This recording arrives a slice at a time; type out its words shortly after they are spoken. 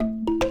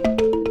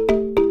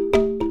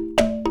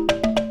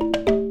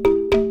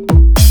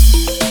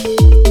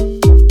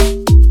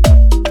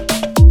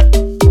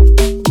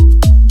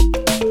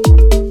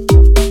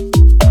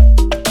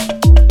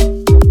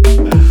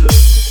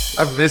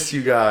Miss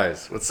you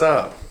guys. What's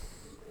up?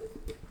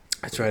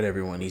 That's right,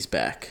 everyone. He's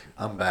back.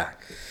 I'm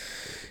back.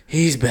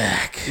 He's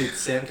back. Dude,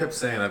 Sam kept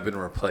saying I've been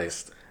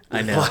replaced.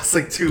 I know. The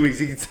last 2 weeks,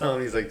 he keeps telling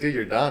me, he's like, dude,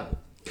 you're done.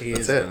 He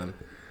That's is it.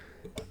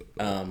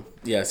 done.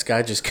 Yeah,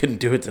 Sky just couldn't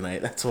do it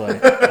tonight. That's why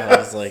I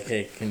was like,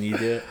 hey, can you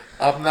do it?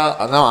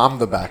 I'm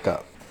the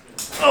backup.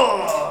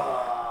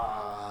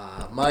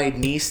 Oh, my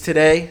niece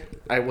today,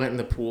 I went in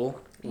the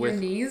pool with...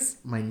 Your knees?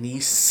 My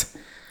niece.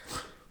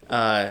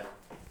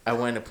 I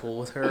went in the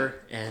pool with her,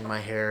 and my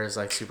hair is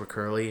super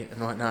curly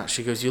and whatnot.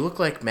 She goes, you look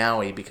like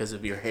Maui because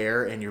of your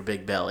hair and your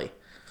big belly.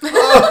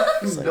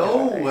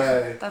 No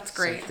way. That's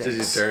great. Did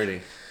you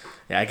dirty?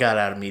 Yeah, I got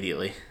out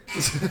immediately.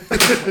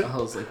 I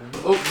was like,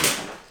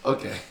 oh,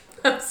 okay.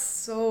 I'm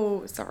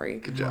so sorry.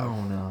 Good job.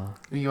 oh no.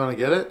 You want to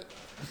get it?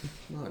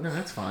 No,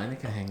 that's fine. It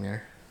can hang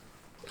there.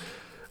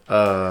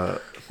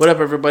 What up,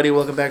 everybody?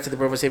 Welcome back to the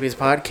Bromo Sapiens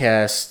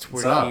podcast.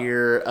 We're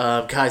here.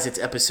 Guys, it's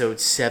episode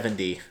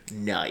 70.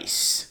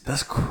 Nice.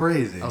 That's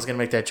crazy. I was going to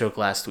make that joke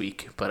last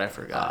week, but I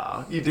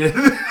forgot. You did?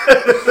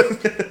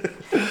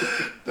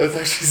 That's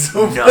actually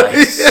so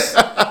Nice.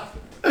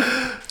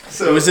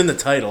 So, it was in the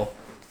title.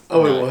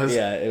 Oh, it was?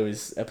 Yeah, it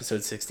was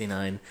episode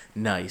 69.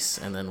 Nice.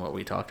 And then what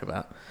we talked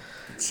about.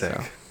 Sick.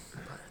 So,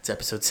 it's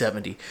episode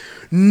 70.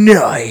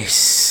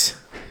 Nice.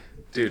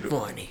 Dude.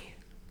 Funny.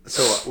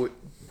 So,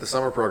 the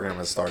summer program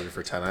has started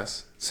for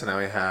tennis. So now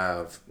we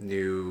have a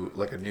new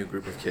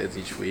group of kids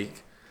each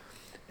week.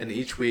 And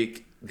each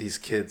week, these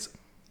kids,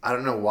 I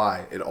don't know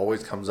why, it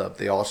always comes up.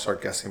 They all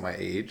start guessing my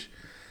age.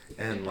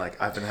 And,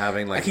 I've been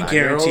having, I can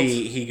 9-year-olds.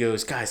 guarantee he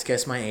goes, guys,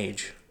 guess my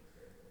age.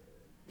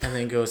 And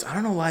then goes, I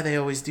don't know why they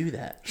always do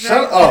that.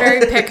 Shut up. Very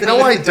pick me. No,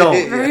 I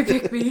don't. Very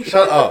pick me.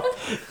 Shut up.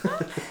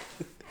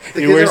 The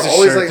He kids wears are a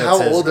always shirt like, that how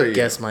says, old are you?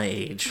 Guess my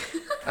age.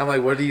 I'm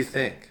like, what do you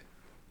think?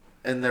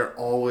 And they're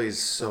always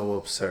so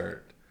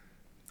absurd.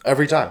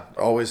 Every time.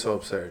 They're always so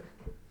absurd.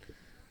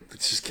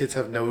 It's just kids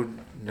have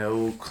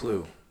no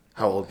clue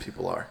how old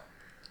people are.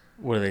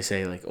 What do they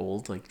say,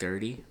 old,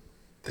 30?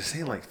 They're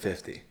saying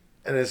 50.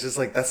 And it's just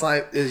that's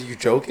not, is you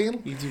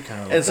joking? You do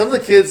kind of. And some of the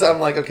kids, I'm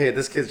like, okay,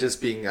 this kid's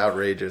just being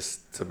outrageous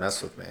to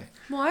mess with me.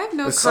 Well, I have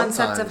no But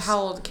concept of sometimes- how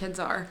old kids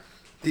are.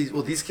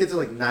 These kids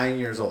are 9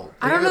 years old.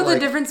 I don't know the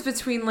difference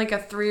between a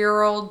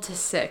 3-year-old to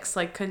 6.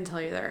 Couldn't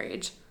tell you their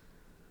age.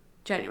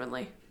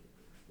 Genuinely.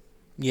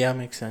 Yeah,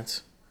 makes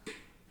sense.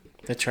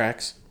 That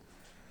tracks.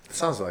 It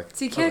sounds like.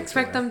 So you can't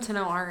expect them to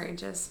know our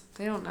ages.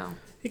 They don't know.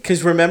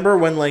 Because remember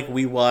when,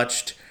 we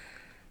watched,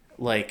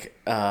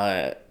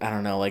 I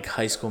don't know,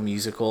 High School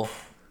Musical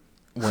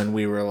when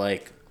we were,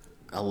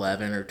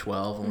 11 or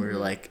 12 and we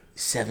were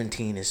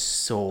 17 is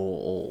so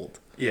old.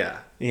 Yeah.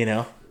 You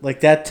know?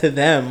 That to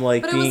them,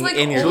 But being it was,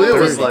 in your old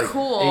Julia was was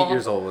cool. 8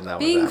 years old when that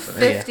Being was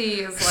happening. 50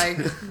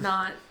 is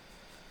not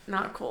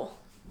cool.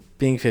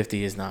 Being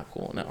 50 is not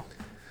cool, no.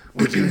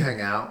 Would you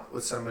hang out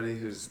with somebody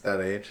who's that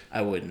age?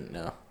 I wouldn't,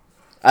 no.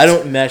 I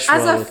don't mesh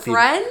As well a with people.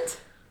 friend?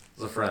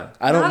 As a friend.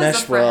 I don't Not as a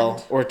mesh well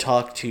friend. or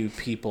talk to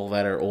people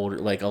that are older,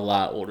 a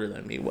lot older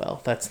than me.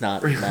 Well, that's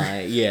not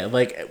my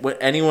what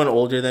anyone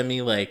older than me,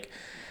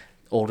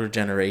 older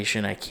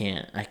generation. I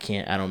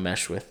don't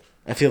mesh with.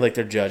 I feel like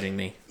they're judging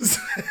me.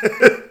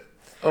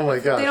 Oh my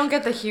god. They don't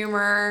get the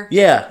humor.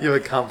 Yeah, You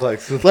have a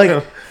complex.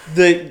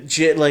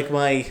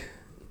 my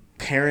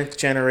parent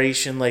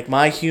generation.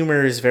 My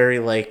humor is very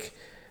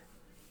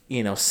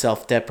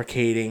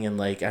self-deprecating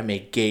and I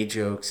make gay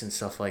jokes and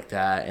stuff like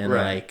that, and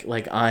Right.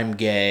 I'm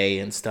gay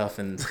and stuff,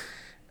 and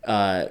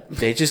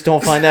they just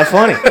don't find that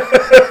funny.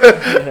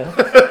 You know?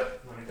 Oh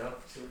my god,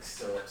 she looks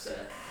so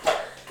upset.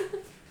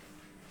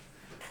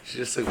 She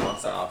just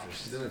wants that option.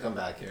 She's gonna come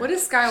back here. What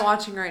is Sky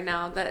watching right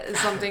now that is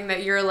something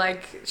that you're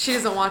she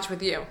doesn't watch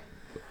with you?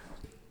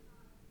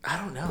 I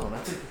don't know.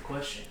 That's a good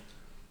question.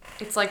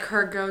 It's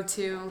her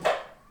go-to.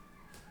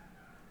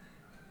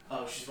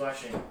 Oh, she's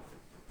watching.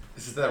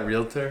 Is it that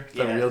realtor?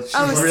 Yeah. That real,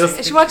 Oh, real,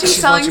 is she watching She's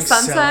Selling watching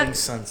Sunset?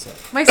 Selling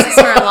Sunset. My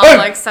sister-in-law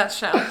likes that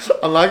show.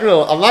 I'm not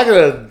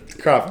gonna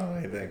crap on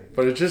anything,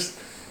 but it's just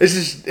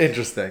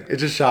interesting. It's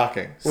just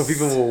shocking what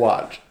people will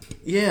watch.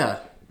 Yeah.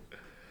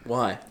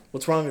 Why?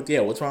 What's wrong with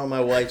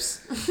my wife's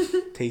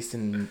taste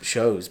in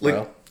shows,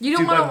 bro? You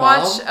don't Dude, want to my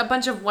watch mom- a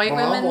bunch of white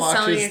My mom women selling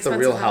watches expensive the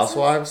Real houses?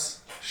 Housewives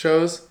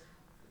shows.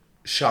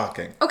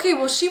 Shocking. Okay,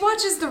 well, she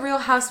watches the Real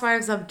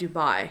Housewives of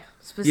Dubai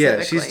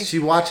Yeah, specifically. she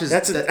watches. I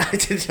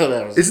didn't know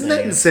that was. Isn't that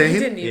I insane?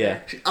 didn't either.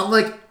 Yeah. I'm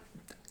like,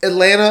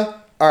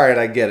 Atlanta. All right,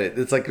 I get it.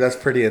 It's that's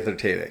pretty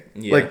entertaining.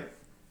 Yeah.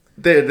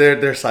 They're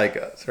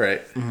psychos,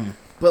 right? Mm-hmm.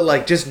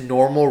 But just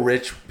normal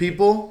rich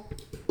people,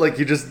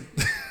 you just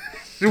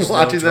you're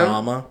watching no them.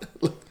 drama.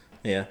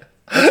 Yeah.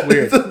 That's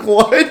weird. It's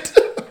what?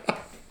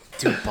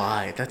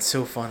 Dubai. That's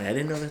so funny. I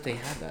didn't know that they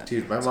had that.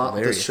 Dude, my That's mom. The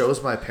hilarious.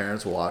 shows my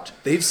parents watch,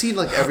 they've seen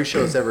every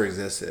show that's ever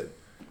existed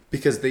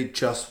because they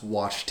just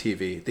watch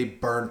TV. They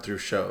burn through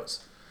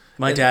shows.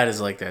 My dad is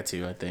like that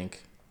too, I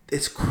think.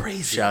 It's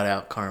crazy. Shout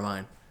out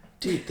Carmine.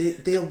 Dude,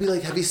 they'll be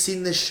like, have you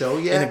seen this show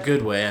yet? In a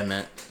good way, I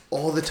meant.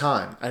 All the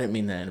time. I didn't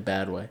mean that in a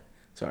bad way.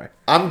 Sorry.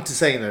 I'm just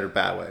saying it in a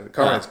bad way.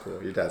 Carmine's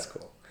cool. Your dad's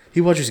cool.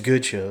 He watches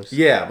good shows.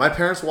 Yeah, my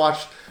parents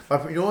watched. You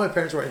know what my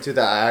parents were into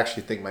that I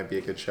actually think might be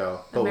a good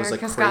show, but America's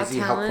it was Got crazy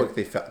how Talent?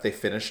 quick they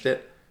finished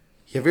it.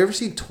 Have you ever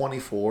seen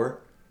 24?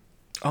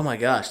 Oh my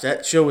gosh,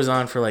 that show was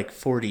on for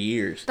 40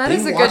 years. That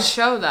is a good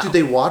show, though. Dude,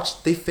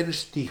 they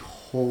finished the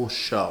whole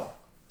show.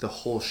 The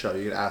whole show.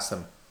 You could ask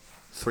them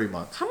 3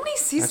 months. How many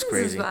seasons is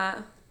crazy.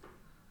 that?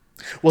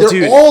 Well,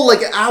 They're dude, all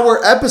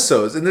hour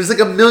episodes, and there's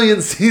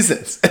 1,000,000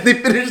 seasons, and they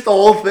finished the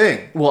whole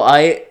thing. well,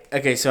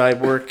 so I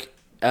work.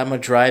 I'm a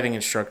driving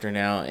instructor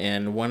now,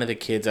 and one of the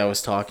kids I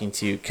was talking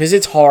to, because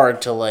it's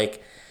hard to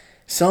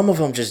some of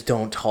them just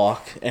don't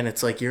talk, and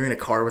it's you're in a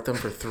car with them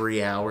for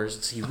 3 hours,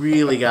 so you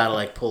really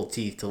gotta pull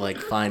teeth to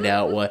find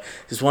out what.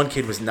 This one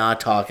kid was not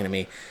talking to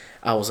me.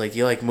 I was like, "Do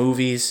you like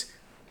movies?"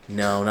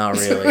 No, not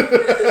really.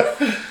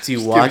 Do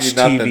you watch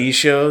TV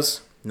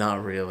shows?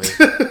 Not really.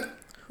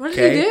 What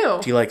do you do?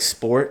 Do you like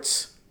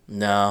sports?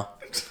 No.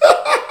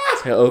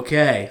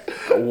 Okay.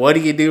 What do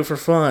you do for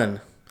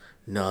fun?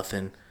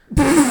 Nothing.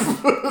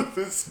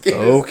 This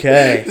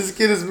kid this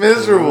kid is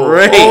miserable.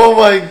 Great. Oh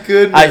my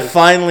goodness. I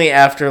finally,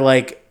 after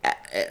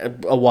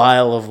a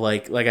while of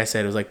like I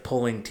said, it was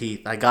pulling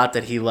teeth. I got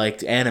that he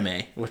liked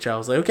anime, which I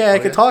was like, okay, I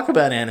could talk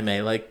about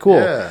anime. Cool.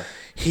 Yeah.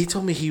 He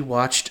told me he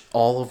watched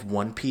all of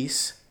One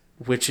Piece,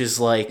 which is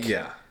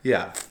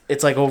Yeah.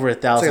 it's over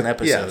 1,000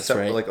 episodes, yeah,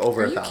 right?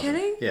 over Are you 1,000.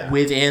 kidding? Yeah.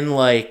 Within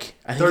I think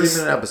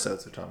 30-minute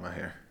episodes we're talking about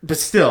here. but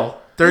still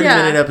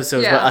 30-minute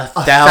episodes, yeah. but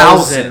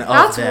 1,000 of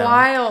That's them.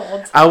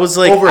 wild. I was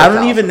like, Over I don't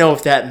 1,000. even know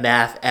if that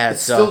math adds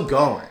It's still up.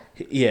 going.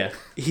 Yeah,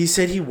 he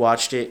said he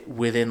watched it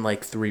within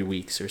 3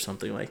 weeks or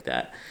something like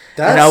that.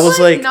 That's And I was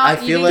like, not I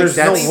feel eating, like there's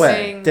no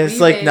way. sleeping, that's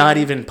leaving. not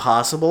even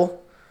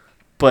possible.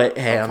 But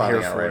hey, I'm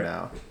finding here out for right it.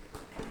 now.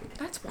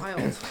 That's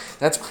wild.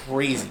 That's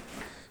crazy.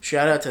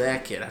 Shout out to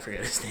that kid. I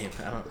forget his name.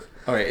 I don't.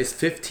 All right, it's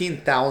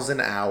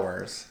 15,000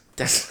 hours.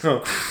 That's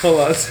Hold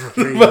on.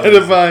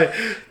 Divided by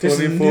there's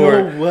 24.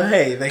 no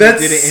way. That he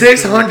That's did it in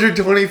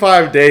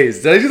 625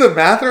 days. Did I do the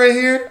math right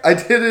here? I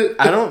did it.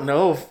 I don't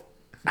know.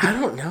 I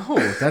don't know.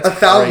 That's 1,000.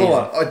 crazy. Hold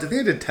on. Oh, I think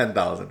I did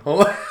 10,000.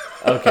 Hold on.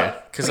 Okay,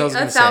 because I was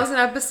going to say. 1,000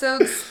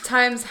 episodes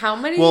times how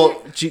many?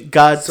 Well,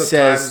 God So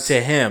says times to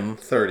him,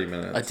 30 a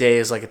minutes. day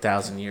is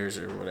 1,000 years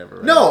or whatever.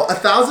 Right? No,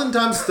 1,000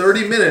 times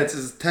 30 minutes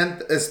is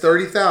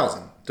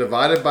 30,000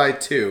 divided by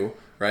 2,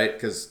 right?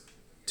 Because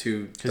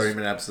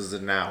 30-minute episodes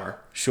is an hour.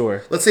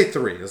 Sure. Let's say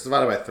 3. Let's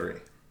divide it by 3.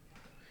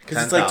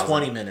 Because it's 10,000.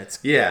 20 minutes.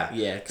 Yeah.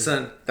 Yeah, 'cause-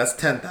 So that's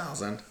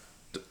 10,000.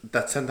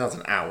 That's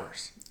 10,000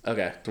 hours.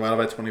 Okay. Divided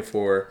by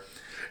 24.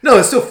 No,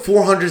 it's still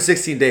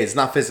 416 days. It's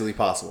not physically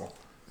possible.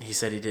 He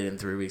said he did it in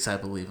 3 weeks. I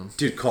believe him.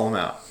 Dude, call him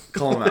out.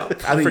 Call him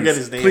out. I forget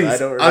his name. I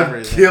don't remember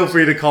his Feel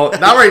free to call.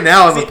 Not right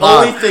now on the The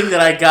pod. only thing that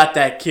I got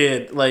that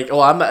kid,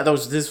 I'm not.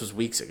 This was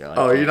weeks ago.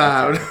 Oh, you're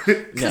not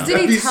having. No.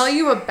 Did he tell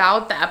you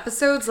about the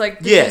episodes? Did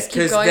you Yeah, just keep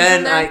because going then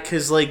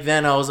from there?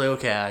 then I was like,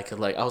 okay, I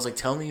could I was like,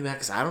 tell me about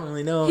because I don't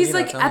really know. He's you know,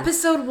 like, tell me.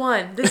 episode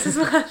 1. This is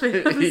what happened.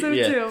 Episode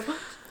Yeah.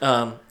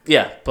 2.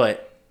 Yeah,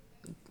 but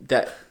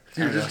that.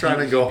 You're just trying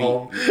to go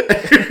home.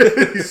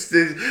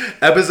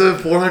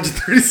 Episode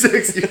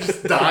 436. You're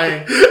just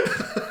dying.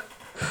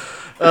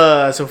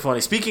 So funny.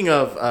 Speaking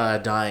of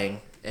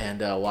dying and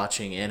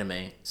watching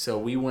anime, so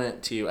we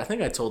went to. I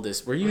think I told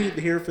this. Were you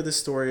here for the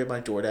story of my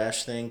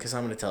DoorDash thing? Because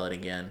I'm going to tell it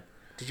again.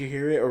 Did you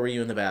hear it, or were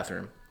you in the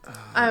bathroom?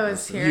 I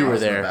was here. You were in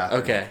the there.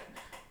 bathroom. Okay.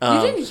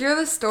 You didn't hear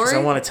the story? Because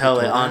I want to tell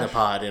it on the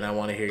pod, and I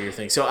want to hear your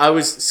thing. So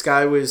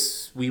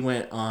we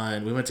went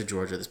to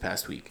Georgia this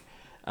past week,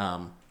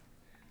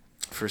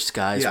 for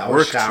Sky's Yeah, I work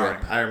was showering.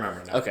 trip. I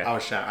remember now. Okay. I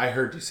was showering. I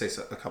heard you say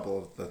a couple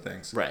of the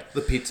things. Right. The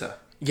pizza.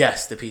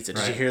 Yes, the pizza.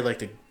 Did you Right. hear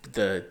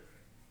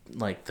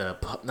not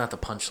the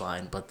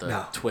punchline, but the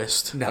No.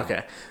 twist? No.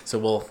 Okay, so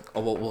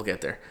we'll get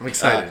there. I'm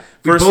excited.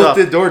 We First both off,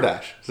 did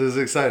DoorDash, so this is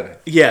exciting.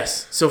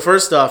 Yes. So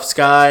first off,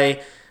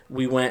 Sky,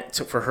 we went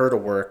for her to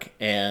work,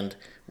 and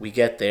we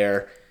get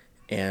there,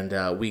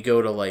 and we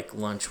go to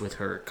lunch with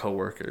her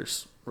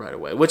coworkers right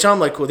away. Which I'm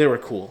like, well, they were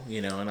cool,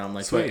 and I'm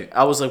like, Sweet.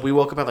 I was like, we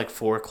woke up at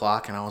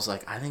 4:00, and I was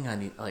like, I think I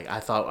need I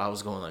thought I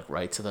was going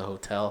right to the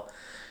hotel,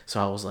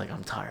 so I was like,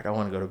 I'm tired, I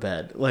want to go to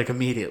bed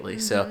immediately.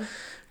 So,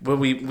 but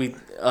we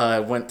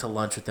went to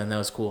lunch with them. That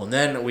was cool, and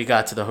then we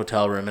got to the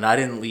hotel room, and I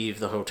didn't leave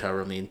the hotel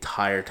room the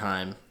entire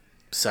time,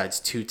 besides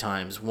 2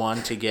 times.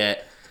 One to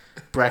get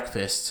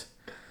breakfast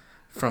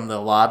from the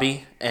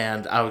lobby,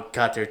 and I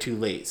got there too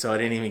late, so I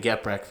didn't even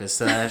get breakfast.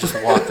 So then I just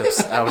walked up.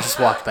 I would just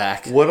walk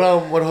back. What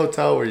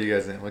hotel were you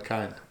guys in? What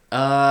kind?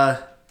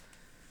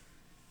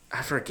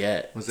 I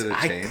forget. Was it a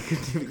chain?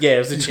 Yeah, it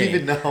was a You chain.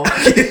 didn't even know.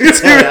 I You didn't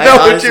even know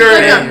what honestly you were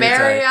Like didn't a in.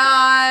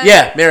 Marriott?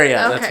 Yeah, Marriott.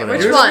 That's Okay, what it which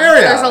was. It was one?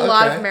 Marriott, There's a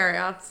lot of okay.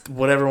 Marriotts.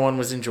 Whatever one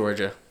was in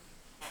Georgia.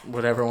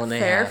 Whatever one they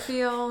have.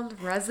 Fairfield,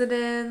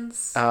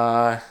 Residence,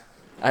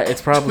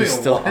 It's probably Wait,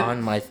 still what?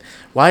 on my.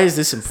 Why is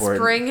this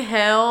important? Spring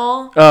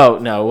Hill. Oh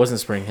no, it wasn't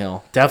Spring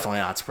Hill. Definitely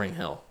not Spring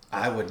Hill.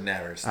 I would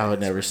never stay. I would in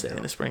never Spring stay Hill.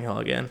 in a Spring Hill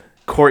again.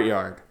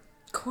 Courtyard.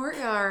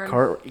 Courtyard.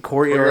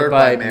 Courtyard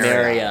by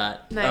Marriott.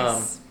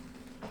 Nice.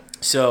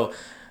 So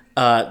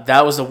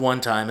that was the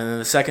one time, and then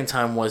the second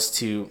time was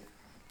to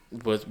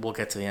we'll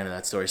get to the end of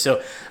that story.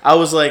 So I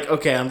was like,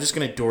 okay, I'm just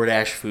gonna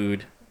DoorDash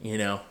food. You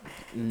know,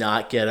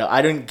 not get.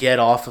 I didn't get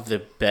off of the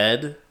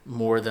bed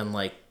more than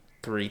like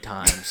 3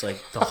 times, like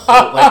the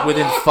whole, like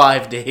within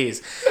 5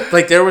 days.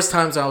 Like there was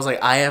times I was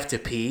like, I have to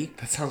pee.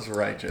 That sounds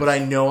righteous. But I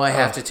know I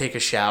have to take a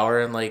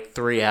shower in like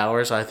 3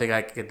 hours. So I think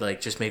I could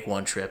like just make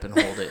one trip and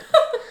hold it.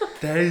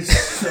 That is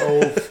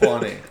so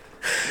funny.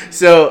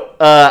 So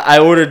I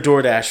ordered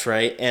DoorDash,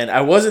 right? And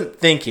I wasn't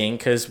thinking,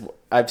 because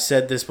I've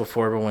said this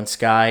before, but when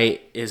Sky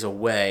is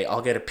away,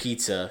 I'll get a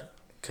pizza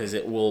because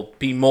it will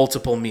be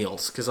multiple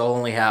meals. Because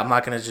I'm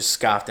not going to just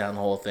scoff down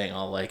the whole thing.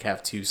 I'll like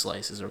have 2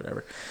 slices or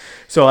whatever.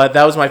 So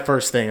that was my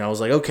first thing. I was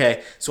like,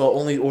 okay, so I'll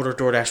only order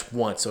DoorDash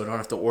once, so I don't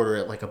have to order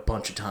it like a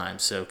bunch of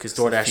times. So because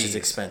DoorDash is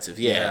expensive,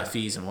 yeah,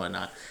 fees and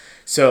whatnot.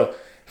 So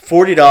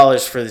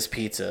 $40 for this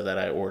pizza that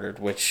I ordered,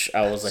 which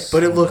I was like,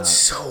 but it looked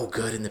so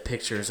good in the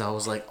pictures. I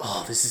was like,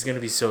 oh, this is gonna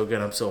be so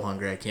good. I'm so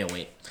hungry. I can't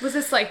wait. Was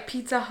this like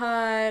Pizza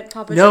Hut,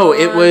 Papa No,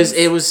 John's?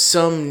 it was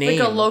some name,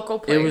 like a local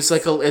place. It was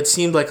like it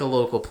seemed like a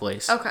local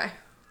place. Okay.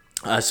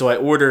 So I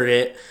ordered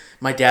it.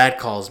 My dad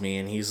calls me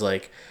and he's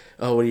like,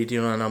 oh, what are you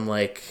doing? I'm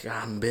like,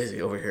 I'm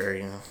busy over here,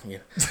 you know.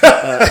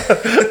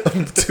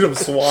 Dude, I'm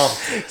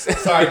swamped.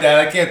 Sorry,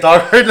 Dad, I can't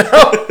talk right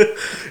now.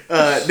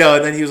 No,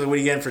 and then he was like, what are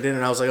you getting for dinner?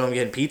 And I was like, oh, I'm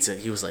getting pizza.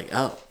 He was like,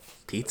 oh,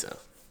 pizza.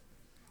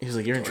 He was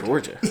like, you're in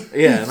Georgia.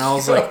 Yeah, and I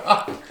was like,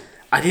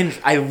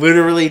 I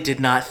literally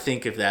did not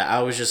think of that.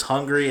 I was just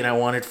hungry and I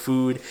wanted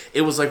food.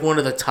 It was like one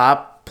of the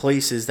top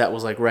places that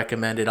was like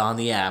recommended on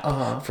the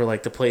app for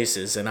like the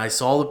places. And I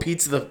saw the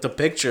pizza, the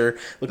picture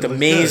looked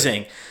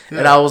amazing. Yeah.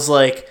 And I was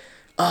like,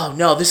 oh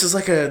no, this is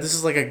like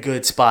a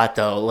good spot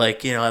though.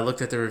 Like, you know, I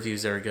looked at the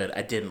reviews, they were good.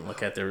 I didn't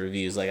look at the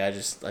reviews. Like I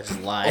just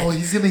lied. Oh,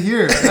 he's gonna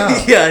hear it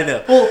now. Yeah, I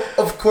know. Well,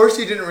 of course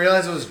you didn't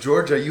realize it was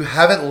Georgia. You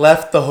haven't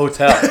left the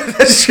hotel.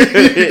 That's true.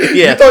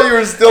 Yeah. You thought you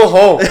were still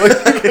home.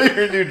 Like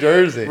you're in New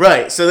Jersey.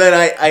 Right. So then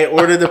I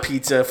ordered the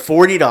pizza,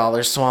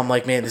 $40. So I'm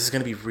like, man, this is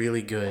gonna be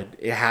really good.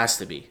 It has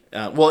to be.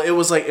 Well, it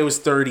was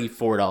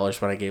 $34,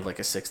 but I gave like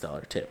a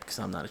 $6 tip because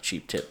I'm not a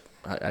cheap tip.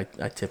 I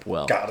tip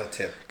well. Gotta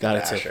tip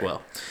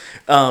well.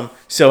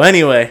 So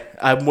anyway,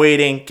 I'm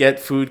waiting.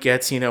 Food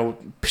gets,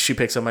 she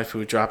picks up my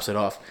food, drops it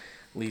off,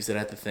 leaves it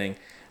at the thing.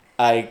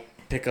 I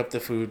pick up the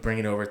food, bring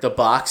it over. The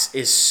box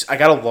I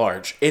got a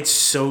large. It's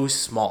so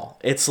small.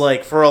 It's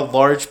like for a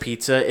large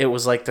pizza, it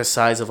was like the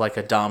size of like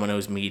a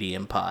Domino's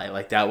medium pie.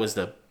 Like that was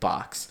the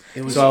box.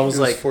 It was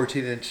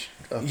 14-inch.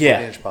 Box.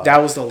 That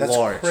was That's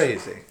large.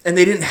 Crazy. And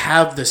they didn't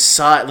have the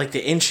size, like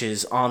the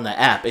inches on the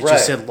app. It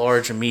just said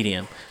large and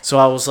medium. So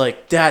I was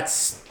like,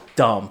 that's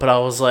dumb. But I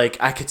was like,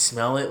 I could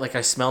smell it. Like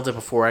I smelled it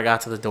before I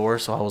got to the door.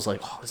 So I was like,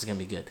 oh, this is gonna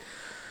be good.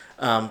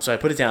 So I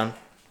put it down,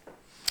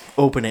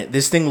 open it.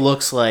 This thing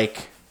looks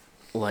like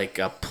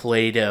a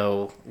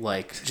Play-Doh,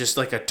 like just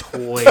like a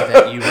toy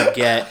that you would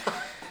get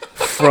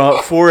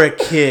for a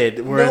kid,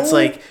 where it's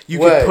like you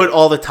could put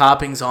all the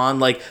toppings on.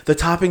 Like the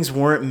toppings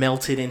weren't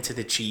melted into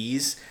the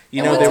cheese.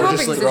 They were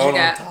just like thrown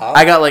on top.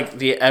 I got like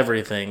the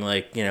everything,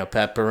 like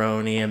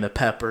pepperoni and the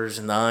peppers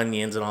and the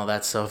onions and all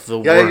that stuff.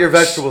 Yeah, your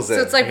vegetables in.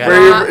 So it's like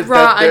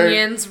raw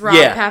onions, raw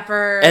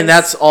peppers, and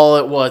that's all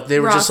it was. They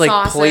were just like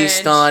sausage.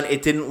 Placed on.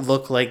 It didn't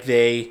look like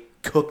they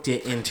cooked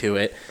it into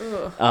it.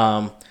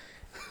 Raw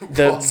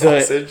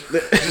sausage,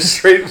 just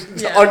straight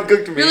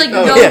uncooked meat. Really,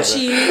 no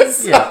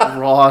cheese. Yeah,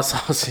 raw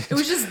sausage. It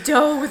was just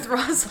dough with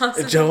raw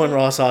sausage. Dough and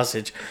raw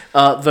sausage.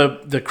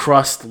 The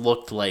crust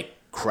looked like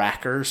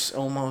crackers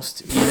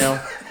almost,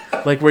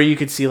 like where you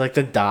could see like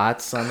the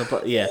dots on the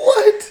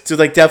What? So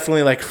like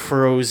definitely like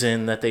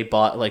frozen, that they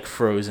bought like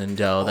frozen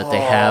dough that they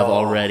have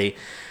already.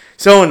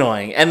 So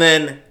annoying. And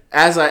then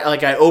as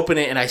I open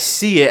it and I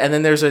see it, and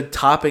then there's a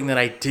topping that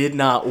I did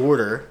not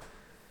order.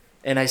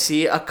 And I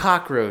see a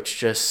cockroach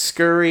just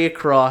scurry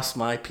across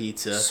my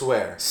pizza.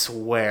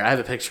 Swear. I have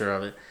a picture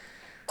of it.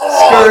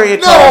 Scurry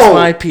across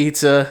my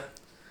pizza.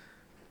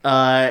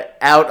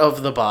 Out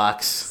of the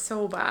box.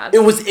 So bad. It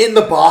was in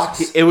the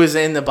box? It was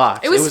in the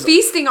box. It was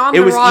feasting on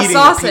the raw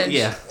sausage.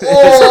 Yeah.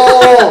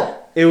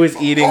 Oh! It was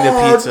eating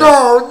the pizza.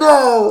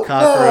 No.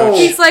 Cockroach.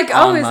 He's like,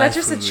 oh, is that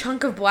just food. a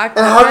chunk of black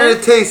pepper? And how did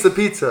it taste, the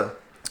pizza?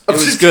 It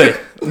was good.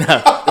 No,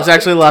 it was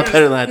actually a lot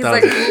better than I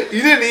thought.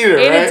 You didn't eat it,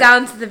 right? Ate it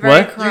down to the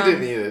very What? crumb. You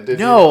didn't eat it, did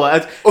you? No,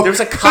 there was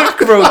a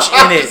cockroach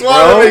in it, I just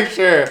wanted bro. to make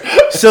sure.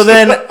 So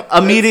then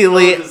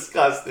immediately, So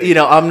disgusting.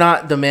 I'm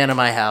not the man of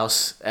my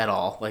house at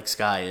all. Like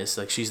Sky is.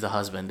 Like she's the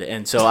husband,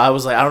 and so I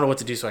was like, I don't know what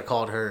to do. So I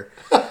called her,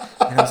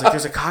 and I was like,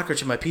 "There's a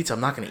cockroach in my pizza. I'm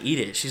not gonna eat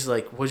it." She's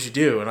like, "What'd you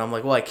do?" And I'm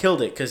like, "Well, I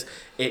killed it because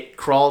it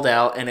crawled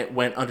out and it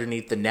went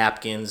underneath the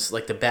napkins,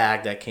 like the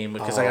bag that came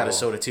with. Because I got a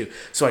soda too.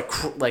 So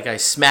I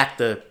smacked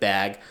the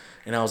bag."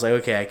 And I was like,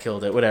 okay, I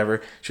killed it,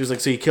 whatever. She was like,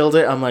 so you killed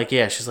it? I'm like,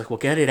 yeah. She's like, well,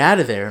 get it out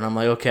of there. And I'm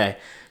like, okay.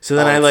 So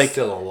then I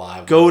still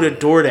alive, go to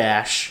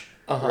DoorDash,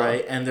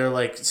 right? And they're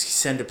like,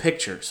 send a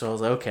picture. So I was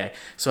like, okay.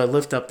 So I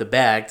lift up the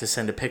bag to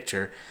send a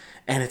picture,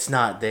 and it's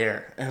not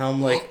there. And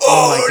I'm like,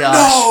 oh my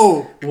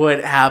gosh,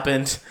 what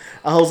happened?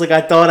 I was like, I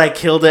thought I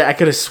killed it. I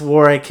could have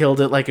swore I killed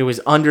it. Like it was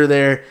under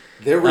there.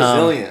 They're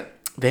resilient.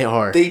 They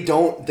are. They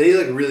don't. They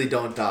like really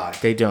don't die.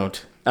 They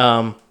don't.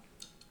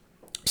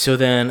 So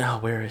then,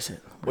 where is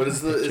it? What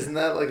is the? Isn't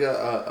that like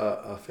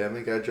a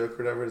Family Guy joke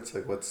or whatever? It's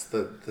like what's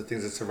the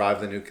things that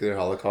survived the nuclear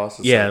holocaust?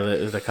 It's Yeah,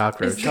 like, the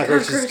cockroach.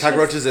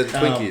 cockroaches and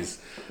Twinkies.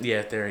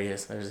 Yeah, there he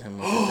is. There's him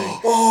with the thing.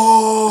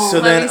 Oh, So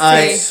then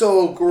I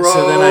so gross.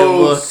 So then I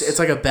looked. It's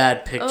like a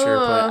bad picture,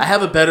 but I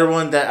have a better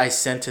one that I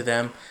sent to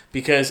them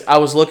because I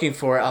was looking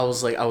for it. I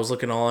was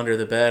looking all under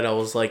the bed. I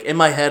was like, in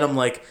my head, I'm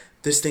like,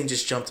 this thing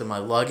just jumped in my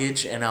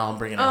luggage, and now I'm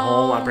bringing it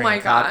home. I'm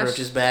bringing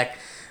cockroaches back.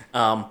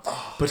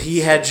 But he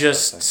had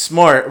just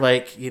smart,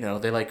 like, you know,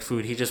 they like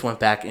food. He just went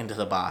back into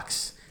the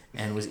box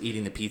and was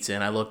eating the pizza,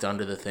 and I looked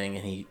under the thing,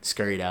 and he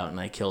scurried out, and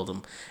I killed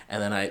him.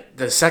 And then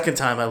the second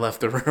time I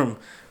left the room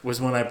was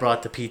when I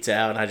brought the pizza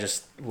out, and I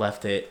just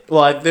left it.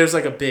 Well, there's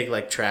like a big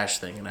like trash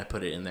thing, and I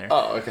put it in there.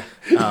 Oh, okay.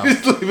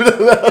 Just leave it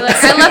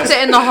I left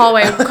it in the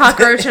hallway,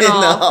 cockroach and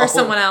all, for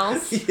someone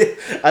else. Yeah.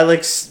 I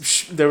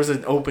there was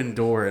an open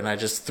door, and I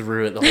just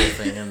threw it the whole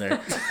thing in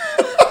there.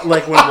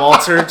 Like when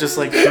Walter just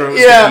like throws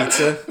the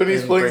pizza. When he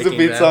flings the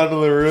pizza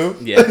onto the room.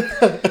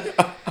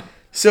 Yeah.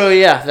 So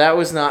yeah, that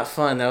was not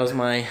fun. That was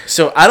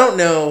So I don't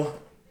know.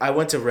 I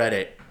went to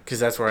Reddit because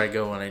that's where I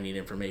go when I need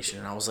information,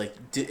 and I was like,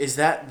 "Is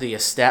that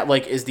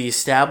is the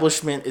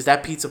establishment? Is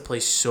that pizza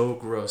place so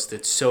gross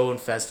that's so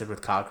infested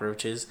with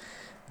cockroaches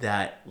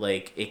that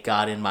like it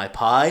got in my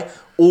pie,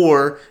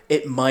 or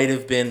it might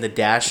have been the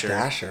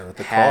Dasher with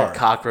the had car.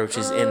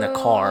 cockroaches in the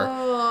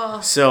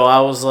car." So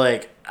I was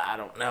like, I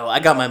don't know. I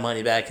got my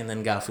money back and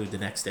then got food the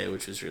next day,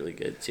 which was really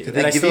good too. Did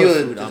they give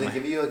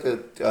you like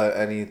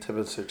any type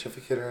of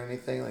certificate or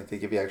anything? Like they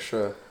give you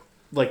extra?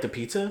 Like the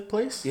pizza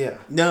place? Yeah.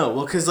 No,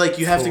 well, because like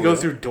you have to go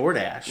through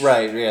DoorDash.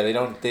 Right. Yeah. They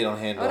don't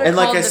handle. And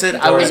like I said,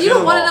 I was. And you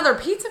don't want another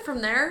pizza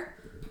from there.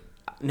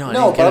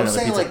 No, but I'm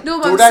saying pizza. like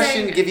DoorDash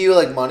didn't give you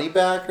like money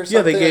back or something.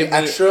 Yeah, they gave me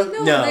extra.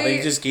 No,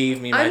 they just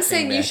gave me. I'm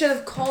saying back. you should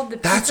have called the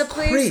pizza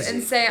place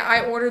and say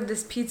I ordered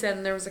this pizza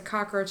and there was a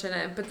cockroach in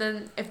it. But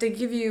then if they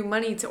give you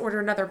money to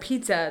order another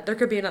pizza, there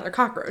could be another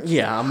cockroach.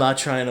 Yeah, I'm not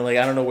trying to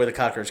I don't know where the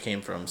cockroach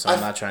came from, so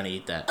I'm not trying to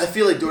eat that. I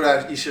feel like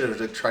DoorDash, you should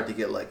have tried to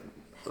get like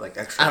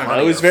extra. I don't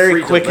know. It was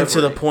very quick and to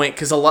the point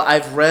because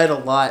I've read a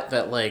lot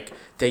that like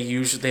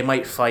they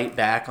might fight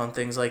back on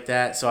things like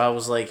that. So I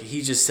was like,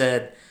 he just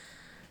said.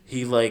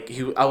 I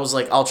was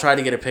like, I'll try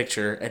to get a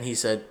picture, and he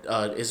said,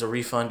 is a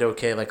refund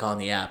okay, like, on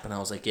the app? And I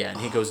was like, yeah,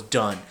 and he goes,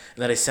 done. And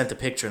then I sent the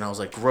picture, and I was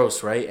like,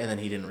 gross, right? And then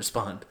he didn't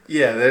respond.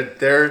 Yeah,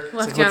 they're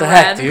like, what the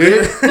heck,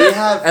 dude? And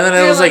then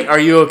I was like,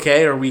 are you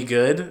okay? Are we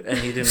good? And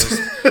he didn't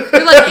respond.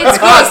 You're like, it's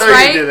gross,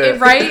 right?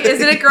 Right?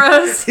 Isn't it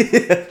gross?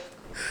 Yeah.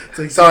 It's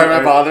like, sorry, am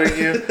I bothering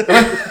you?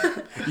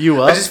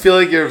 You up? I just feel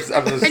like you're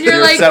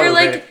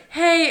like,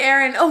 hey,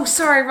 Aaron. Oh,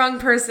 sorry, wrong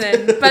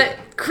person. But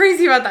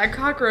crazy about that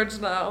cockroach,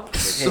 though.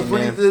 So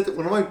funny that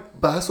one of my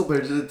basketball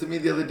players did it to me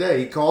the other day.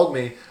 He called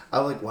me.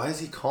 I'm like, why is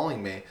he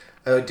calling me?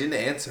 I didn't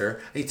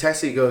answer. And he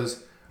texted. He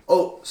goes,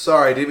 oh,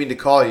 sorry, I didn't mean to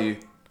call you.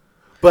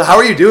 But how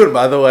are you doing,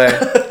 by the way?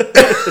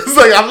 It's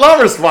like, I'm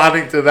not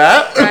responding to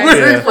that.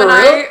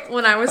 Right.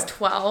 When I was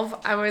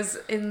 12, I was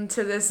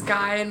into this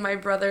guy in my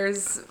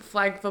brother's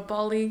flag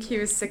football league. He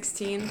was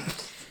 16.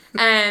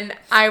 And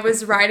I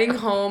was riding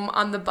home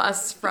on the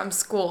bus from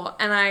school.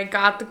 And I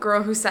got the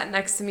girl who sat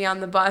next to me on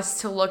the bus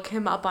to look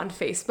him up on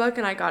Facebook.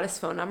 And I got his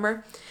phone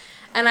number.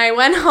 And I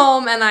went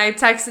home and I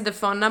texted the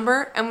phone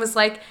number and was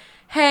like,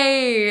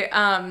 hey,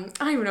 I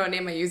don't even know what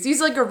name I used.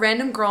 Used like a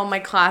random girl in my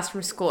class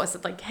from school. I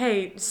said like,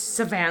 hey,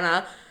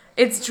 Savannah,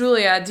 it's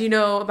Julia. Do you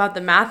know about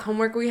the math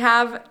homework we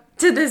have?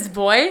 To this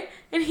boy.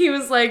 And he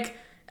was like,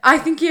 I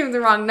think you have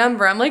the wrong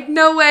number. I'm like,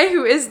 no way.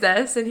 Who is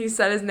this? And he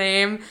said his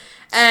name.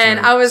 And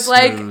I was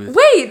like,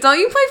 wait, don't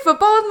you play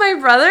football with my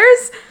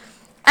brothers?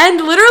 And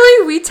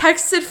literally we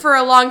texted for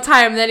a long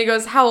time. And then he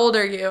goes, how old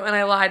are you? And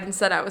I lied and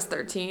said I was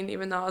 13,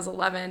 even though I was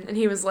 11. And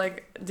he was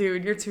like,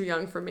 dude, you're too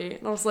young for me.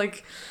 And I was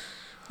like,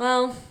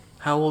 well.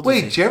 How old was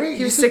he? Wait, Jeremy?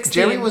 He was 16.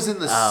 Jeremy was in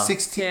the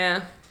 16.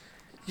 Yeah.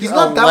 He's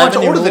not that much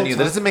older than you.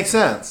 That doesn't make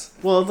sense.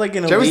 Well, it's like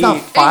in a Jeremy's league.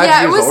 not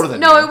 5 years older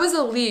than you. No, it was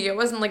a league. It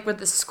wasn't like with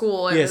the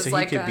school. It was so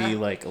like he could be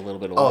like a little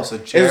bit older. Oh, so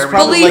Jeremy.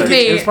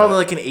 It was probably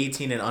like an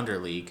 18 and under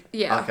league.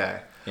 Yeah.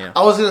 Okay. Yeah.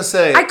 I was going to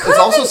say, I could it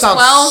also sounds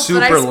 12, super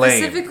but I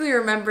lame. specifically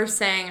remember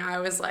saying I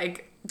was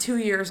like 2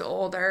 years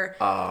older.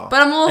 Oh.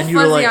 But I'm a little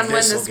fuzzy on when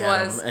this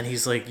was. And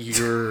he's like,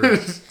 you're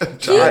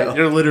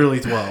you're literally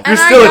 12. You're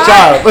still a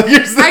child.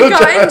 I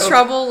got in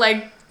trouble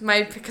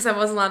because I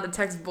wasn't allowed to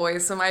text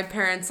boys, so my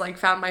parents like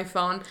found my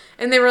phone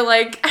and they were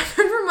like, I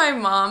remember my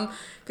mom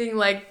being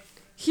like,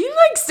 he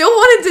like still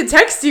wanted to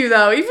text you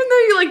though, even though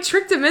you like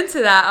tricked him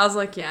into that. I was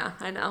like, yeah,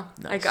 I know.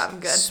 Nice. I got him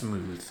good.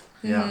 Smooth.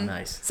 Yeah. Mm-hmm.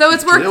 Nice. So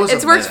it's worked.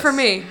 It's worked for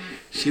me.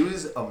 She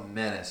was a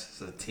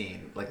menace as a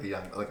teen, like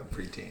a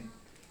preteen.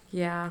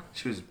 Yeah.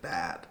 She was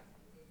bad.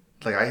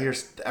 Like I hear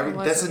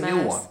that's a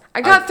new one.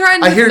 I got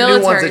threatened with military school. I hear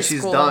new ones that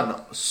she's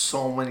done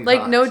so many times.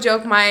 Like no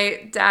joke,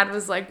 my dad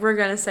was like, "We're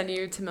gonna send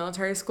you to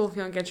military school if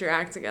you don't get your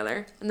act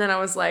together." And then I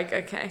was like,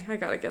 "Okay, I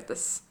gotta get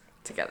this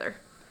together."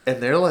 And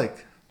they're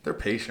like They're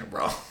patient,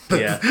 bro.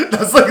 Yeah.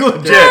 That's like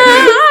legit.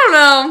 I don't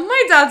know.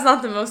 My dad's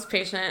not the most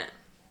patient.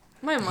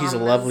 My mom. He's a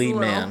is lovely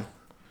little. man.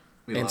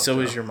 We And love so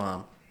Joe. is your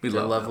mom. We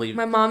They're love lovely.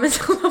 My mom is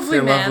a lovely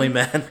They're man. lovely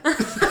men.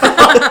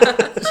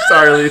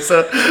 Sorry,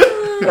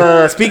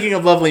 Lisa. Speaking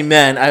of lovely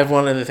men, I have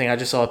one other thing. I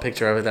just saw a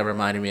picture of it that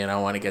reminded me, and I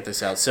want to get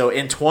this out. So,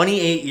 in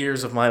 28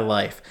 years of my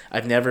life,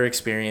 I've never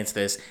experienced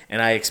this,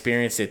 and I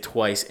experienced it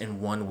twice in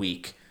 1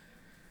 week.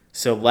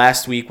 So,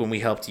 last week when we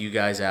helped you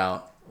guys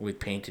out with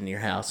painting your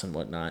house and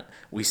whatnot,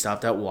 we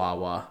stopped at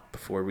Wawa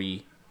before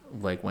we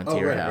went to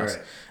your house.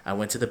 Right. I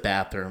went to the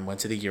bathroom, went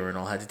to the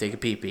urinal, had to take a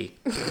pee-pee,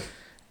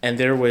 and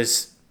there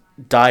was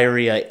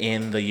diarrhea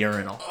in the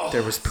urinal.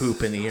 There was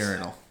poop in the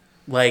urinal.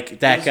 Like,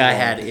 that guy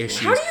had issues.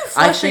 How do you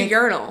flush a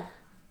urinal?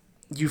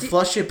 You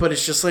flush it, but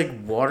it's just like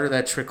water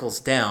that trickles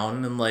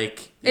down, and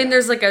like. And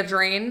there's like a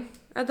drain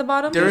at the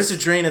bottom. There is a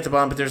drain at the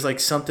bottom, but there's like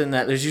something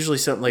that there's usually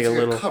something like It's a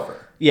little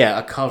cover. Yeah,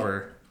 a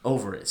cover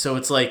over it. So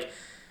it's like.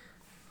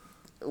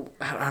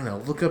 I don't know.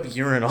 Look up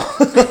urinal.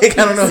 Like,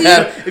 I don't know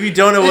how. If you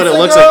don't know what it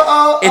looks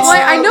like, it's.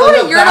 I know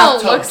what a urinal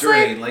looks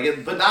drain,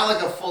 but not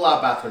like a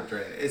full-out bathroom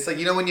drain. It's like,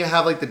 you know when you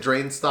have like the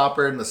drain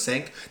stopper in the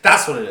sink?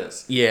 That's what it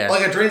is. Yeah.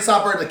 Like a drain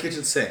stopper in the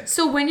kitchen sink.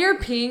 So when you're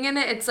peeing in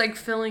it, it's like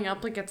filling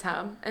up like a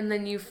tub, and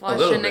then you flush,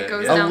 little and it bit,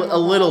 goes yeah. down. A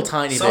little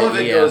tiny Some bit. of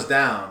it yeah. goes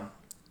down.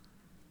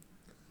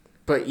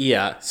 But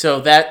yeah, so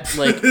that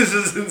like. This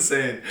is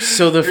insane.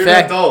 So the You're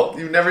fact. an adult.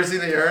 You've never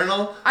seen a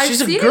urinal? I've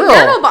She's a seen girl. a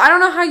urinal, but I don't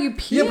know how you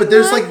pee. Yeah, but in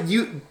there's one.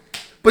 like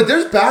But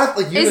there's Is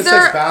unisex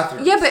there?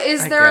 bathrooms. Yeah, but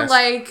is I there guess.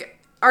 like?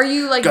 Are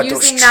you like Got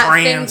those using that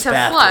thing trans to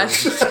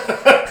bathrooms.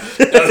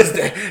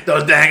 flush?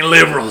 those dang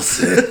liberals.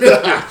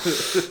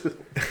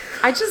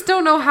 I just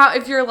don't know how.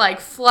 If you're like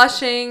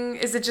flushing,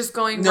 is it just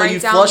going No, right you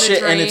down flush the it,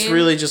 drain? and it's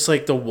really just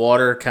like the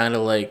water kind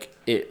of like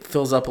it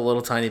fills up a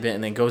little tiny bit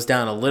and then goes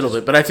down a little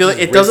bit. But I feel like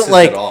it doesn't rinses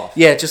like it off.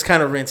 yeah, it just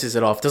kind of rinses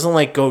it off. It doesn't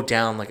like go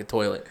down like a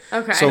toilet.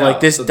 Okay. So No, like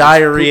this so there's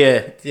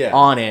diarrhea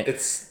on it.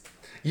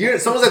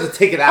 Someone's have to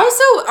take it out.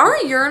 Also,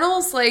 aren't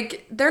urinals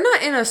like they're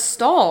not in a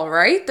stall,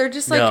 right? They're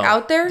just like No,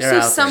 out there. they're So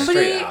out there. somebody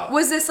Straight out.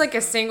 was this like a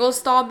single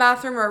stall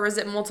bathroom or was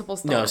it multiple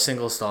stalls? No,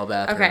 single stall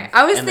bathroom. Okay,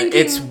 I was And thinking-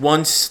 it's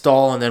one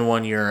stall and then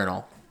one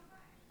urinal.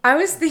 I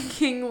was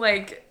thinking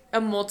like a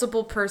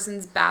multiple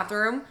person's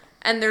bathroom,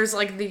 and there's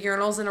like the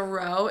urinals in a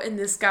row, and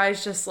this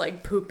guy's just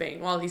like pooping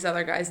while these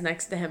other guys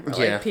next to him are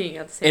Yeah. like peeing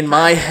at the same In time.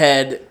 my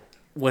head,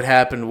 what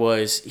happened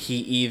was he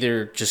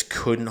either just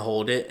couldn't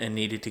hold it and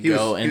needed to He was-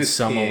 go, he and was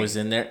someone peeing. was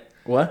in there.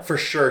 What? For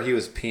sure, he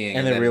was peeing,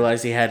 And then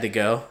realized he had to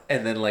go.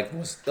 and then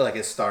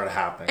it started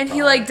happening. And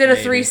he like did a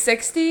Maybe.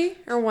 360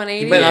 or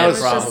 180. might And not it have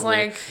was just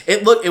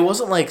probably. like It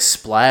wasn't like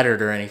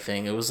splattered or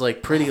anything. It was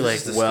like pretty like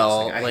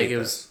well, I like hate it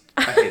this.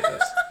 was. I hate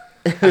this.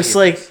 It was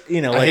like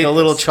like hate a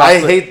little this. I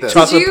hate this.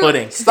 chocolate Did you-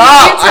 pudding. Stop!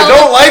 Did you I tell-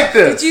 don't like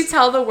this. Did you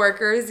tell the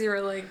workers you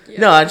were like? Yeah.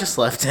 No, I just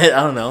left it.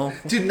 I don't know.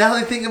 Dude, now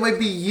they think it might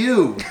be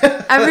you.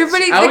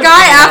 Everybody, I the was guy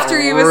thinking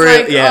after you was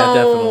like, yeah,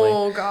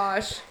 oh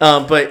gosh.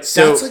 But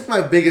so That's like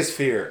my biggest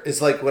fear.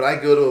 Is like when I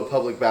go to a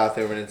public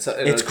bathroom and it's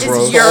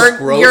gross. Is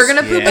you're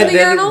gonna poop Yeah. in And the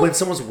then urinal? when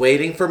someone's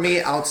waiting for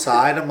me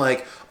outside, I'm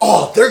like,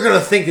 oh, they're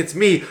gonna think it's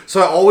me.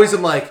 So I always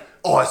am like,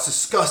 oh, it's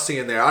disgusting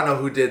in there. I don't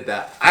know who did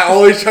that. I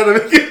always try to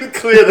make it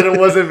clear that it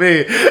wasn't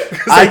me.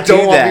 'Cause I do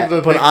don't want that, people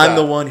to but think I'm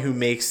the that. one who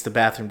makes the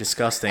bathroom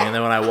disgusting. And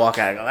then when I walk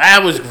out, I go,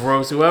 "That was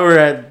gross. Whoever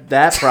had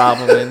that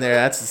problem in there,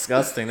 that's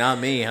disgusting. Not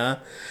me, huh?"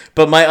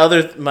 But my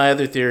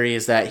other theory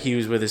is that he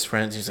was with his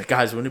friends. He's like,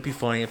 "Guys, wouldn't it be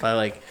funny if I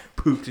like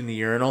pooped in the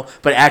urinal,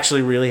 but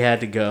actually really had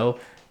to go?"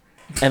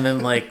 And then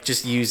like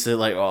just used it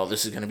like, "Oh,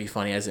 this is gonna be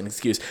funny" as an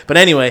excuse. But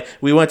anyway,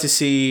 we went to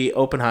see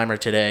Oppenheimer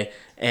today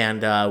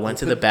and went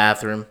to the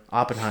bathroom.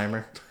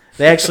 Oppenheimer.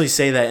 They actually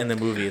say that in the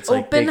movie. It's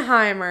like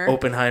Oppenheimer.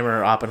 Oppenheimer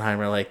or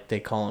Oppenheimer, like they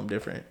call them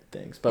different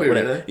things. But Wait,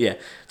 whatever. really? Yeah,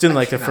 it's in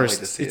like the cannot wait to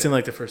first. see It's it. in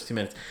like the first 2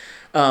 minutes.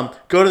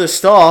 Go to the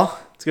stall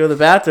to go to the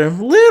bathroom.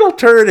 Little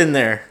turd in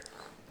there,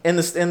 in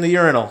the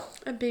urinal.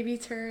 A baby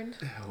turd.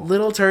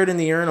 Little turd in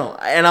the urinal,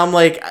 and I'm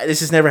like,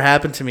 this has never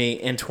happened to me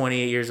in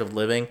 28 years of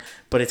living,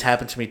 but it's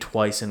happened to me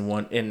twice in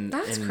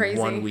That's in crazy.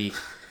 1 week.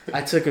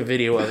 I took a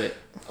video of it.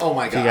 Oh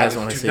my you god! guys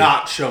wanna Do see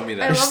not show me I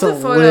that. love Just the a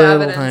photo little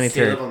evidence. tiny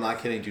Caleb, turd. I'm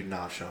not kidding. Do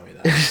not show me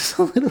that. Just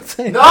a little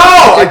tiny. No,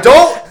 I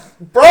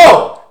don't,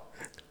 bro.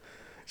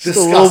 Just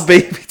a little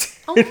Disgusting. baby turd.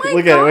 Oh my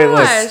Look at it. Wait, look.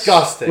 gosh.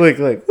 Disgusting. Look.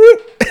 Look. Dude,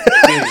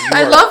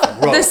 I you are love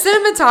gross. the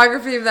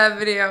cinematography of that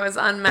video is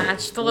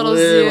unmatched. The little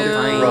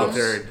tiny zoom.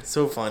 turd.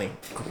 So funny.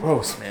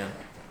 Gross, man.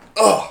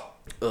 Ugh.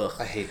 Ugh.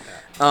 I hate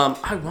that.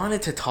 I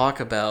wanted to talk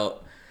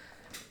about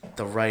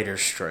the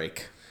writer's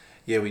strike.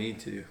 Yeah, we need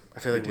to. I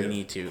feel like we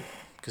need to,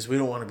 because we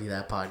don't want to be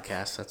that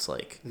podcast that's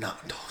like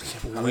Not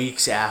talking about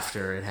weeks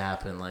after it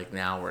happened. Like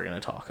now we're gonna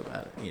talk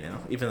about it,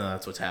 even though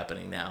that's what's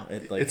happening now.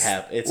 It's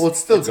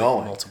still like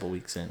going. multiple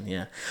weeks in,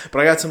 yeah. But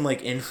I got some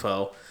like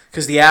info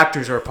because the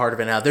actors are a part of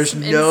it now. There's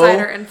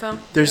Insider info.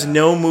 There's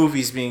no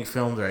movies being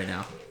filmed right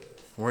now.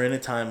 We're in a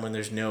time when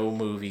there's no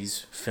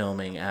movies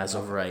filming as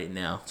of right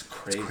now. It's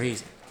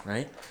crazy.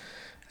 right?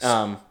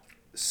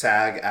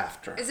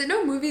 SAG-AFTRA. Is it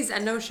no movies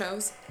and no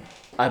shows?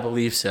 I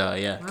believe so.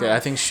 Yeah, Wow. I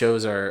think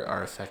shows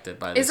are affected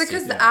by this. Is it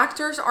because the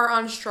actors are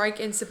on strike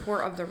in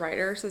support of the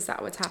writers? Is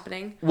that what's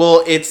happening?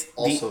 Well, it's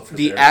Also for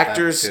the their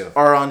actors effect, too.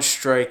 are on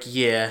strike,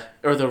 yeah,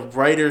 or the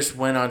writers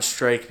went on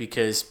strike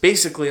because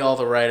basically all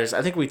the writers.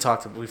 I think we've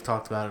talked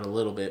about it a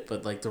little bit,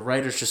 but like the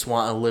writers just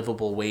want a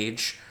livable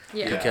wage.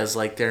 Yeah. Because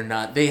like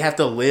they have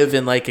to live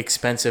in like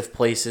expensive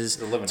places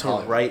They live in to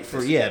Hollywood, write for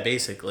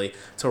basically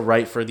to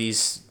write for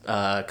these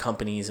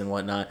companies and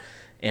whatnot,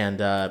 and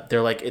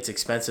they're like it's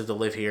expensive to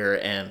live here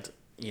and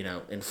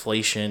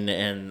inflation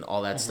and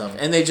all that stuff,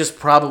 and they just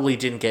probably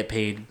didn't get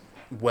paid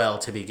well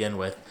to begin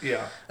with.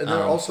 Yeah, and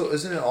they're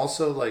isn't it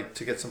also like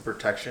to get some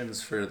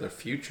protections for the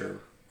future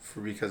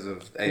because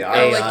of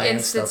AI? Oh, like AI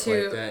and stuff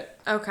institute. like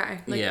Okay,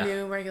 like Yeah.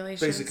 new regulations.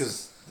 Basically,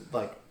 because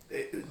like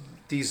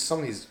some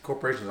of these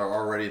corporations are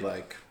already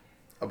like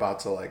about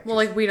to like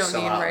we don't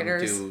sell need out and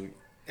writers.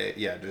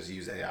 just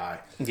use AI.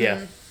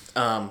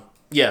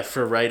 Yeah.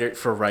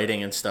 For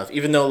writing and stuff.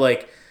 Even though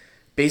like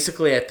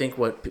basically I think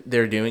what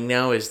they're doing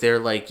now is they're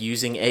like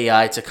using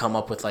AI to come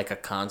up with like a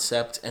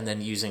concept and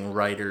then using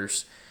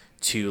writers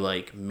to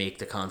like make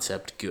the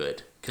concept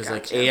good. Because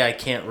like Gotcha. AI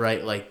can't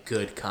write like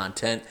good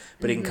content,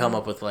 but it can come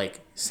up with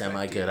like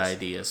semi good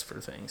ideas for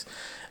things.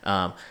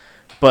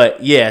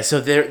 But yeah, so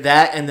there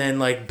that and then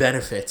like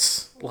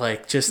benefits,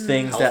 like just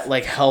things that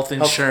like health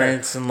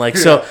insurance and like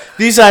so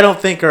these I don't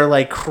think are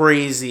like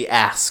crazy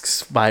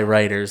asks by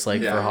writers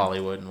like for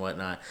Hollywood and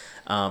whatnot.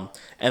 And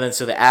then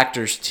so the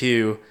actors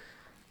too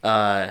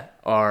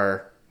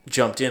are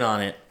jumped in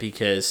on it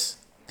because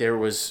there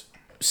was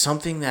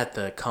something that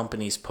the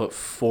companies put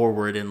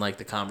forward in like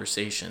the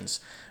conversations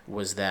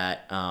was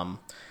that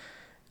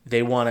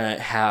they want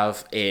to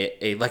have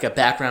a like a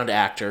background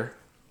actor.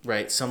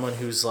 Right, someone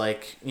who's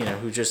like,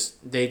 who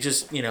they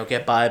just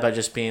get by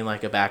just being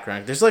like a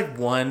background. There's like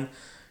one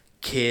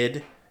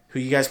kid who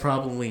you guys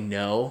probably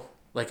know.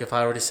 Like if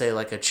I were to say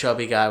like a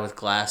chubby guy with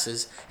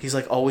glasses, he's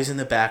like always in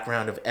the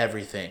background of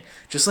everything.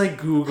 Just like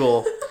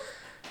Google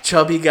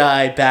chubby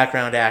guy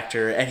background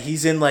actor, and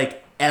he's in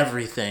like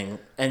everything,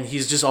 and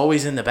he's just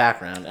always in the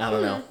background. I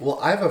don't know. Well,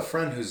 I have a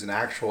friend who's an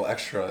actual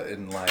extra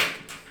in like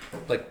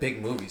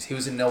big movies. He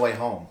was in No Way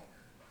Home.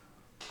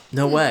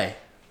 No way.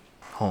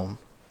 Home.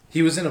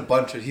 He was in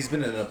he's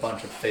been in a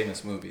bunch of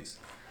famous movies.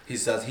 He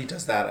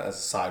does that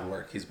as side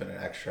work. He's been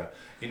an extra.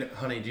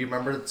 Honey, do you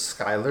remember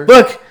Skyler?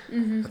 Look,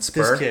 That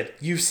Spur? this kid.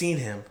 You've seen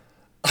him.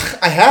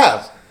 I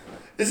have.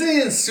 Isn't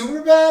he in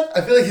Superbad?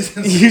 I feel like he's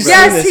in You've Superbad. seen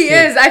Yes, this he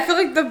kid. is. I feel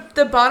like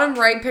the bottom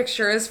right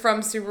picture is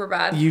from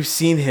Superbad. You've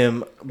seen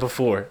him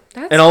before.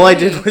 That's and all I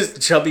funny. did was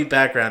chubby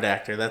background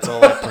actor. That's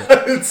all I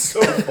put. It's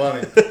so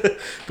funny.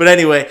 But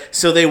anyway,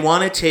 so they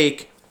want to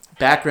take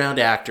background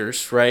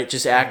actors, right?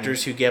 Just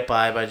actors who get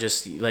by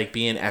just like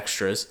being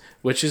extras,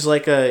 which is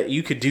like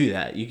you could do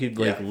that. You could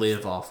like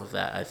live off of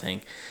that, I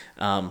think.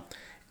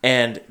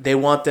 And they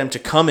want them to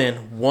come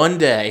in one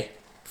day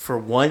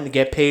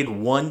get paid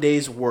 1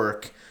 day's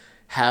work,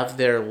 have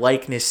their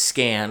likeness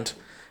scanned,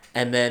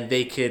 and then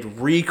they could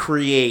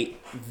recreate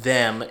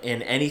them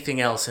in anything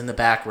else in the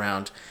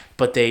background,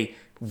 but they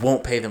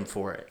won't pay them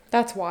for it.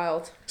 That's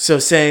wild. So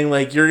saying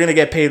like you're gonna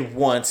get paid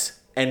once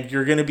and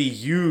you're gonna be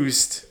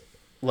used,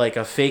 like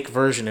a fake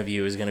version of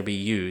you is gonna be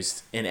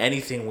used in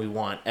anything we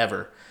want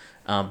ever,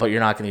 but you're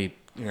not gonna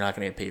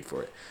get paid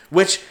for it,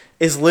 which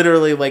is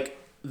literally like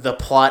the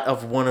plot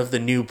of one of the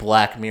new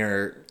Black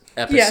Mirror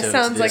episodes. Yeah,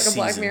 sounds like this a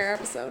Black season. Mirror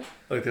episode.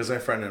 Look, there's my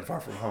friend in Far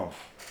From Home.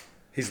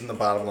 He's in the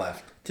bottom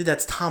left. Dude,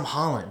 that's Tom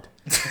Holland.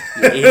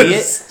 You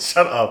idiot.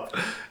 Shut up.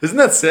 Isn't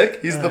that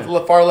sick? He's the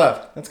far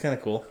left. That's kind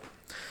of cool.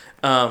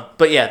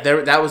 But yeah,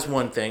 that was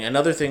one thing.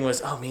 Another thing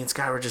was, me and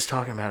Sky were just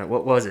talking about it.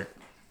 What was it?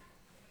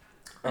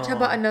 Talk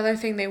about another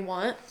thing they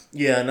want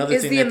Yeah, another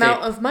is thing the that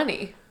amount of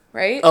money,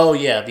 right? Oh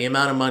yeah, the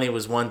amount of money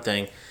was one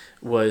thing.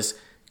 Was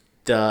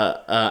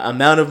the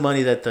amount of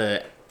money that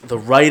the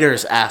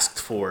writers asked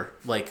for,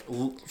 like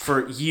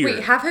for years.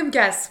 Wait, have him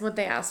guess what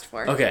they asked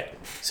for. Okay,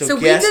 So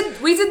guess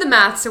we did the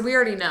math, so we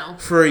already know.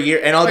 for a year,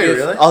 and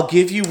Really? I'll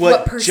give you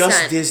what percent?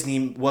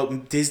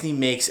 what Disney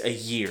makes a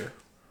year,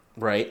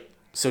 right?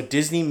 So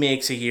Disney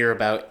makes a year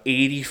about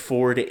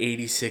 $84 to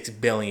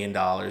 $86 billion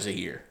a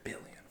year.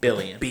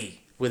 Billion.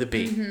 B with a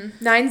B.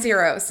 Mm-hmm. 9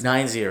 zeros.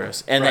 9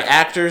 zeros. And the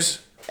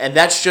actors, and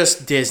that's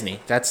just Disney.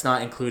 That's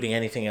not including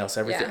anything else.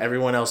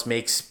 Everyone else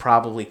makes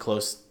probably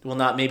close.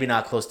 Well, maybe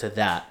not close to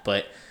that,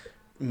 but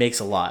makes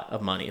a lot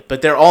of money.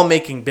 But they're all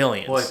making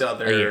billions. Well, like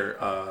the a year.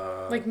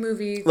 other, Like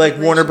movie. Like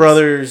Warner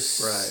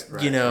Brothers,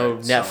 Right,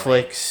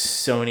 Netflix,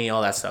 Sony,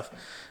 all that stuff.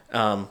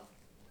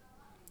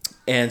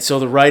 And so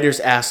the writers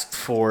asked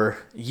for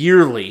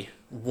yearly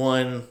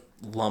one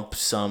lump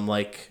sum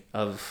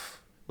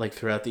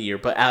throughout the year,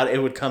 but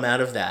it would come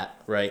out of that,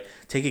 right?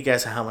 Take a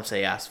guess at how much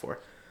they asked for.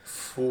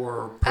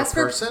 per Ask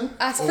for- person?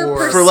 ask for Or-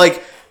 person. For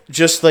like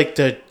just like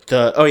the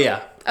oh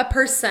yeah. a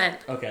percent.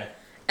 Okay.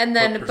 And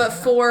then, but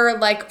for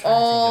like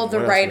all of the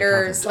what else we're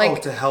writers, talking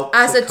like to help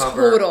as to a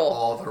cover total.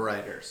 all the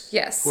writers.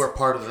 Yes. Who are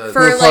part of the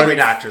For, like- Screen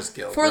Actors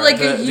Guild. for right?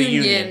 like a The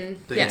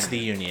union. The Yeah. It's the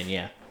union,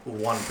 yeah.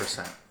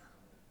 1%.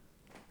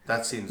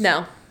 That seems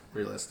No.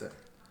 realistic.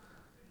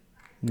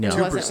 No. It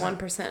 2%. wasn't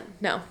 1%.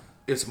 No.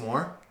 It's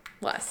more?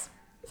 Less.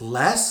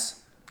 Less?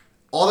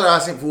 All they're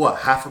asking for what?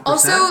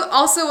 0.5%?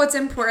 Also, what's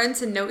important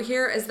to note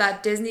here is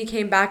that Disney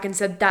came back and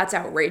said that's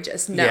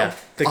outrageous. No. Yeah.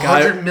 The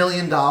guy, $100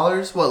 million?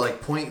 What,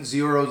 like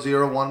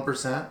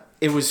 0.001%?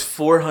 it was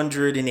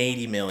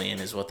 480 million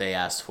is what they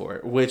asked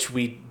for, which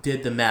we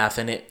did the math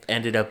and it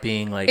ended up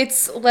being like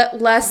It's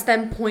less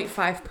than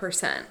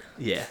 0.5%.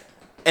 yeah.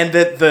 And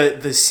the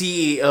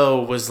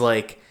CEO was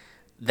like,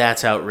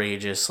 that's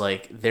outrageous.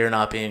 Like, they're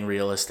not being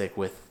realistic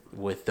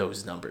with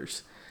those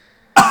numbers.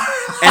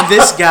 And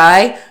this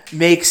guy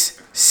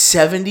makes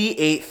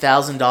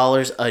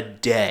 $78,000 a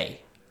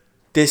day.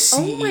 This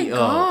CEO. Oh my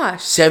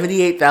gosh.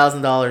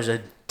 $78,000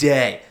 a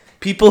day.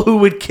 People who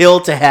would kill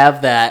to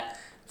have that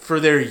for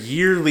their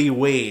yearly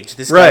wage.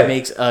 This guy Right.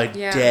 makes a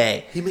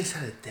day. He makes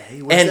that a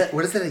day? And-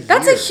 What is that a year?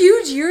 That's a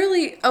huge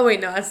yearly. Oh wait,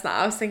 no, that's not.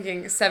 I was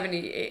thinking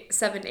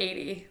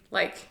 780,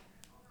 like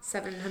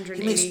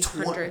 780. He makes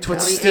 100.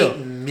 28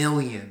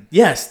 million.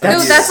 Yes, No,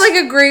 that's that's like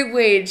a great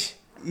wage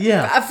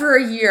yeah. for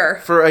a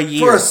year. For a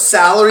year. For a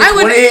salary, I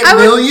would- 28 I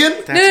would- million?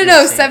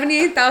 No,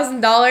 insane.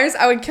 $78,000.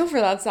 I would kill for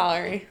that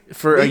salary,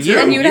 For a Me too. year.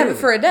 and you would have it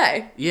for a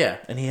day. Yeah,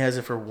 and he has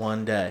it for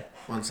one day.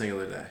 One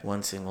singular day.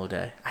 One single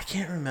day. I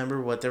can't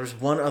remember what. There was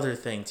one other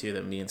thing too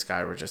that me and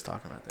Sky were just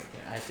talking about. That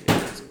I have to get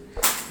into.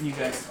 You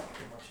guys talk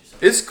amongst yourselves.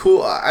 It's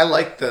cool. I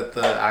like that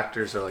the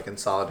actors are like in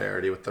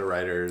solidarity with the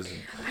writers.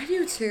 I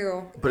do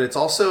too. But it's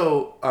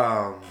also,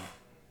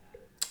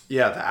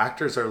 yeah, the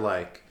actors are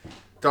like,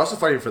 they're also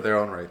fighting for their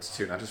own rights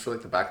too. Not just for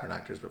like the background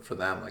actors, but for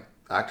them. Like,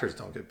 actors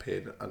don't get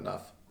paid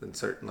enough in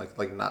certain, like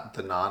not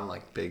the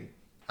like big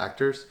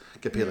actors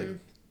get paid like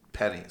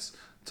pennies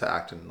to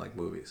act in like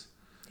movies.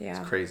 Yeah.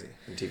 It's crazy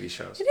in TV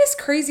shows. It is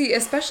crazy,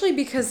 especially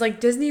because like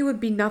Disney would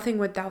be nothing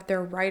without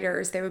their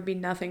writers. They would be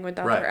nothing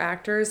without Right. their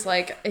actors.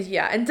 Like,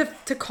 yeah, and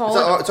to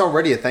call It's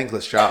already a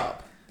thankless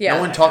job. Yeah.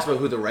 No one talks about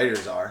who the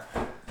writers are.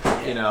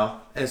 You know,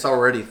 and it's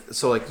already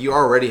so like you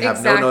already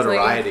have no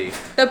notoriety.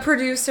 The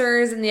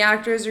producers and the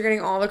actors are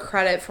getting all the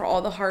credit for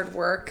all the hard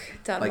work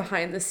done Like-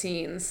 behind the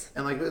scenes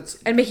And like it's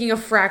and making a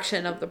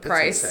fraction of the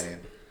price. insane.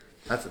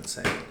 That's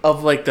insane.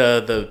 Of like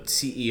the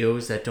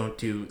CEOs that don't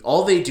do.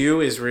 All they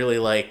do is really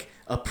like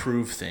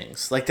approve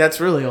things. Like that's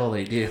really all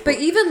they do. But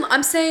even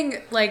I'm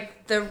saying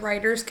like the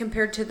writers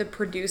compared to the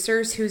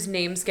producers whose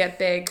names get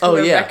big, who Oh,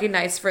 are yeah.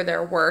 recognized for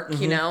their work,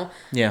 you know,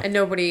 Yeah. and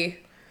nobody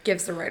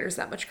gives the writers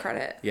that much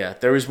credit. Yeah,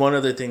 there was one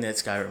other thing that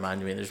Sky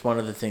reminded me. There's one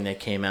other thing that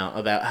came out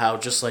about how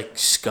just like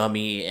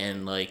scummy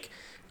and like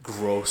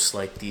gross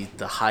like the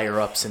higher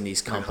ups in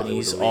these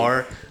companies Hollywood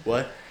are.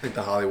 What? Like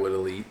the Hollywood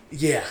elite.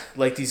 Yeah,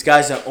 like these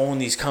guys that own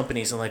these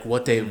companies and like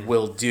what they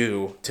will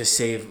do to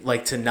save,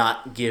 like to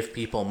not give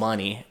people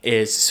money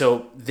is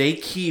so they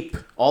keep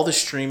all the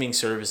streaming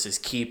services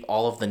keep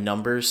all of the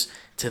numbers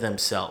to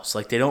themselves.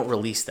 Like they don't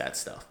release that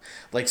stuff.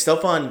 Like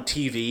stuff on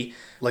TV,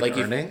 Like if-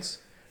 earnings?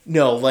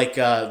 no, like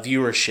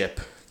viewership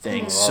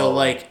things. So Oh.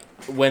 like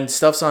when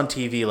stuff's on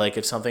TV, like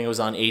if something was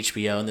on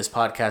HBO, and this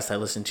podcast I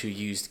listened to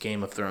used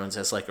Game of Thrones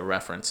as like a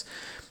reference.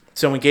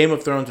 So when Game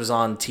of Thrones was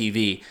on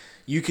TV,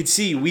 you could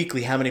see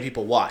weekly how many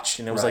people watched,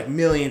 and it was Right. like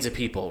millions of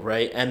people,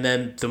 right? And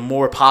then the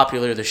more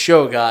popular the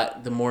show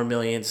got, the more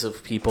millions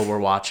of people were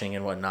watching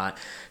and whatnot.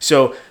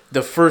 So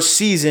the first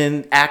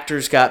season,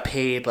 actors got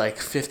paid like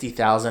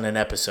 $50,000 an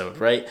episode,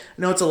 right?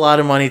 I know it's a lot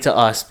of money to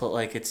us, but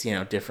like it's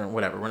different.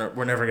 Whatever,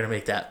 we're never gonna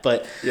make that,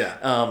 but Yeah.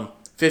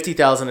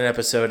 50,000 an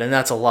episode, and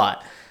that's a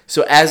lot.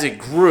 So as it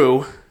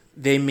grew,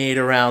 they made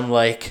around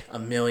like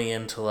 $1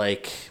 million to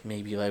like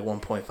maybe like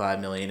 1.5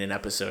 million an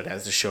episode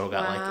as the show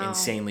got like Wow.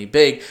 insanely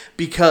big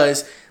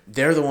because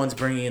they're the ones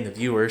bringing in the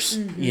viewers,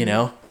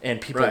 and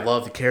people Right.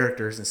 love the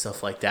characters and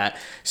stuff like that.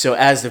 So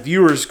as the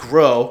viewers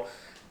grow,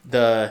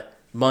 the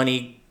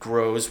money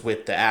grows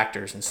with the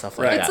actors and stuff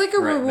like Right. that. It's like a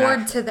Right, reward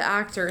naturally. to the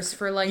actors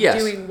for like Yes.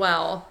 doing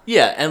well.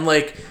 Yeah, and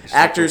like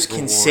actors like a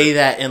can reward. say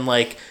that in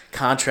like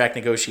contract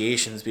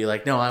negotiations, be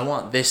like, no, I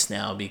want this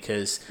now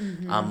because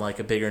I'm like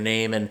a bigger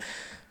name, and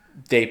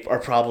they are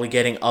probably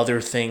getting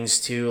other things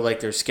too. Like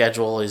their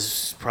schedule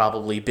is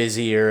probably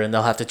busier, and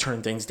they'll have to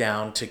turn things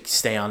down to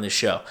stay on the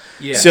show.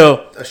 Yeah.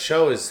 So a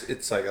show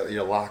it's like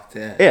you're locked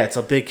in. yeah, it's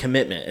a big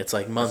commitment. It's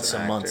like months an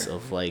and months actor.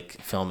 of like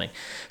filming.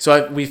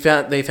 So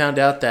they found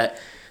out that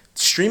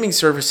streaming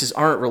services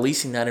aren't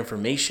releasing that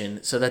information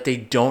so that they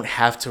don't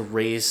have to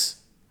raise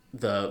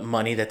the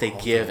money that they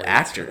give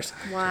actors.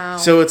 Wow.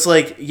 So it's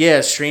like,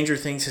 yeah, Stranger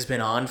Things has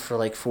been on for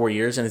like 4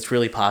 years and it's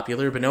really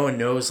popular, but no one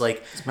knows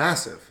like It's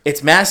massive.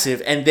 it's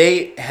massive, and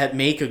they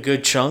make a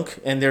good chunk,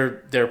 and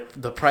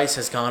the price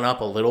has gone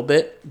up a little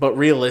bit, but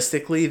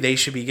realistically, they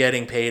should be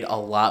getting paid a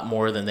lot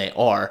more than they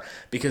are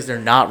because they're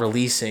not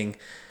releasing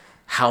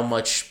how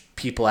much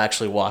people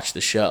actually watch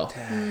the show.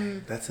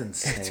 Dang, that's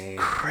insane.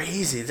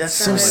 Crazy. That's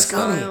That so is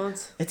scummy.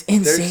 wild. It's They're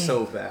insane.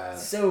 so bad.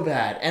 So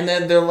bad. And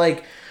then they're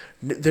like,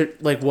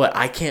 what?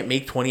 I can't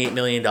make $28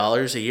 million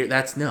a year.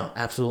 That's no,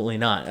 absolutely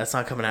not. That's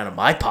not coming out of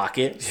my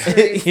pocket.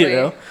 Seriously. you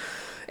know.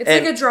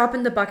 It's like a drop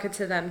in the bucket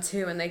to them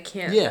too, and they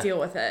can't deal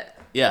with it.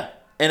 Yeah,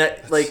 and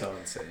That's so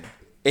insane.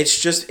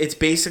 It's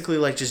basically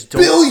like just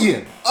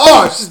billion.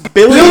 Oh, it's just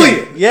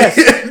billion. Yes,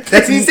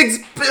 that's 6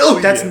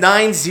 billion. That's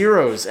 9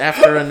 zeros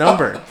after a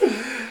number.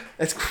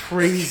 That's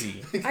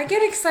crazy. I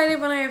get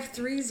excited when I have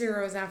 3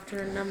 zeros after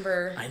a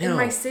number in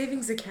my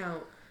savings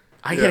account.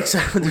 I get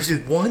excited when there's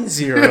 1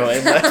 zero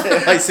in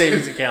my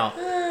savings account.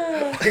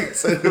 I get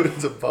excited when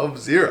it's above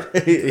 0.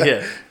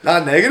 Yeah.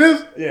 Not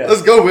negative? Yeah.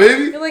 Let's go,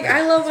 baby. You're like,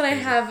 I love when I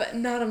have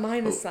not a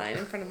minus sign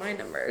in front of my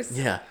numbers.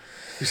 Yeah.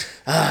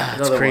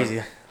 That's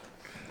crazy.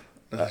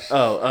 One.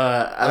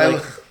 I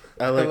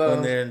like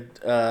when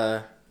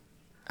they're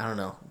I don't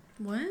know.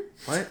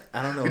 What?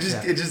 I don't know. It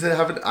just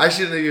happened. I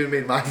shouldn't have even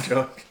made my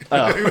joke.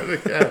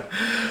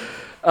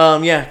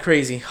 Yeah,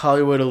 crazy.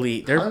 Hollywood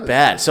Elite. They're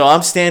bad. So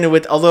I'm standing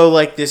with, although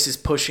like this is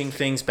pushing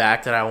things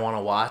back that I want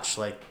to watch,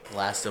 like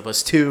Last of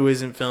Us 2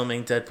 isn't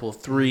filming, Deadpool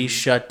 3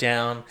 shut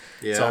down.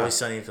 Yeah. It's Always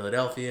Sunny in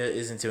Philadelphia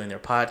isn't doing their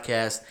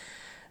podcast.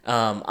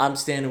 I'm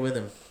standing with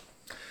them.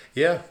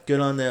 Yeah. Good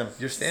on them.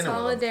 You're standing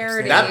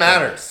Solidarity. with them. That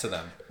matters to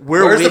them.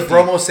 Where's the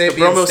Bromo Sapiens?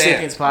 The Bromo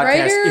Sapiens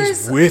podcast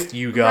is with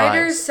you guys.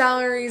 Writers'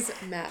 salaries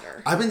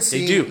matter. I've been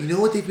seeing. They do. You know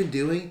what they've been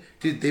doing,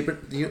 dude?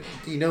 You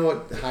know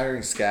what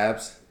hiring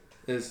scabs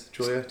is,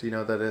 Julia? Do you know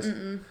what that is?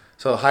 Mm-mm.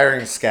 So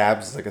hiring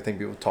scabs is like a thing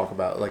people talk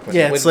about. Like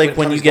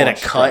when you get a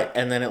cut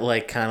and then it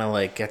like kind of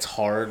like gets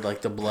hard,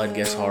 like the blood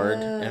gets hard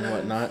and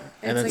whatnot.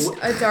 And it's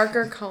like a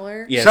darker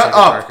color. Yeah, Shut it's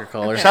up. A darker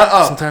color. Okay. Shut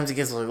up. Sometimes it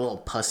gets like a little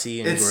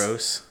pussy and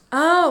gross.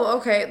 Oh,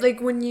 okay.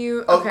 Like when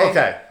you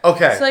okay.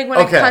 So like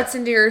when it cuts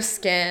into your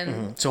skin.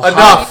 Mm-hmm. So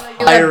enough.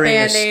 Hiring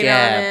a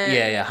scab.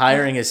 Yeah.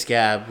 Hiring a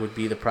scab would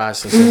be the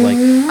process of like.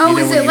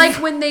 Is it like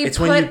when they? It's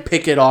when you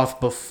pick it off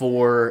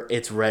before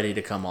it's ready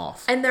to come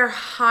off. And they're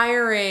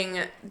hiring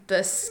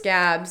the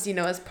scabs,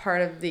 as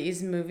part of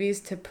these movies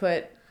to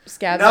put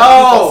scabs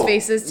on people's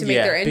faces to make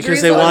their injuries.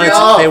 Because they want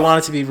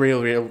it to be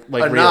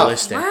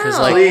realistic.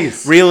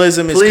 Because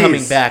realism is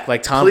coming back.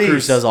 Like Tom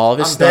Cruise does all of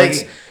his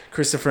stunts.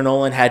 Christopher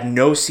Nolan had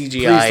no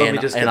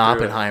CGI in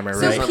Oppenheimer,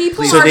 right? So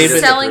people are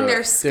selling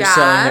their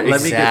scabs.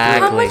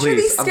 Exactly. How much are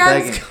these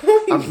scabs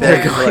going for?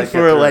 They're going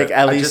for like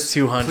at least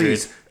 200.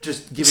 Please,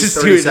 just give me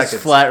 30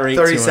 seconds. Flat rate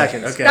 30 200.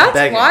 seconds. Okay.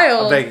 That's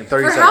wild. I'm begging.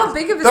 30 seconds. For how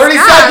big of a 30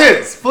 scab?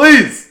 seconds,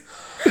 please.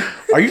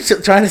 Are you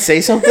trying to say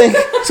something?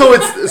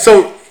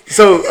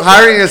 So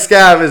hiring a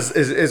scab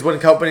is when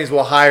companies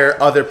will hire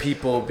other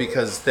people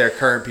because their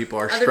current people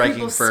are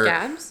striking for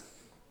scabs?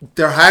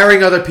 They're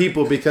hiring other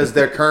people because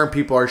their current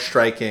people are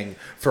striking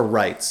for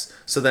rights.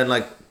 So then,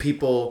 like,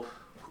 people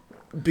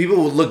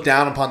will look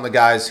down upon the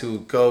guys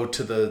who go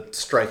to the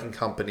striking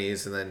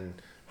companies and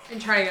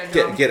try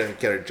to get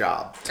a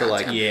job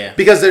gotcha.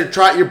 because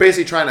you're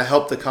basically trying to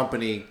help the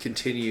company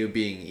continue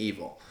being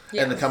evil,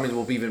 and the companies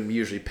will even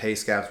usually pay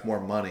scabs more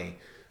money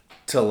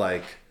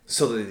to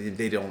so that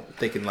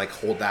they can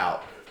hold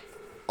out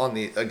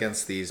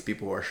against these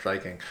people who are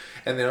striking.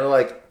 And they're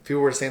like,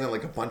 people were saying that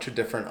like a bunch of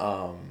different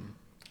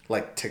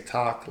like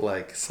TikTok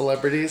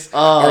celebrities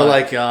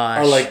are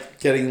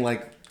getting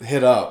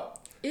hit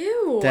up.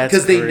 Ew.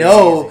 Because they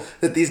know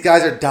that these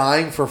guys are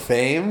dying for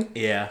fame.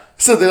 Yeah.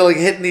 So they're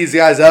hitting these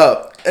guys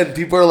up, and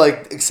people are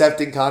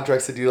accepting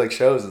contracts to do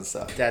shows and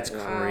stuff. That's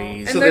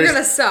crazy. And so they're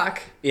gonna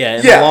suck. Yeah,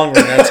 in the long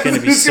run, that's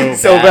gonna be so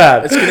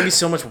bad. It's gonna be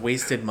so much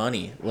wasted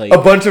money. Like a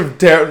bunch of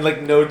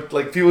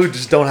people who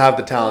just don't have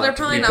the talent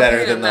to be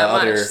better than the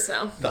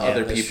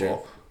other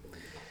people.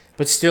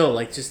 But still,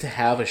 just to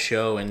have a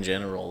show in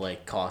general,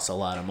 costs a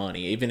lot of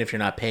money. Even if you're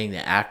not paying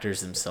the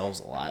actors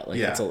themselves a lot,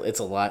 it's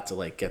a lot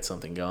to get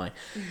something going.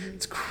 Mm-hmm.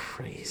 It's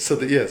crazy. So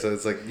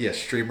it's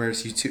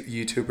streamers,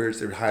 YouTubers,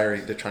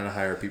 they're trying to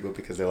hire people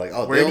because they're like,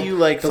 oh, where do you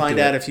find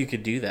out if you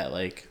could do that?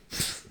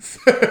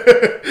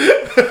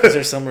 Is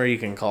there somewhere you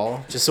can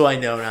call just so I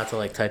know not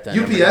to type that?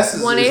 UPS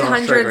is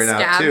 1-800 right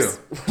now too.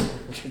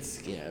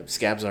 Yeah,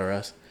 scabs are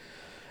us.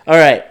 All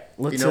right,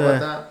 let's. You know what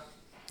that?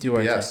 Do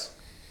our thing.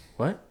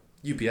 What?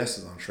 UPS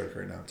is on strike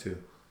right now too.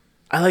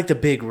 I like the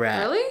big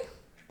rat. Really?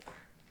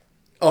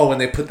 Oh, when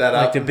they put that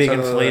up, the big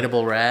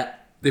inflatable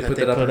rat. They put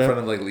that up in front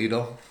of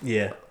Lidl.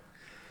 Yeah,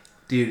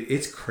 dude,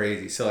 it's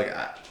crazy. So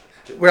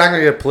we're not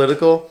gonna get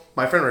political.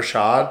 My friend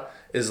Rashad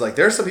is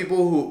there are some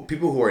people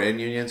who are in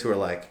unions who are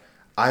like,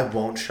 I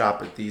won't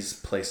shop at these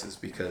places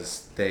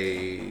because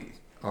they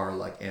are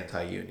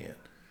anti-union.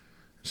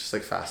 It's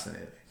just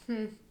fascinating.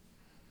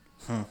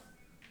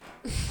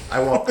 I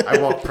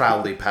walk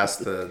proudly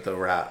past the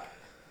rat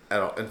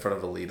in front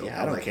of a Lidl.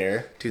 Yeah, I don't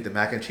care. Dude, the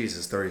mac and cheese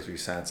is 33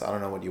 cents. I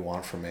don't know what you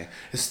want from me.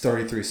 It's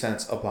 33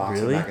 cents a box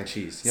of mac and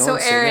cheese. You know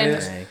what Aaron,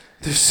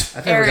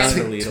 I've never gone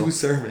to Lidl. 2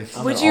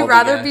 servings. Would you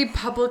rather be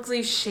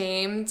publicly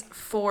shamed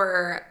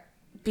for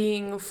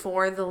being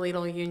for the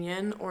Lidl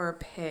union or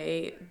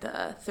pay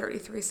the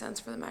 33 cents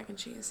for the mac and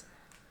cheese?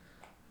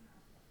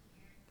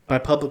 By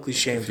publicly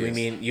shamed, we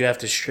mean you have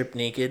to strip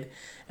naked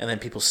and then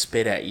people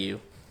spit at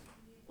you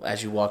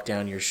as you walk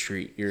down your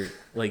street,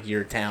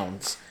 your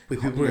towns. Wait,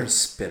 people are gonna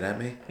spit at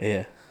me?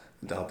 Yeah.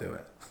 I'll do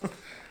it.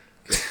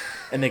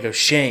 And they go,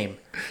 shame.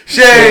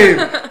 Shame!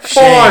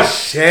 For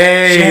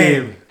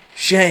shame!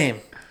 Shame.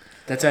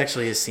 That's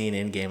actually a scene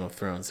in Game of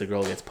Thrones. The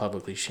girl gets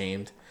publicly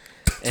shamed.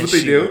 And what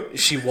they do?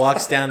 She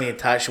walks through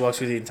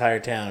the entire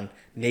town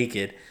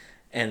naked,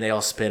 and they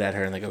all spit at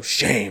her and they go,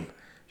 shame,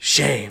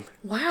 shame,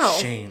 Wow.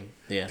 shame.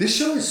 Yeah. This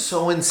show is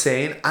so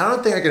insane. I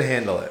don't think I could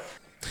handle it.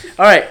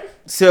 All right,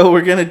 so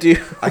we're gonna do.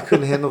 I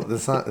couldn't handle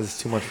it. It's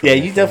too much for Yeah,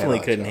 me. you definitely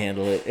couldn't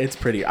handle it. It's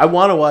pretty. I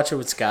want to watch it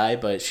with Sky,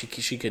 but she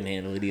couldn't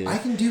handle it either.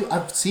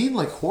 I've seen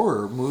like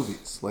horror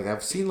movies. Like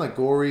I've seen like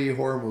gory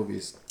horror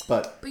movies,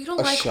 but But you don't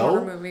a like show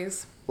horror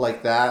movies.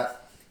 like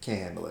that, can't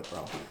handle it,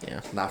 bro.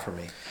 Yeah. Not for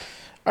me.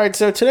 All right,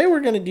 so today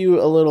we're gonna do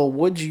a little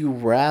Would You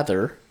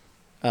Rather.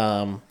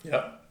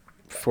 Yep.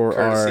 For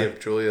Courtesy our of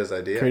Julia's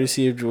idea.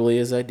 courtesy of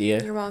Julia's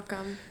idea. You're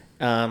welcome.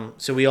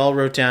 So we all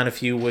wrote down a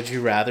few Would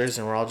You Rathers,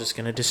 and we're all just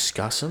gonna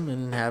discuss them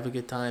and have a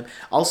good time.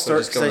 I'll So start.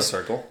 just go in a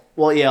circle.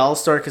 Well, yeah, I'll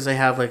start because I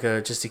have like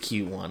just a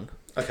cute one,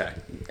 Okay.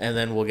 and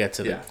then we'll get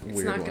to the It's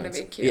weird not ones. gonna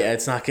be cute. Yeah,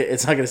 it's not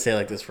gonna stay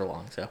like this for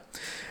long. So,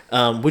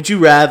 would you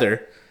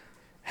rather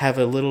have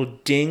a little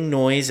ding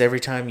noise every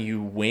time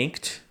you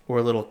winked, or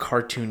a little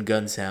cartoon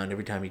gun sound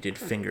every time you did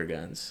finger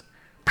guns?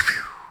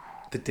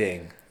 The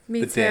ding.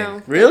 Me The too.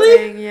 ding. Really?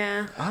 The ding,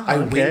 yeah. I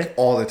wink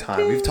all the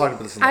time. We've talked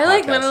about this in the I podcast.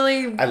 like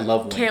literally I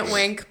love winking. can't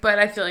wink, but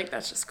I feel like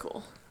that's just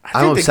cool.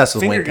 I'm think obsessed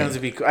with finger winking. guns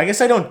would be cool. I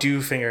guess I don't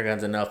do finger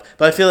guns enough,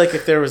 but I feel like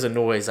if there was a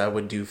noise, I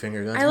would do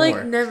finger guns I like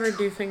more. never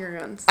do finger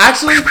guns.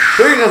 Actually,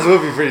 finger guns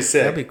would be pretty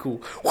sick. That'd be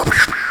cool.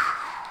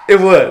 It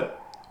would.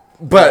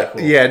 But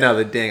cool. yeah, no,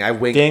 the ding. I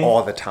wink Ding.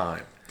 all the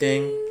time.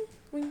 Ding.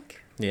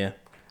 Wink. Yeah,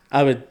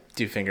 I would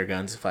do finger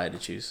guns if I had to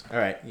choose. All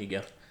right, you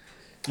go.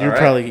 All You're right.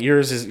 probably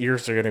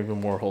yours are gonna be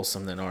more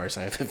wholesome than ours.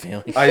 I have a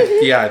feeling.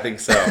 I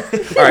think so. All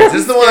right, this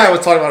is the one I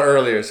was talking about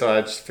earlier, so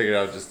I just figured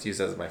I would just use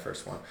that as my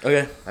first one.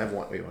 Okay. I have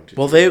one. Wait, one, two.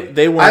 Well, three.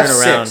 they I weren't have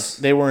around. 6.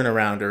 They weren't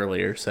around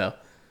earlier, so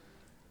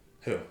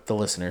Who? the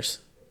listeners.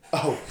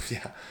 Oh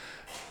yeah.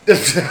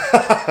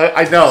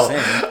 I know.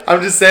 Saying.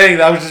 I'm just saying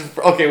that was just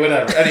okay.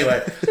 Whatever.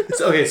 Anyway,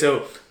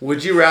 so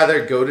would you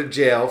rather go to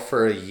jail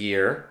for a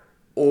year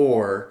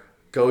or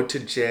go to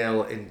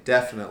jail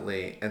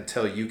indefinitely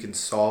until you can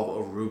solve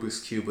a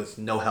Rubik's Cube with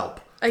no help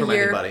from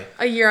anybody?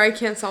 A year I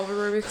can't solve a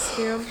Rubik's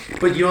Cube.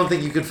 But you don't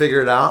think you could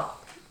figure it out?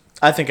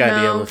 I think I'd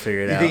be No. able to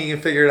figure it You out. think you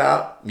can figure it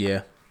out?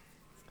 Yeah.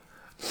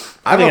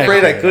 I'm think I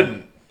afraid could I figure it out.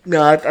 couldn't.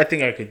 No, I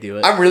think I could do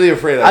it. I'm really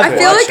afraid I I couldn't.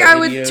 feel watched like I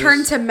would videos.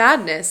 turn to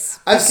madness.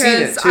 I've seen it,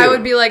 because I too.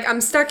 would be like, I'm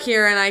stuck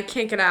here and I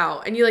can't get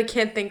out. And you like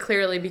can't think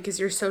clearly because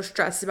you're so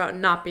stressed about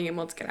not being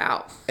able to get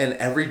out. And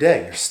every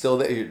day you're still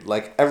there. You're,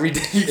 like every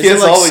day you Is can't it like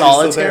solve it, you're still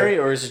solitary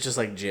there. or is it just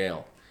like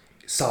jail?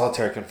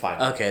 Solitary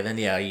confinement. Okay, then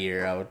yeah, a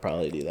year. I would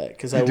probably do that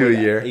because You I do would,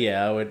 a year?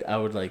 Yeah, I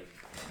would like.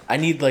 I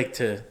need like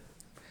to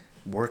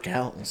work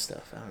out and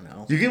stuff. I don't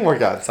know. You can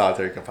work out in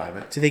solitary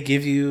confinement. Do they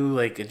give you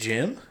like a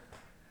gym?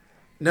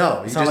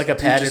 No, It's not like a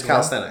padded just room?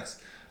 calisthenics.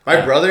 My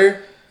Yeah.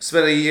 brother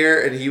spent a year,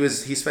 and he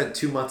spent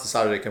 2 months in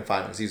solitary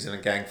confinement because he was in a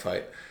gang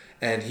fight,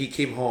 and he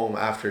came home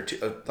after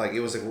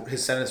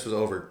his sentence was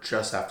over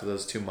just after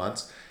those 2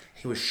 months.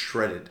 He was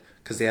shredded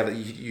because he had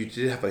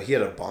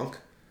a bunk,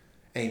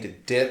 and he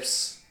did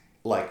dips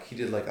he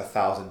did like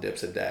 1,000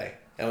 dips a day,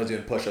 and was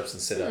doing push-ups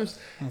and sit-ups,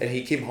 and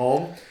he came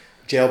home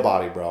jail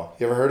body, bro.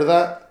 You ever heard of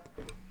that?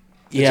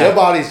 Yeah. Jail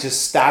body's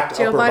just stacked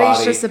Jail upper body's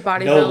body, just a no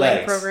bodybuilding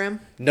legs. program.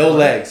 No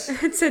legs.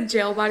 It said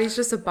jail body's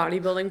just a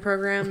bodybuilding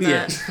program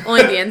Yeah. that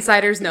only the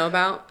insiders know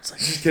about.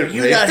 Just get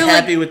You're raped. not They're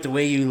happy with the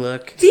way you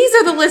look. These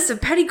are the list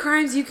of petty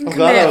crimes you can I'm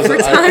glad I commit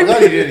was- for I'm time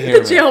glad you didn't hear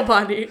the me. jail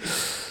body.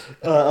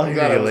 I'll I'm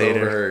glad I was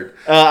overheard.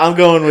 I'm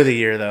going with a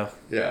year though.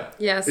 Yeah.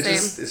 Yeah, It's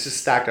same. just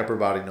stacked upper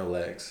body, no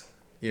legs.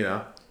 You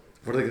know?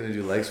 What are they gonna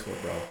do legs for,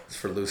 bro? It's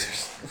for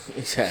losers.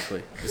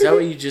 Exactly. Is that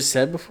what you just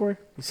said before?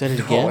 You said it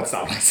again? No, it's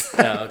not what I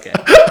said. Oh, okay.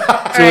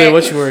 Julia, right.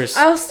 what's yours?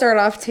 I'll start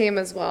off tame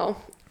as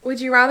well.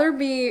 Would you rather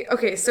be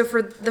okay? So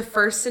for the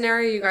first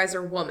scenario, you guys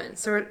are women.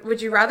 So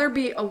would you rather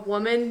be a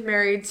woman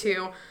married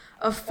to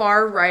a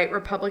far right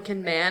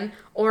Republican man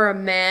or a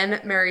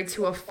man married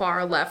to a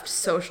far left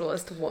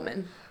socialist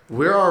woman?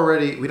 We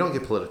don't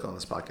get political on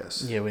this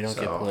podcast. Yeah, we don't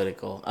get So,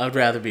 political. I would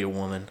rather be a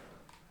woman.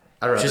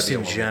 I'd rather Just be a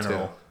in woman,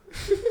 general.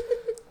 too.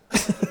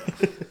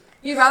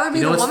 You'd rather be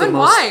You know the what's the woman?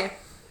 most- Why?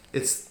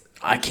 It's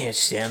I can't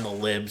stand the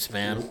libs,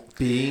 man.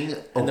 being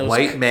a And those-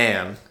 white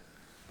man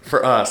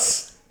for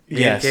us. Me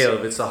Yes. and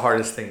Caleb, it's the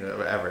hardest thing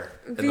ever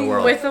in the Being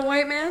world. with a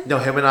white man? No,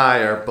 him and I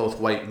are both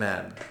white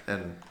men,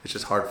 and it's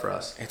just hard for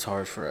us. It's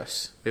hard for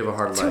us. We have a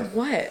hard To life.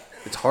 what?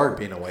 It's hard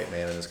being a white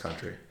man in this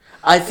country.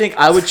 I think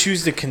I would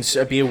choose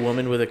to be a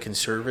woman with a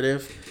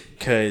conservative,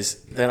 because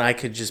then I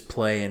could just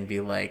play and be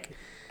like,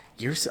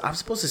 I'm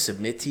supposed to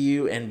submit to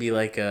you and be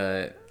like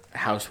a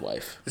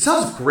housewife. It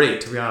sounds great,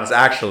 to be honest.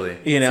 Actually,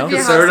 You know? be a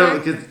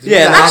conservative. housewife?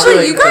 Yeah,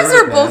 Actually, you guys are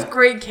conservative both man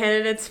great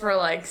candidates for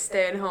like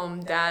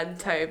stay-at-home dad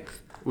type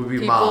would be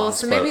people, moms,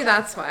 so maybe but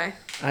that's why.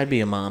 I'd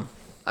be a mom.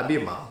 I'd be a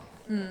mom.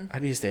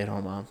 I'd be a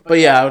stay-at-home mom. But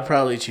yeah, I would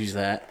probably choose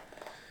that.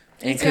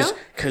 And too?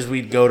 because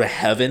we'd go to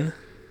heaven.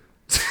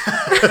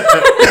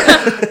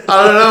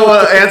 I don't know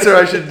what answer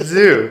I should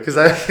do because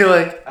I feel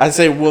like I'd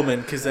say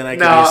woman, because then I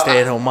could no, be a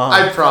stay-at-home mom.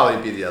 I'd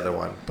probably be the other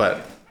one,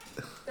 but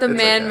The It's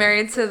man okay.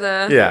 married to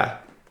the... Yeah.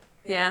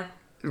 Yeah.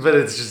 But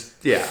it's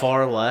just, yeah.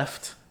 Far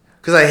left.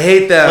 Because I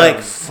hate them. Like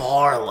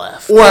far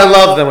left. Or I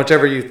love them,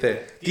 whichever you think.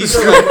 These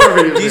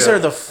are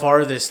the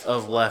farthest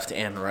of left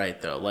and right,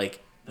 though.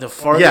 Like the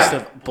farthest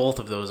of both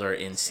of those are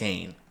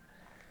insane.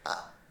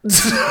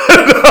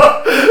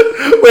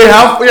 Wait,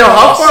 how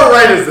far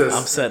right is this?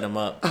 I'm setting them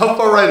up How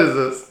far right is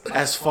this?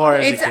 as far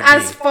as It's it could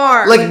as be.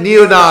 far. Like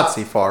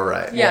neo-Nazi far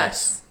right.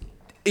 Yes.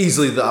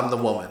 Easily, I'm the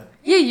woman.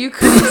 Yeah, you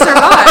couldn't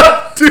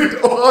survive. Dude,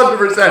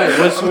 100%.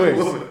 What's I'm the worse?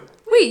 woman.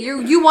 Wait,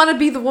 you want to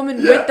be the woman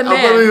Yeah, with the I'm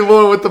gonna be man? the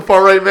woman with the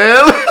far right man.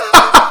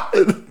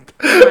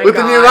 Oh With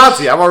the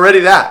neo-Nazi, I'm already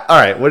that. All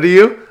right, what are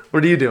you?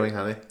 What are you doing,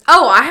 honey?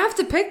 Oh, I have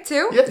to pick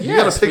two. Yeah, you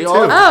Yes, gotta pick we two.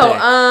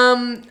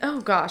 all-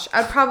 Oh gosh,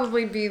 I'd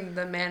probably be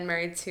the man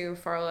married to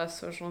far left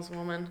socialist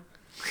woman.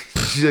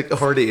 She like,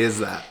 already is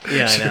that.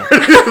 Yeah,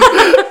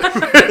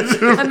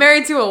 I know. I'm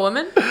married to a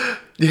woman.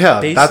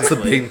 Yeah, that's the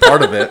Basically. main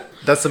part of it.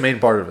 That's the main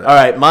part of it. All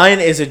right, mine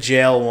is a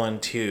jail one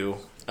too.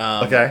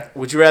 Okay.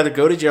 Would you rather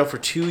go to jail for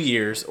 2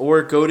 years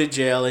or go to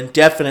jail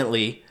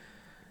indefinitely,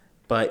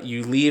 but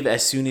you leave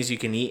as soon as you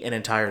can eat an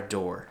entire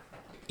door?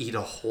 Eat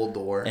a whole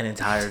door. An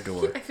entire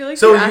door. I feel like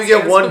So you you asked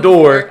get this one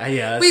before. door.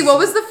 Yeah. Wait, what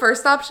was the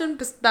first option?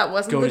 That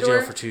wasn't Go the to door.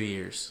 jail for 2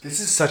 years? This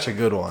is such a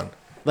good one.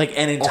 Like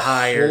an A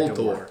entire whole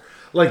door.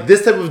 Like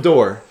this type of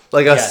door.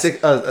 Like a Yes.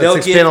 six, They'll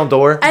six give- panel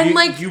door. And you,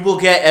 like, you will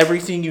get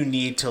everything you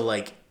need to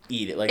like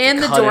eat it. Like to and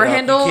the cut it door up. You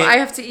handle can't- I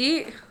have to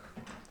eat.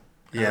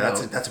 Yeah,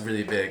 Oh. that's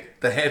really big.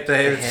 If it's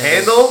handle-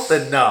 handled,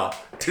 then no.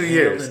 2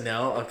 years.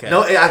 No, okay.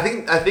 No, I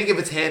think if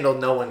it's handled,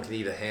 no one can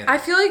eat a handle. I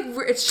feel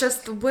like it's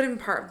just the wooden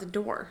part of the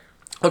door.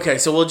 Okay,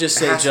 so we'll just It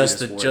say has to be just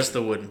just wood. just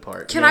the wooden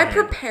part. Can No I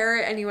handle. prepare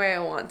it any way I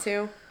want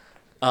to?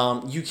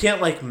 You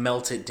can't like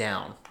melt it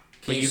down,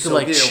 but you you can soak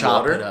like it in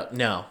chop water? it up.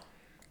 No,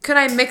 Can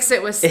I mix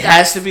it with it stuff?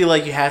 has to be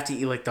like you have to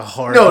eat like the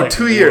hard. No, like,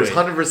 2 years, wood.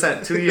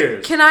 100%, 2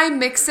 years. Can I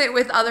mix it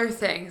with other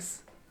things?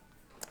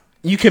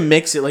 You can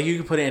mix it like you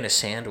can put it in a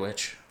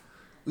sandwich.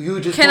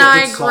 You just Can put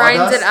I good grind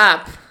sawdust? it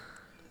up?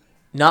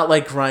 Not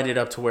like grind it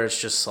up to where it's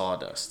just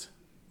sawdust.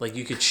 Like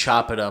you could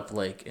chop it up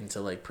like into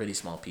like pretty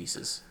small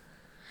pieces.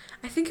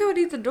 I think I would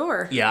eat the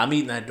door. Yeah, I'm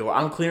eating that door.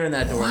 I'm clearing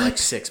that door in like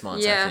 6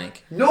 months. Yeah. I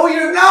think. No,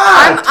 you're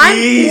not.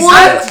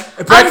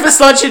 What? Breakfast,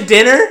 lunch, and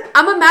dinner?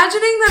 I'm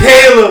imagining that.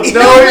 Caleb,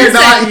 no, you're Listen,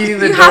 not eating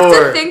the you door. have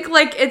to think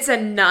like it's a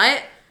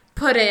nut.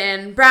 Put it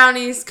in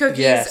brownies, cookies,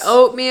 Yes.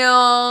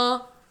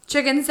 oatmeal,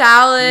 chicken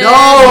salad.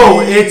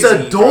 No, it's a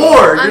Easy, door. bro.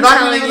 You're I'm not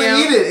gonna be telling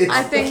able to you, eat it.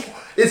 I think-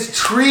 it's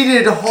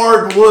treated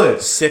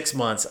hardwood. 6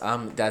 months.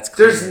 That's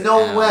There's cleared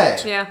no out. way.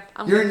 Yeah,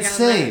 I'm You're with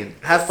you on that. insane.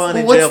 Have fun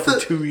Well, in what's jail for the-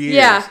 2 years.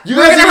 Yeah, You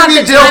we're guys gonna are have gonna be the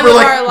in jail time for of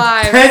like our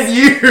lives. 10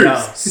 years.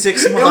 No,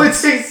 6 It would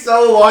months. take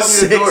so long to eat a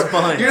 6 door.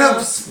 months. You're gonna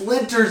have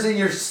splinters in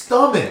your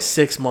stomach.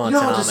 6 You months know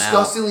how and I'm out.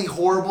 disgustingly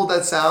horrible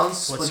that sounds?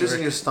 Splinters your-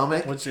 in your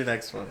stomach? What's your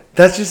next one?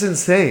 That's just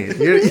insane.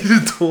 You're gonna eat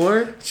a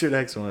door? What's your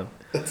next one?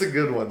 That's a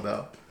good one,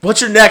 though.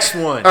 What's your next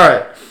one? All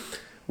right.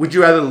 Would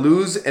you rather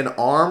lose an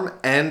arm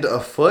and a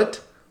foot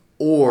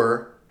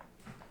or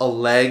a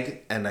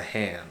leg and a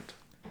hand?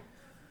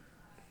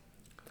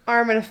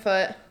 Arm and a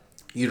foot.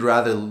 You'd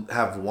rather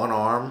have one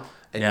arm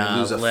and you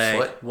lose a leg,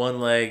 foot? one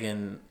leg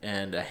and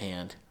a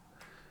hand.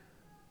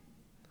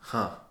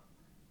 Huh.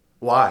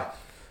 Why?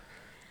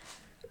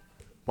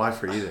 Why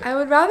for either? I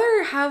would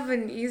rather have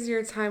an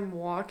easier time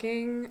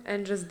walking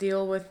and just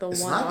deal with the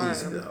It's one not arm.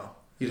 easy, though.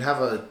 You'd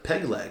have a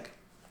peg leg.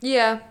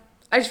 Yeah,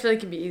 I just feel like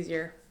it'd be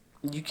easier.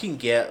 You can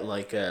get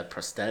like a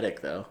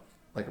prosthetic though.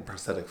 Like a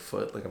prosthetic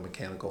foot, like a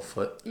mechanical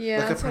foot. Yeah,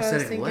 Like a that's what I was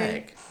prosthetic thinking.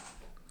 leg.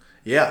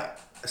 Yeah.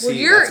 Well,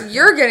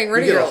 you're getting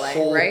rid you of get your a leg,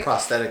 whole right?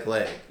 prosthetic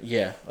leg.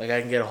 Yeah, like I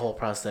can get a whole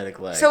prosthetic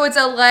leg. So it's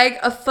a leg,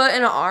 a foot,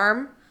 and an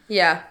arm.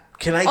 Yeah.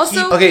 can I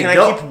also- keep? Okay, can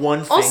no- I keep one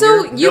finger?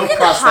 Also, you No can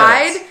prosthetics.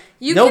 hide.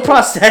 You no can,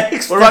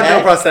 prosthetics. What about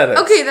no Dad? prosthetics?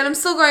 Okay, then I'm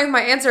still going with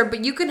my answer,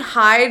 but you can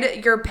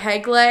hide your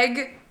peg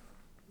leg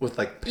With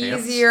like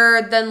pants?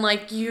 easier than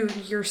like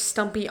your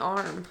stumpy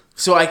arm.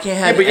 So I can't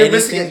have but you're anything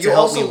missing it. to You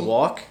help me also-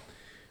 walk.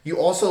 You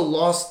also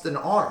lost an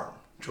arm,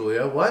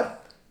 Julia.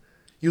 What?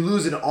 You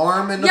lose an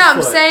arm and a Yeah,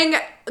 foot. I'm saying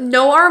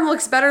no arm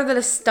looks better than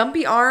a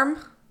stumpy arm.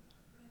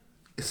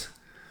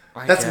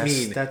 I That's guess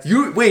mean. That's,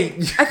 You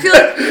wait. I feel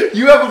like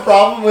you have a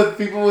problem with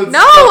people with no.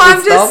 stuff with I'm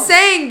just stumps?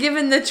 saying,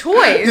 given the It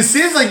choice.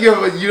 seems like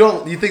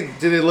you think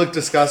did it look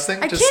disgusting?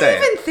 I Just can't say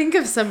even it. think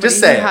of somebody Just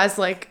who say it. has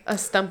like a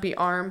stumpy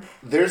arm.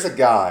 There's a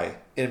guy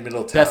in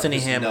Middletown. Bethany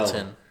who's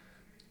Hamilton. known.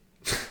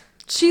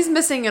 She's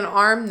missing an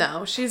arm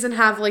though. She doesn't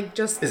have like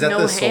just Is that no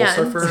the Soul hands.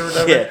 Surfer or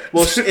whatever? Yeah.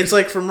 Well, it's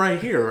like from right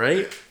here,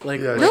 right?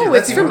 Like Yeah, No,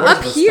 That's it's even from worse up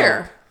than a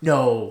here.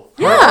 no.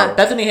 Yeah.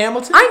 Bethany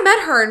Hamilton. I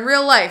met her in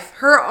real life.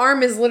 Her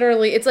arm is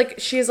literally, it's like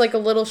she has like a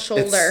little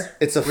shoulder.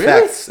 It's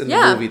effects in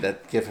Yeah. the movie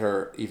that give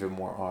her even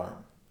more arm.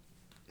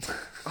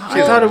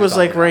 I thought it was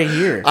like right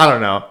here. I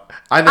don't know.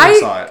 I never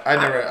saw it. I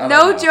don't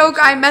no know. joke,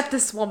 I met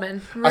this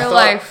woman in real I thought,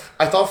 life.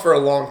 I thought for a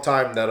long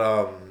time that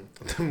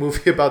the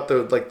movie about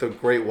the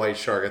great white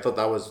shark. I thought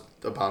that was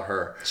about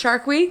her.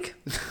 Shark Week?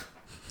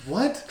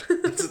 What?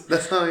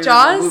 That's not even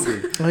Jaws? a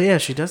movie. Oh yeah,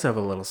 she does have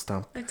a little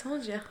stump. I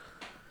told you.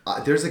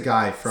 There's a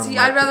guy from. See,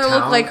 like, I'd rather the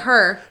look town- like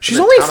her. She's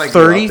The only town I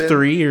grew up in-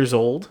 33 years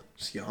old.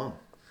 She's young.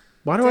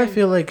 Why do I Dang.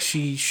 feel like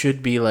she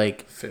should be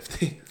like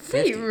 50.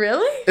 Wait,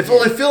 really? I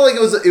feel like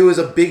it was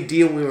a big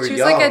deal when we were She was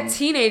young. like a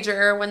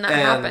teenager when that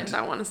And- happened,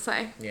 I want to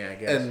say. Yeah, I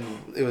guess.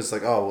 And it was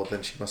like, oh, well,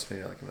 then she must be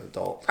like an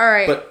adult. All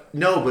right. But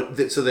no,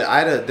 there's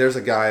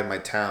a guy in my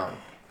town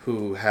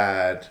who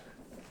had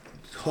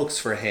hooks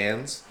for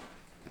hands,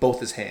 both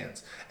his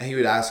hands, and he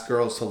would ask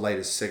girls to light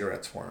his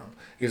cigarettes for him.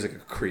 He was like a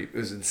creep. It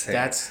was insane.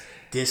 That's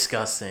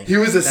disgusting. He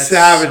was a That's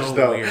savage so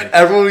though. weird.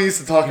 Everyone used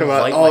to talk You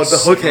about light my the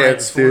hook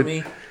cigarettes hands, for dude.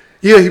 me?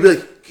 Yeah, he'd be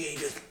like, "Can you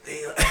just?"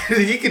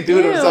 He could do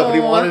it himself, but he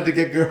Ew. wanted to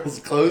get girls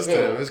close to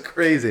him. It was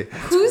crazy.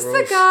 Who's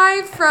the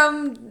guy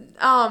from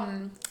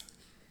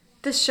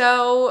the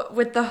show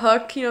with the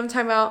hook? You know what I'm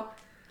talking about?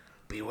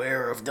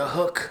 Beware of the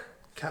hook.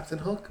 Captain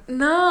Hook.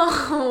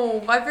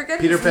 No, I forget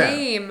Peter his Pan.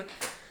 name.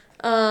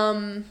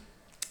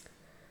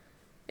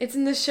 It's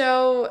in the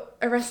show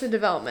Arrested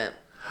Development.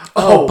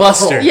 Oh,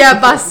 Buster. Yeah,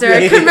 Buster.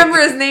 I couldn't remember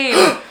his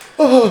name.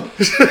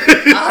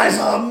 I'm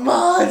a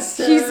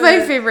monster. He's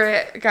my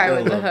favorite guy I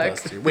with the love hook.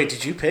 Buster. Wait,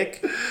 did you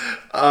pick?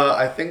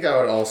 I think I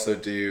would also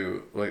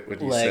do what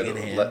you Leg said, and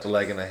hand.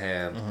 leg and a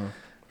hand.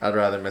 I'd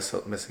rather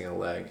missing a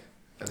leg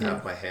and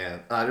have my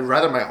hand. I'd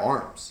rather my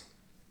arms.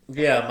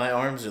 Yeah, my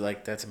arms are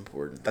like, that's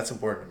important. That's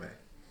important to me.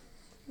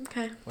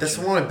 Okay. That's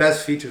one of my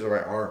best features are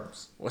my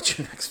arms. What's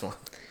your next one?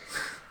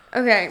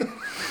 Okay.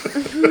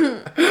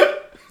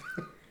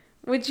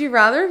 Would you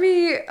rather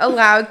be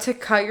allowed to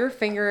cut your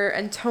finger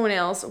and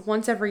toenails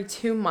once every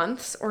 2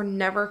 months or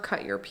never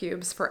cut your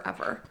pubes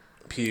forever?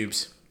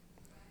 Pubes.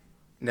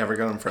 Never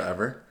got them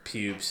forever.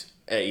 Pubes.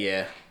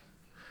 Yeah.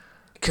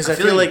 Because I I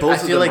feel feel like like both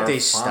I of feel them like are they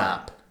fine.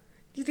 stop.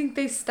 You think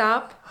they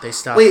stop? They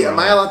stop. Wait, growing. am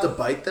I allowed to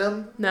bite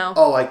them? No.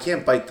 Oh, I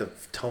can't bite the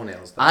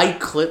toenails. Though. I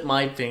clip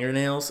my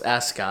fingernails,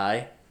 ask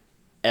Guy,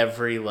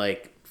 every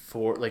like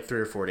 3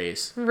 or 4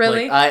 days.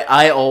 Really? Like,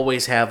 I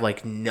always have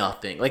like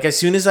nothing. Like as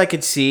soon as I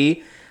could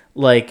see,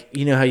 like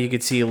you know how you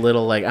could see a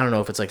little like I don't know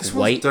if it's like This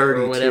white one's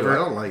dirty or whatever.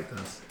 Too. I don't like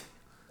this.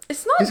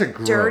 It's not These are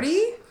gross.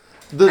 dirty.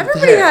 The Everybody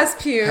hair. has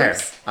pubes. Hair.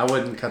 I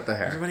wouldn't cut the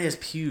hair. Everybody has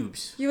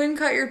pubes. You wouldn't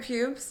cut your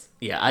pubes?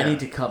 Yeah, I need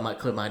to clip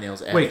my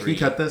nails every. Wait, can you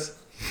cut this?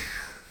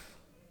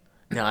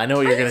 No, I know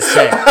what you're gonna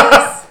say.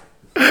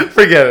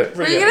 Forget it.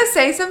 Are you going to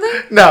say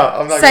something? No,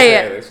 I'm not Say gonna it.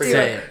 say anything. Forget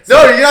Say it. it.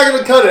 No, you're not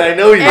gonna cut it. I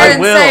know you. Aaron, I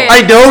will. say it.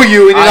 I know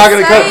you, and you're not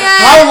gonna Say cut it. it.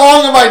 How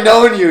long have I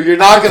known you? You're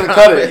not gonna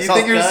cut it. You I'll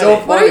think you're cut so it.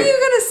 funny? What are you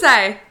going to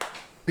say?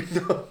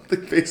 No, they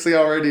basically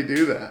already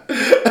do that.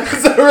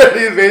 That's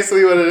already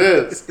basically what it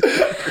is. It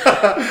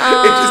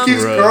just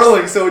keeps Gross.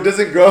 curling, so it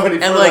doesn't grow any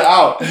And further like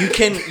out.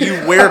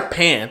 you wear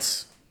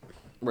pants,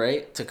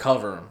 right, to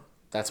cover them.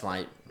 That's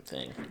my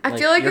thing. I Like,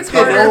 feel like you're it's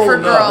harder covered- for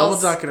no, girls. No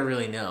one's not gonna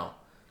really know.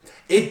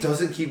 It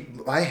doesn't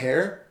keep. My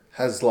hair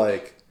has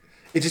like,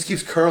 it just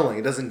keeps curling.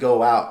 It doesn't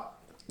go out.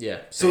 Yeah.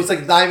 So it's like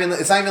It's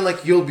not even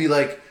like you'll be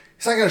like.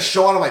 It's not gonna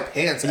show out of my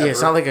pants. yeah, Ever.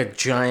 it's not like a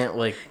giant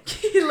like.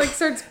 He like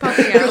starts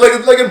puffing out.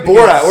 like in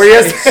Borat, where he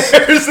has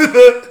hairs in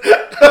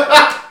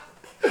the.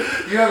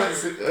 You haven't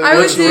seen. I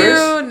would What's do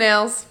yours?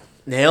 nails.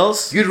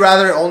 Nails? You'd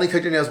rather only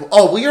cut your nails.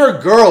 Oh, well, you're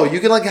a girl. You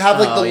can like have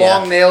like Oh, the yeah.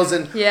 long nails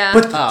and Yeah.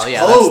 But the Oh,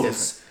 yeah, that's toes,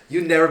 different.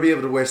 you'd never be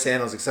able to wear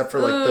sandals except for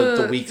like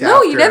the week No,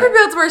 after. you'd never be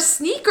able to wear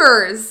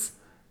sneakers.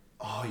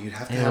 Oh, you'd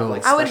have to have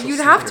like. I would. special You'd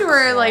have to sneakers.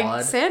 wear like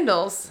God.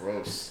 sandals.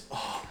 Gross.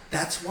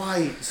 That's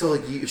why. So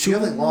like, if you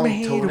have like long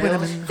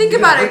toenails, Think you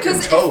about gotta it, hurt your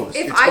because toes.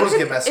 if Your I toes could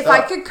get messed if up.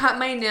 I could cut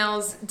my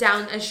nails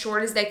down as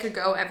short as they could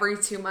go every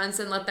 2 months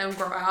and let them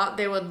grow out,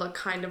 they would look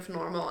kind of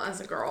normal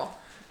as a girl.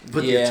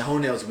 But your Yeah.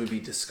 toenails would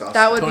be disgusting.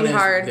 That would be Toenails,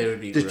 hard. They would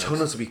be the gross.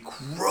 toenails would be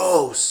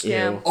gross.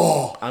 Yeah. Ew.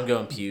 Oh, I'm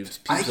going pubes.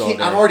 I Pubes all can't.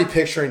 day. I'm already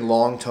picturing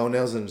long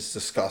toenails and it's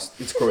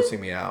disgusting. It's grossing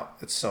me out.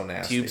 It's so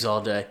nasty. Pubes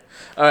all day.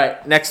 All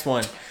right, next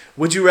one.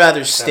 Would you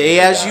rather stay really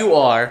as got you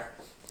are,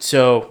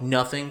 so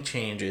nothing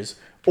changes,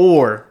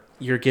 or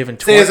you're given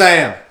Stay as I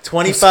am.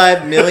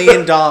 $25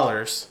 million,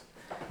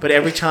 but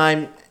every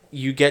time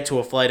you get to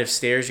a flight of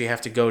stairs, you have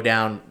to go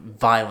down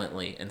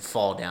violently and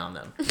fall down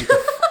them.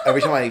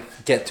 Every time I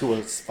get to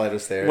a flight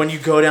of stairs. When you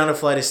go down a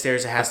flight of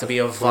stairs, it has to be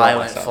a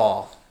violent myself.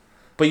 fall.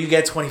 But you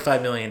get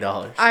 $25 million.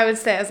 I would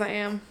stay as I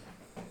am.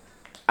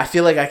 I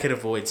feel like I could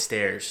avoid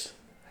stairs.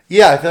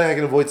 Yeah, I feel like I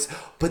can avoid.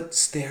 But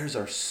stairs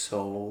are so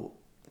all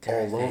They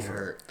over.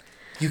 hurt.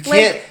 You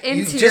can't. Like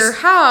into you your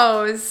just,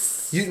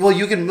 house.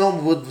 you can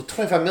build with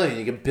 25 million.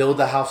 You can build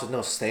a house with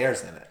no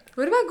stairs in it.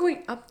 What about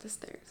going up the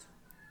stairs?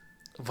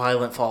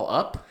 Violent fall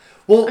up?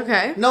 Well,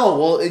 Okay. No,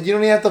 well, you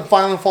don't even have to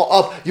finally fall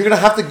up. You're gonna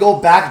have to go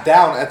back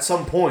down at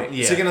some point.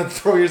 Yeah. So you're gonna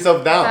throw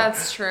yourself down.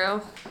 That's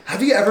true.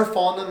 Have you ever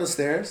fallen down the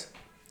stairs?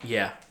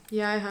 Yeah.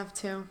 Yeah, I have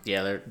to.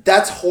 Yeah, they're.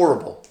 That's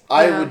horrible.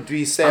 I Yeah. would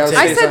be say I'm I would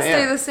taking- I stay said as I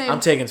stay am. the same. I'm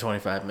taking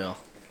 25 mil.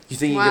 You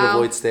think you Wow. can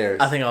avoid stairs?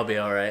 I think I'll be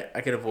all right.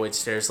 I could avoid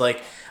stairs.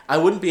 Like I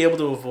wouldn't be able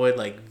to avoid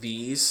like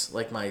these,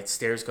 like my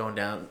stairs going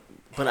down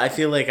But I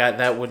feel like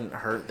that wouldn't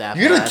hurt that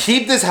You're gonna bad.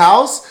 keep this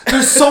house?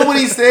 There's so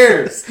many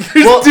stairs.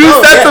 Well, Two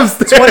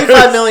sets of stairs.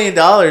 $25 million,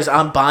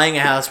 I'm buying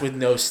a house with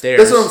no stairs.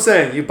 That's what I'm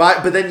saying. You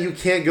buy, but then you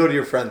can't go to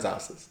your friends'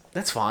 houses.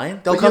 That's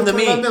fine. They'll But come you to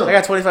me. have $25 million. I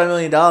got $25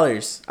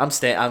 million.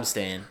 I'm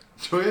staying.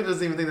 Julia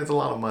doesn't even think that's a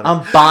lot of money.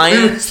 I'm buying.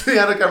 We recently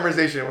had a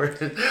conversation where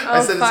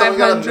I said someone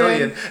got $1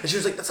 million, and she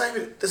was like, "That's not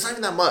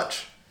even that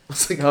much." I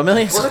was like, $1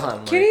 million's what? a lot of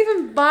money. Can't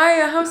even buy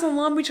a house on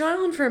Long Beach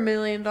Island for $1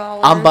 million.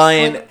 I'm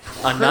buying Like,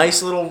 a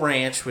nice little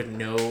ranch with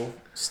no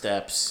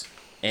steps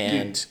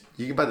and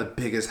You can buy the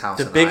biggest house.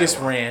 the in biggest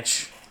Iowa.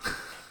 ranch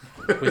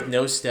with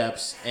no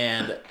steps,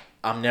 and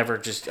I'm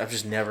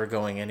just never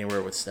going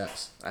anywhere with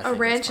steps. a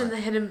ranch in the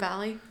Hidden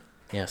Valley.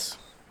 Yes,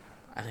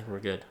 I think we're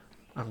good.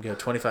 I'm good.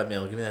 25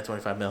 mil. Give me that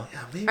 25 mil. Yeah,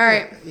 maybe, All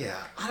right. Yeah,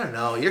 I don't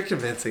know. You're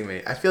convincing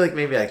me. I feel like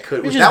maybe I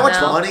could. With just that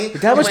much know. money,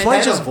 With that much Wait, money,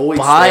 that just avoids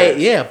buy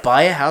stairs.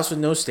 buy a house with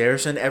no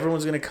stairs, and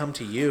everyone's gonna come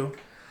to you.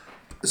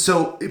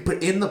 So,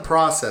 but in the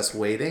process,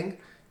 waiting,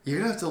 you're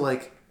gonna have to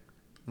like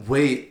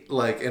wait,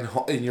 like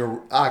in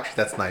your. Actually,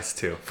 that's nice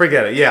too.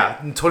 Forget it. Yeah,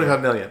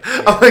 25 million.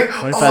 I'm like,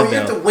 oh, you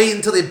have to wait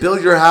until they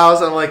build your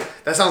house. I'm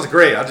like, that sounds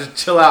great. I'll just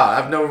chill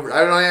out. I don't even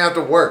have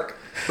to work.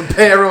 I'll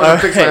pay everyone to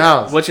fix my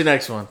house. What's your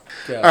next one?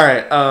 All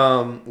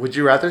right. Would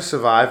you rather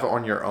survive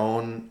on your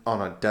own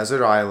on a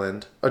deserted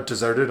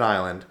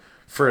island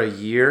for a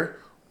year,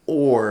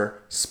 or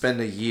spend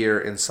a year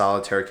in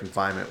solitary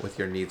confinement with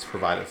your needs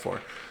provided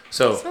for?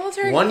 So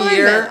Solitary 1 confinement,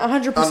 year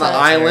 100%. on the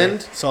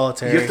island,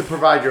 Solitary. you have to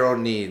provide your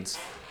own needs.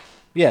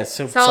 Yeah,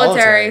 so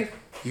Solitary.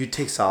 You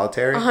take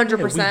solitary.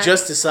 100%. Yeah, we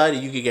just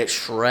decided you could get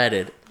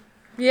shredded.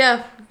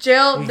 Yeah,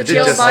 jail. The did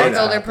jail just say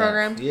that. bodybuilder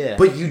program. Yeah,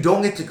 But you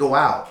don't get to go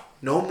out.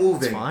 No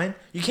moving. it's fine.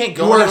 You can't You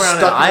go are anywhere on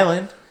an stuck in-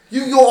 island.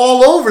 You can go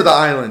all over the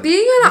island.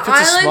 Being on an If it's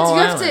a island, small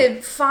you have island.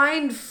 to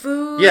find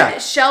food, Yeah.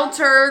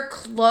 shelter,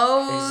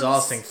 clothes.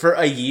 Exhausting for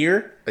a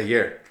year. A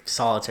year.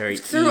 Solitary.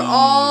 Through easy.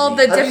 all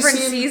the Have you different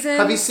seen- seasons.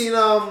 Have you seen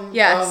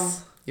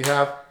Yes. You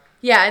have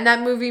Yeah, and that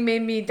movie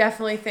made me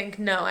definitely think,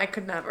 no, I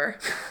could never.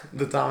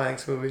 the Tom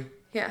Hanks movie?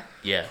 Yeah.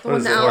 Yeah. The one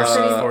is that it? Alex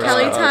said he's Forrest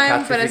Kelly Gump. Time,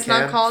 Catch but If it's You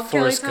not Can. called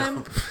Forrest Kelly Time.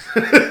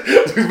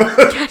 Gump.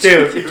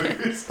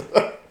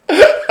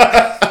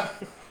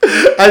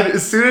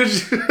 As soon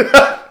as you,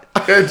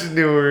 I just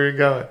knew where we were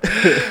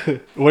going.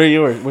 What are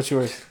yours? What's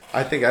yours?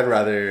 I think I'd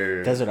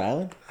rather. Desert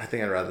Island. I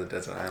think I'd rather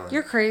desert island.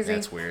 You're crazy.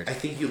 That's weird. I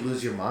think you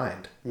lose your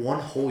mind. 1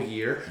 whole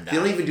year. They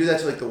don't even do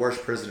that to like the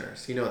worst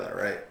prisoners. You know that,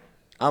 right?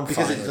 I'm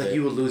Because fine it's with like it.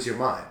 you would lose your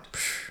mind.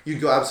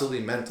 You'd go absolutely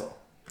mental.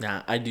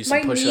 Nah, I do some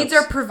My push-ups. needs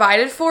are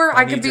provided for.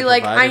 I could needs be are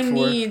like, I provided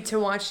for. need to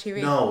watch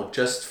TV. No,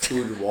 just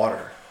food and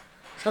water.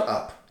 Shut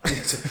up.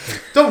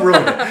 Don't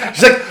ruin it.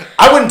 She's like,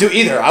 I wouldn't do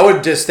either. I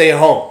would just stay at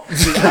home.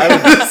 I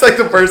would just like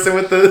the person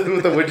with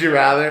the would you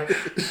rather.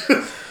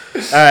 All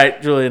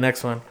right, Julia,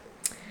 next one.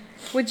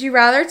 Would you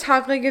rather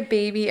talk like a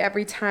baby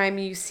every time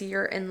you see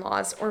your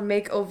in-laws, or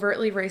make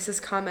overtly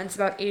racist comments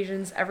about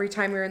Asians every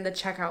time you're in the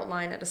checkout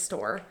line at a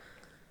store?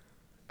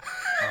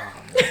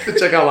 The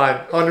checkout line,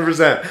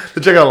 100%.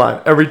 The checkout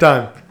line every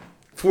time,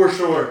 for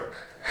sure.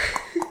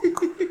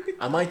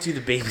 I might do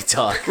the baby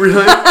talk.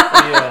 Really?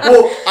 Yeah.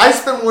 Well, I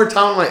spend more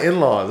time with my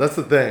in-laws. That's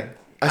the thing.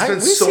 I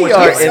spend so much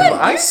our time. in- You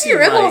I see see your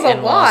my in-laws a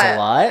in-laws lot. a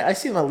lot. I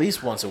see them at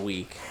least once a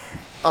week.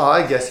 Oh,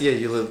 I guess yeah.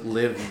 You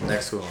live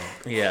next to them.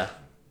 Yeah.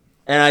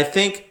 And I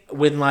think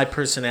with my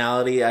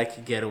personality, I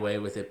could get away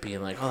with it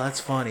being like, oh,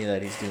 that's funny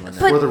that he's doing that.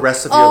 But For the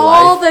rest of your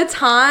All life. the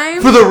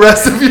time. For the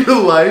rest of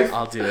your life.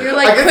 I'll do it. You're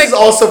like, I guess quick, it's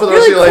also for the you're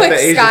rest of like, your life. quick,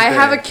 The Asian Sky, thing.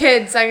 have a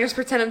kid, so I can just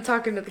pretend I'm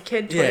talking to the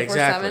kid 24/7. yeah,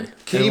 exactly.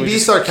 Can And you we be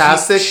just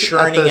sarcastic keep at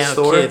churning the out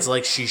store? kids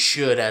like she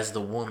should as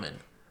the woman.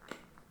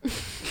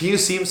 Can you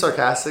seem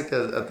sarcastic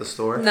at the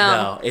store?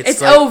 No.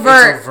 It's like,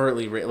 overt. It's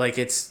overtly like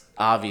it's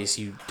obvious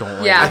you don't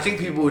like Yeah. I it. think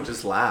people would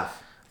just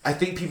laugh. I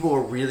think people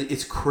are really.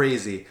 It's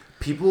crazy.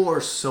 People are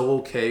so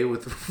okay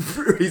with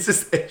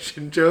racist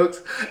Asian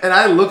jokes, and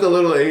I look a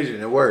little Asian.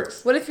 It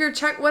works. What if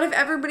What if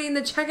everybody in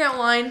the checkout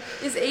line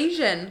is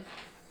Asian?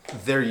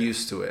 They're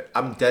used to it.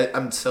 I'm dead.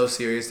 I'm so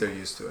serious. They're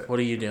used to it. What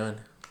are you doing?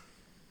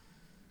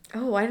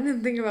 Oh, I didn't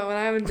even think about what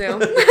I would do.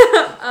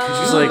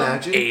 She's like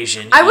imagine?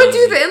 Asian. I would do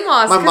easy. the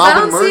in-laws My because mom I would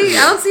don't murder see you.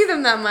 I don't see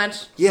them that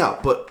much. Yeah,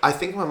 but I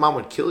think my mom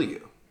would kill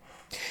you.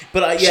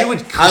 But yeah, She would.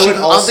 I would I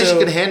don't also. think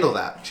she could handle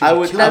that. She I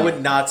would. kill I you.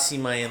 would not see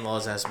my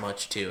in-laws as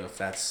much too if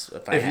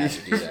I had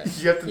to do that.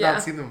 You have to Yeah.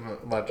 not see them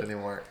much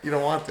anymore. You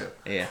don't want to.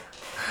 Yeah.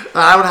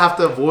 I would have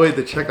to avoid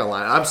the checkout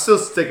line. I'm still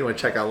sticking with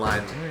checkout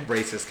line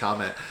racist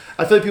comment.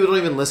 I feel like people don't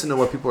even listen to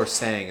what people are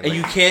saying. And like,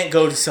 you can't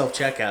go to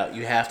self-checkout.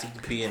 You have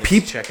to be in a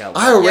checkout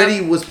I line.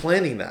 already was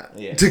planning that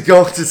Yeah.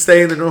 to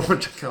stay in the normal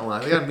checkout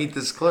line. I gotta meet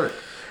this clerk.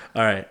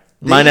 All right.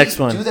 My next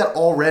one. Do that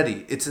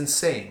already. It's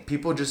insane.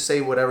 People just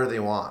say whatever they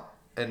want,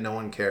 and no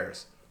one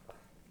cares.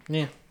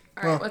 Yeah.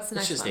 All right, what's the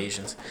next It's just one?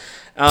 Asians.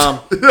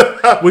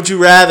 Would you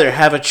rather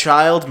have a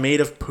child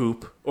made of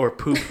poop or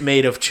poop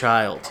made of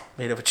child?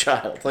 Made of a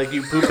child. Like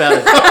you poop out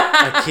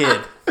a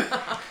kid.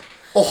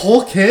 A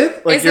whole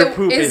kid? Like Is your it-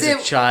 poop is is a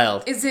it-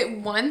 child. Is it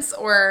once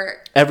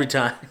or Every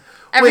time.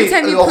 every Wait,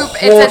 time you a poop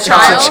whole it's a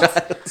child?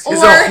 Is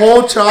a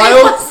whole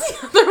child? What's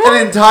the other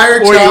An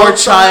entire Or child. your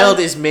child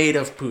is made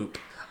of poop.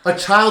 A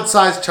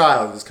child-sized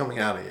child is coming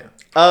out of you.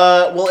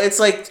 Well, it's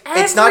like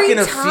it's not Every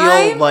gonna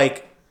time? feel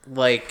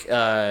like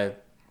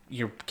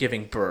you're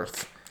giving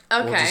birth.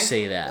 Okay. We'll just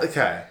say that.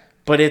 Okay.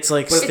 But it's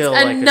like It's still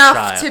like a enough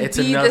child. to It's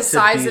be enough the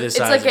size to be of. the It's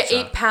size like of an a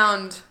child.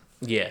 8-pound.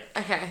 Yeah.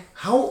 Okay.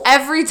 How?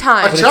 Every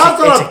time. A And child's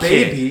it's not a a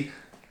kid. baby.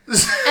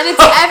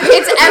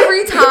 it's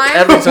every time.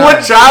 Every time.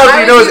 What child I do you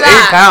would know do is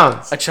that. 8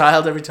 pounds? A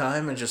child every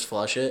time and just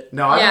flush it.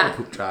 No, I Yeah. have a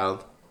poop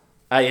child.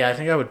 Yeah, I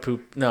think I would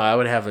poop. No, I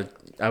would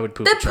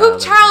poop. The a child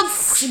poop child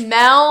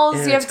smells.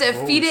 Yeah, You have it's to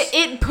feed it.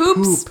 It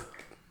poops. Poop.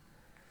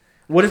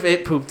 What if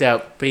it pooped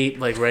out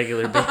like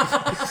regular baby?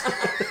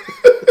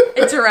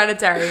 It's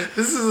hereditary.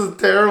 This is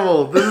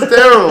terrible. This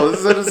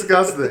is so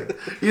disgusting.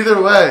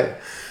 Either way.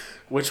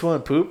 Which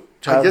one? Poop?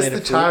 I guess made the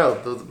of poop?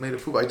 child made a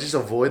poop. I just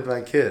avoid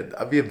my kid.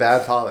 I'd be a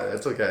bad father.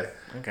 That's okay.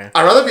 Okay.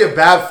 I'd rather be a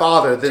bad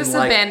father than Just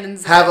like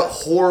abandons have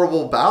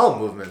horrible bowel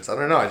movements. I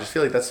don't know. I just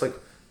feel like that's like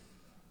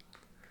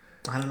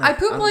I don't know. I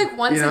poop like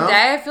once you know? a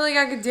day. I feel like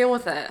I could deal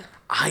with it.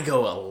 I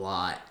go a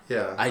lot.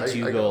 yeah. I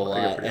do go a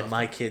I lot, pretty and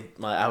my kid,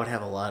 I would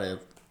have a lot of.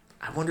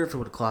 I wonder if it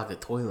would clog the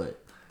toilet.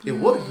 often. It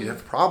would. You'd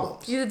have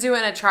problems. You have to do it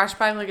in a trash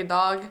bag like a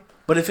dog.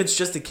 But if it's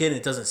just a kid,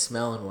 it doesn't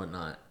smell and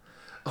whatnot.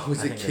 Oh,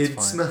 is I a think kid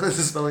that's fine. smell? Does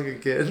it smell like a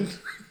kid?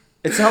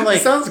 It's not like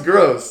It sounds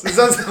gross. It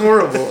sounds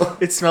horrible.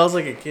 it smells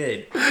like a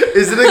kid.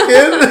 Is it a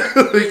kid?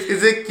 Like,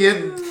 is it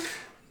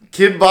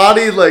kid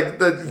body like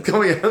that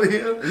coming out of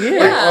you? Yeah.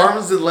 Like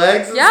arms and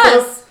legs and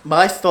Yes. stuff?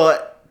 My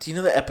thought. Do you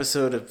know the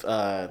episode of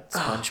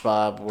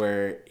SpongeBob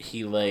where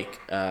he like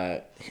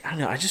I don't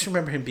know. I just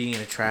remember him being in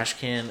a trash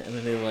can, and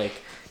then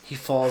he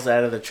falls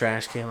out of the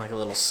trash can like a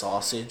little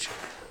sausage.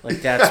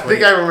 Like that's. I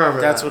think I remember.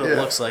 That's that, what it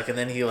yeah. looks like, and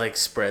then he like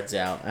spreads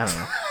out. I don't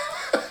know.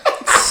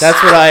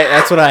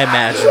 That's what I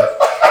imagine.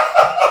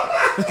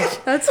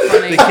 That's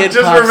funny. The kid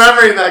Just pops,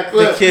 remembering that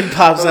clip. the kid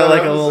pops out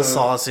like a little episode.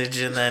 sausage,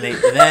 and then he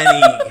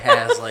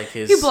has like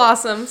his. He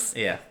blossoms.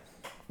 Yeah.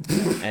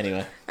 Anyway,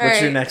 All what's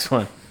your right. next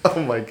one?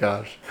 Oh my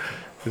gosh.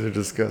 These are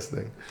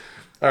disgusting.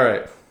 All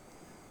right.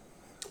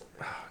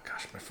 Oh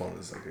gosh, my phone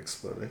is like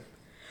exploding.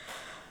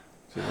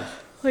 Jeez.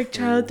 Like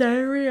child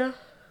diarrhea.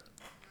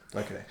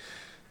 Okay.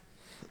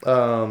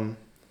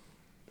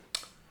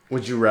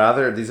 Would you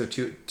rather? These are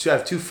two. I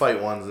have two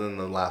fight ones, and then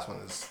the last one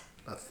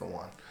that's the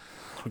one.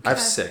 I have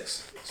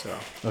 6. So.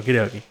 Okie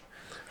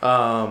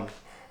dokie.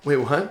 Wait,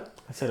 what?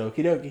 I said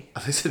okie dokie. I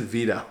said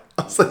veto.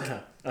 I was like,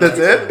 Oh, that's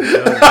it? fine.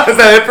 Is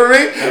that it for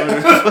me?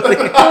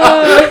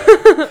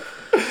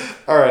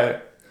 All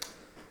right.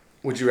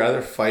 Would you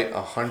rather fight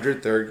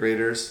 100 third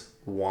graders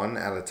one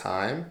at a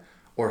time,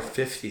 or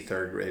 50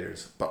 third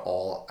graders but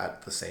all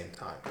at the same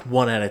time?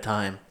 One at a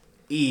time.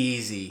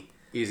 Easy.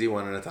 Easy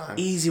one at a time.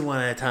 Easy one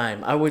at a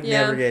time. I would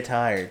Yeah. never get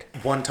tired.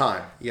 One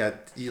time. Yeah,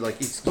 you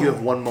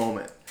have one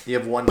moment. You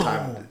have one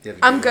time. You have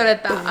to I'm do good it.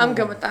 at that. I'm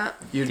good with that.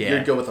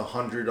 You'd go with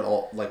 100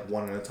 all like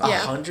one at a time. Yeah.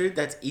 100?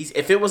 That's easy.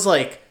 If it was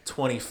like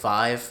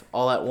 25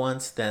 all at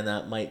once, then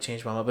that might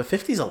change my mind. But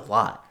 50 is a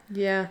lot.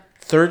 Yeah.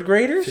 Third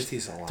graders? 50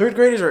 is a lot. Third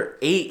graders are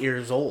 8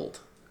 years old.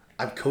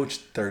 I've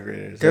coached third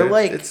graders. They're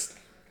like it's,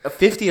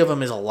 50 of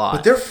them is a lot.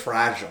 but they're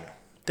fragile.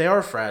 They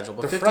are fragile,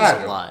 but They're 50 is a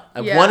fragile. lot.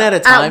 Yeah. One at a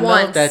At time, though,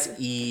 once. that's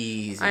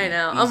easy. I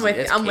know. Easy.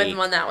 That's I'm with cake. him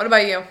on that. What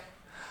about you?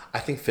 I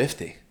think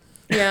 50.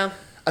 Yeah.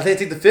 I think I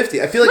take the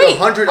 50. I feel like Wait,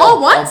 100. all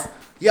once?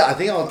 Yeah, I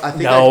think I'll. I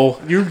think No,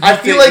 I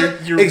feel like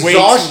you're way too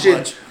exhaustion.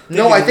 much.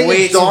 No, I think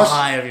way exhaustion. too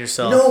high of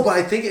yourself. No, but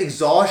I think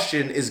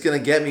exhaustion is gonna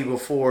get me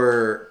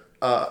before.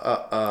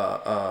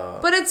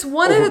 But it's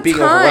one over at a being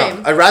time.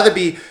 overwhelmed. I'd rather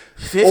be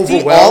 50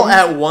 overwhelmed. all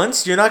at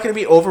once? You're not going to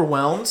be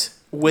overwhelmed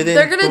within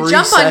They're gonna 3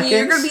 jump seconds? on you.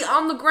 You're gonna be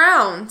on the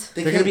ground.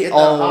 They They're can't gonna be get that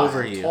all high.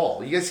 over I'm you.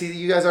 Tall.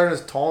 You guys aren't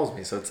as tall as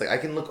me, so it's like I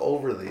can look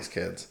over these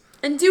kids.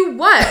 And do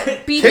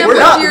what? Beat Okay, them we're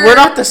with not- your. We're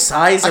not the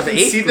size I of can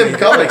 8th see them graders.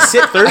 coming. Like,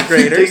 sit 3rd I can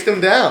graders. take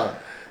them down.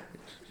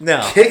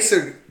 No. Kicks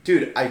are,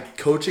 dude. I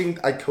coach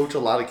a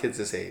lot of kids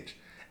this age,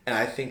 and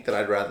I think that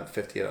I'd rather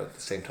 50 at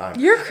the same time.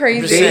 You're I'm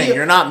crazy. just saying,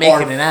 you're not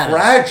making are it out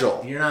fragile.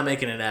 of it. You're not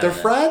making it out They're of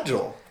it.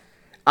 fragile.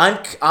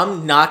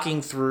 I'm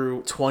knocking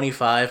through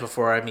 25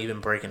 before I'm even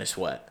breaking a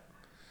sweat.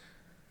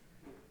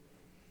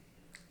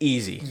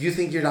 Easy. You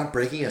think you're not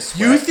breaking a sweat?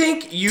 You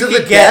think you To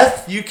could the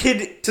death? you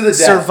could To the death.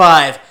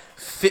 survive?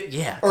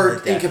 Yeah. to or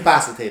the death.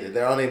 incapacitated?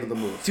 They're unable to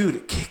move.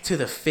 Dude, kick to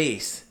the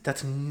face.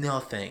 That's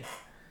nothing.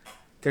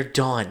 They're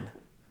done.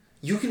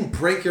 You can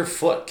break your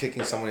foot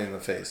kicking someone in the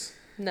face.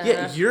 Nah.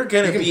 Yeah, you're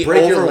gonna You can be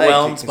break your leg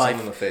overwhelmed kicking by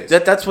someone in the face.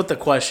 That's what the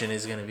question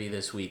is gonna be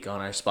this week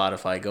on our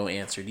Spotify Go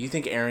Answer. Do you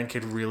think Aaron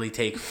could really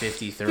take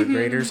 50 third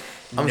graders?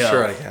 I'm No.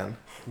 sure I can.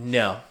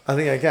 No. I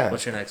think I can.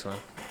 What's your next one?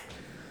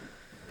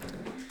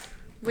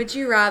 Would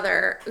you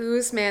rather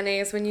ooze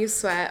mayonnaise when you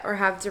sweat or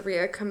have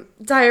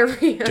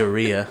diarrhea?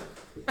 Doria.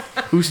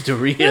 Who's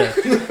Doria?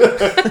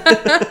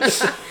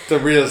 The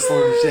real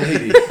Slim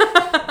Shady.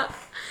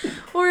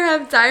 Or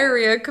have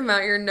diarrhea come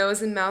out your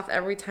nose and mouth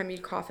every time you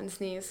cough and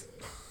sneeze?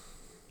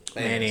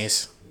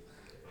 Mayonnaise.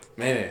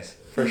 Mayonnaise,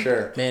 for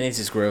sure. Mayonnaise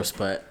is gross,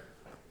 but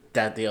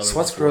that the other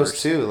Sweat's one's gross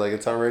worse. too. Like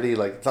it's already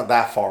like it's not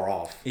that far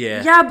off.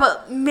 Yeah. Yeah,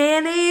 but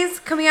mayonnaise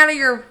coming out of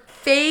your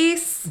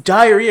face.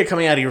 Diarrhea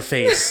coming out of your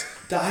face.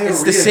 Diarrhea,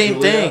 It's the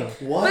same thing.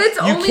 What? But it's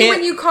You only can't-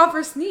 when you cough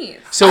or sneeze.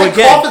 So I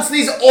again, cough and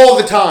sneeze all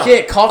the time.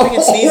 yeah, coughing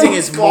and sneezing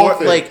is more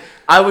Coughing. like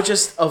I would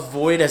just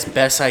avoid as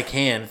best I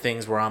can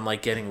things where I'm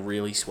like getting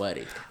really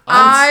sweaty.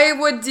 I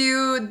would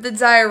do the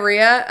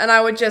diarrhea, and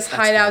I would just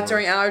hide out gross.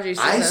 during allergy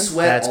season. I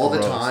sweat That's all the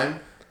gross. time,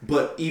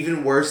 but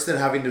even worse than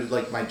having to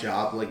like my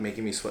job like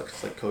making me sweat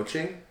because like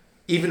coaching.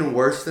 Even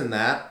worse than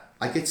that,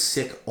 I get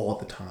sick all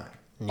the time.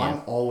 Yeah.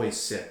 I'm always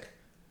sick.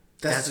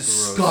 That's That's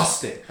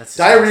disgusting. That's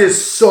Diarrhea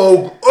is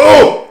so.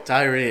 Oh!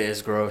 Diarrhea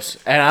is gross,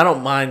 and I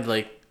don't mind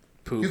like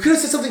poop. You could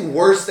have said something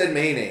worse than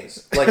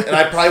mayonnaise, like, and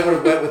I probably would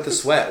have went with the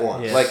sweat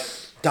one. Yeah. Like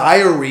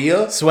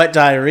diarrhea. Sweat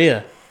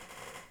diarrhea,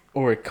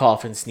 or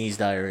cough and sneeze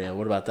diarrhea.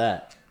 What about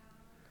that?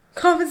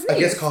 Cough and sneeze. I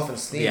guess cough and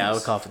sneeze. Yeah, I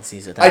would cough and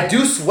sneeze at that. I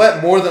do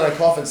sweat more than I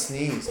cough and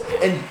sneeze.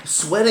 And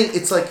sweating,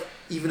 it's like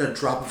even a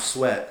drop of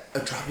sweat, a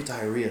drop of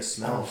diarrhea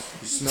smells.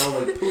 You smell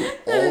like poop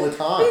all the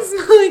time. You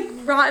smell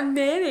like rotten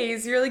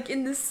mayonnaise. You're like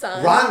in the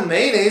sun. Rotten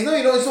mayonnaise? No,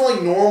 you don't smell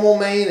like normal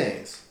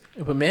mayonnaise.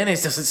 But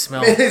mayonnaise doesn't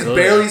smell Mayonnaise good.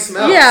 barely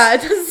smells. Yeah,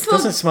 it doesn't It smell.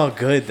 doesn't smell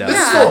good though. This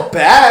Yeah. is so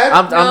bad.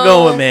 I'm No,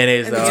 going with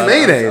mayonnaise it's though.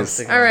 mayonnaise.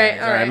 sticking All with right,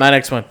 mayonnaise. all right. My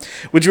next one.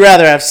 Would you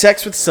rather have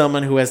sex with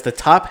someone who has the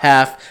top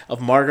half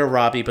of Margot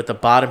Robbie but the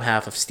bottom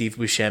half of Steve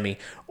Buscemi,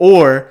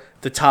 or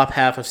the top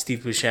half of Steve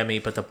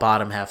Buscemi but the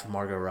bottom half of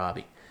Margot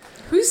Robbie?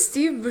 Who's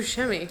Steve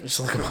Buscemi? Just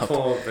look him up.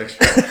 Pull up a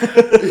picture.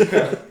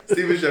 Yeah.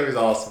 Steve Buscemi's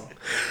awesome.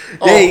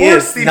 Yeah, he poor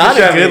is. Steve Not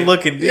a Buscemi.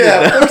 good-looking dude,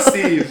 Yeah, though. poor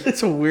Steve.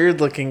 It's a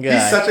weird-looking guy.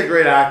 He's such a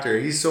great actor.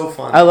 He's so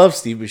funny. I love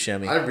Steve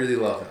Buscemi. I really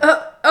love him.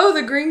 Oh,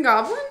 the Green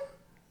Goblin?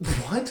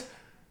 What?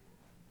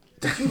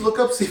 Did you look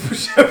up Steve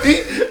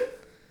Buscemi?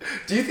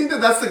 Do you think that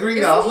that's the Green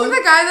Isn't Goblin? he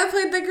the guy that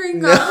played the Green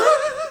Goblin?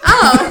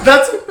 Oh,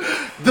 That's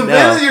the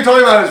man that you're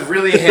talking about is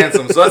really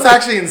handsome, so that's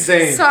actually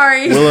insane.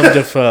 sorry. Willem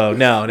Dafoe.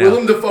 No.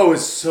 Willem Dafoe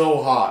is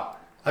so hot.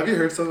 Have you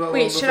heard something about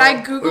Wait, Willem should Dafoe? I We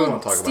don't Google wanna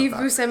talk about Steve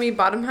that. Buscemi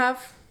bottom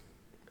half?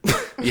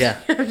 Yeah.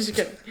 I'm just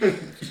kidding.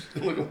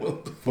 Look at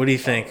Willem Dafoe. What do you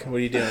think? What are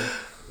you doing?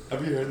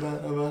 Have you heard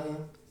that about him?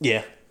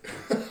 Yeah.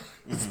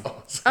 It's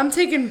awesome. I'm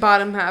taking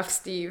bottom half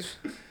Steve.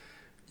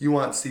 You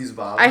want Steve's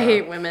bottom? I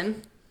hate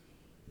women.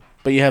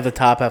 But you have the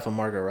top half of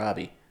Margot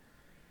Robbie.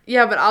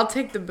 Yeah, but I'll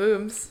take the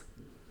boobs.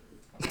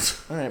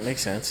 All right,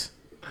 makes sense.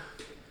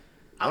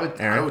 I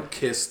Aaron? would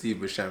kiss Steve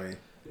Buscemi.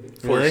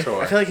 For Really?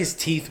 sure. I feel like his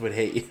teeth would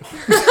hate you.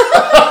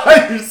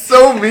 You're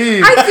so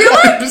mean. I feel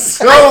like You're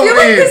so I feel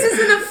like mean. this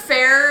isn't a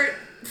fair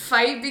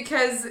fight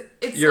because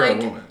it's You're a like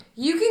woman.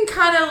 you can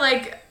kind of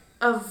like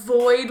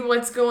avoid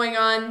what's going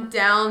on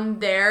down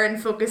there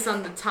and focus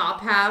on the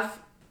top half.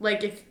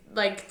 Like if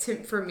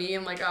for me,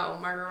 I'm like, oh,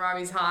 Margot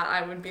Robbie's hot.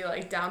 I would be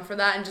like down for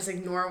that and just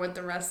ignore what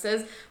the rest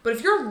is. But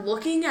if you're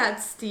looking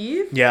at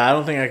Steve, Yeah, I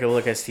don't think I could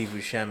look at Steve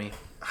Buscemi.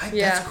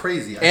 Yeah. That's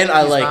crazy. And think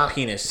I he's like not-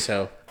 penis,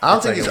 so. I don't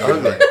it's think like he's a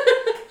weird ugly. look.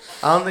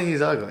 I don't think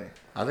he's ugly.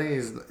 I think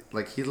he's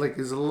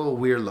he's a little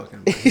weird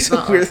looking. but He's a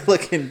not weird ugly.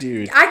 looking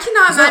dude. I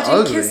cannot He's not imagine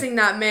ugly. kissing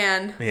that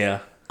man. Yeah.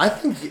 I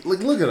think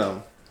look at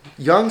him,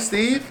 young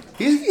Steve.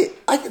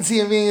 I can see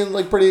him being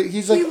like pretty.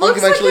 He's like He looks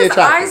like unconventionally his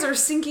attractive. eyes are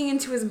sinking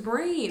into his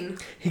brain.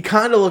 He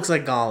kind of looks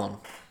like Gollum.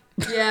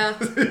 Yeah,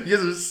 You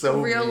guys are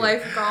so real mean.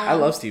 life Gollum. I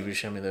love Steve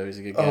Buscemi, though. He's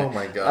a good guy. Oh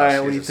my gosh. All right,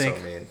 what you do you guys are think?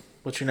 So mean.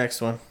 What's your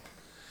next one?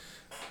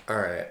 All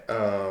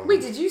right.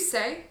 Wait, did you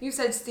say? You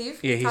said Steve?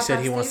 Yeah, he Top said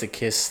half he wants to Steve?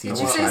 kiss Steve.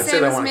 Did you say I same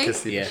said I as want to me? kiss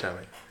Steve Yeah.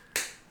 Buscemi.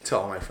 To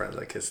all my friends,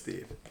 I kiss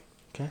Steve.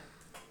 Okay.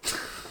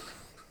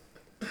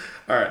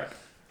 All right.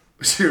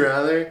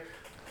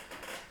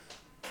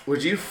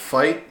 Would you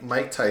fight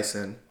Mike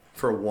Tyson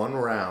for one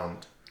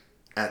round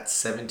at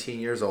 17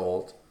 years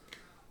old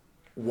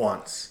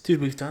once?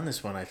 Dude, we've done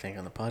this one, I think,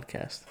 on the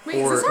podcast. Wait,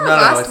 Or is this our no,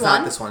 last it's one?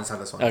 not this one. It's not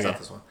this one. It's Okay. not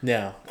this one.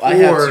 No, I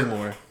have Or- two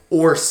more.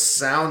 Or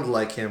sound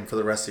like him for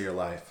the rest of your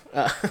life.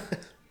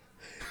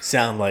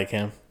 Sound like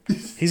him.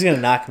 He's gonna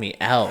knock me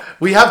out.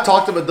 We have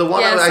talked about the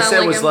one Yeah, that I sound said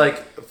like was him.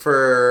 like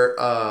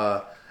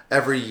for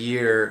every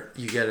year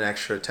you get an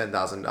extra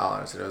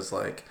 $10,000, and it was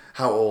like,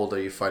 how old are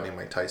you fighting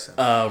Mike Tyson?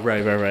 Right,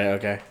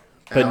 okay.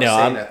 And But I no, was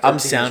saying I'm at 13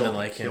 years sounding old,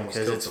 like he him almost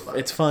because killed somebody.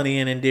 it's funny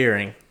and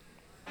endearing.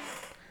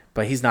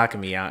 But he's knocking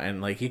me out,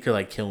 and like he could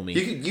like kill me.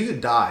 You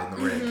could die in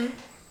the ring.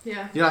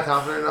 Yeah. You're not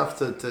confident enough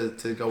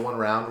to go one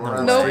round. One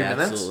round, No. 3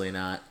 minutes. Absolutely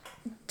not.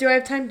 Do I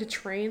have time to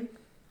train?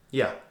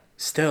 Yeah.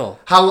 Still,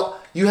 How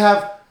you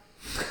have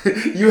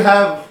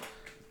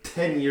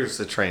 10 years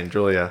to train,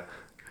 Julia.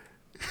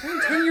 I'm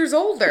 10 years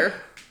older.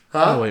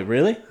 Huh? oh wait,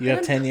 really? You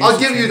have 10 years? I'll to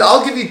give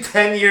train? you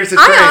 10 years to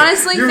train. I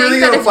honestly You're think really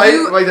that gonna if fight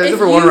you, Mike Tyson if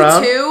for one you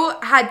round? two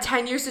had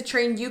 10 years to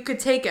train, you could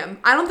take him.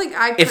 I don't think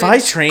I could. If I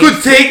train,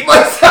 Could take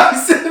Mike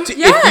Tyson. if you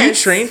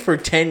Yes. train for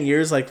 10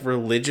 years, like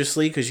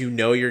religiously, because you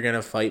know you're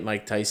gonna fight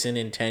Mike Tyson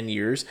in 10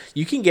 years,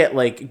 you can get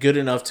like good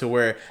enough to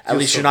where at You'll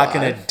least you're not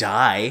gonna survive.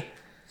 die.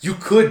 You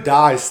could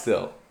die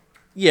still.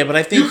 Yeah, but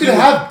I think You could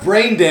have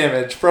brain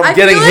damage from I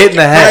getting feel hit like- in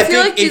the I head. feel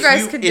like you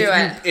guys could do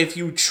it. If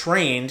you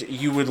trained,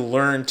 you would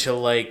learn to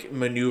like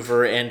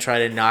maneuver and try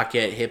to not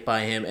get hit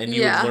by him, and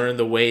you Yeah. would learn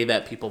the way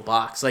that people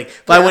box. Like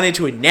if I went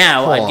into it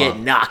now, Hold I'd get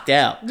on. knocked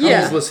out. How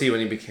Yeah. old was he when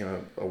he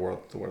became the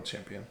world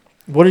champion?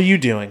 What are you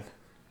doing?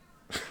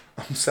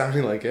 I'm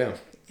sounding like him.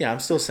 Yeah, I'm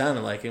still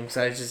sounding like him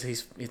because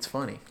it's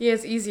funny. Yeah,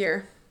 it's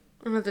easier.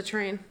 I don't have to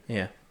train.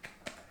 Yeah.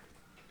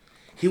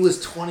 He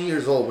was 20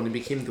 years old when he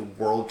became the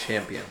world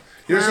champion.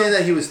 You understand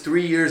that he was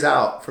 3 years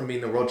out from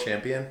being the world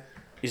champion?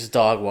 He's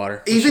dog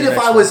water. Even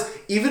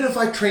if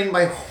I trained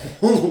my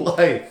whole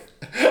life,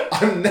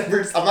 I'm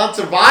not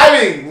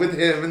surviving with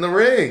him in the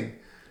ring.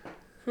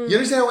 You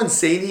understand how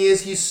insane he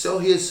is? He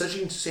has such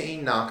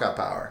insane knockout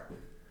power.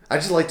 I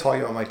just like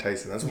talking about Mike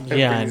Tyson. That's why I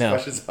bring these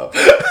questions up.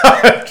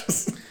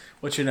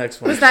 What's your next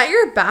one? Was that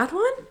your bad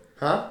one?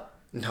 Huh?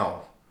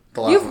 No.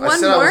 The You have one. I one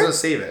said I was more? going to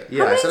save it. Yeah,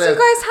 How many I said do you guys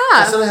I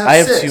have? said I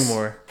have 6. 2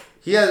 more.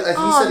 He said he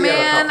Oh had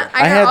man, a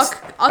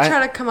couple. I'll try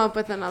to come up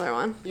with another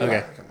one.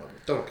 Okay.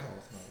 Don't come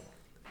with another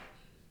one.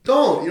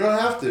 Don't. You don't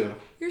have to.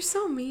 You're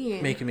so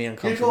mean. Making me You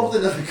uncomfortable. told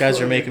another You guys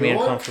are one. making me You know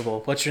what?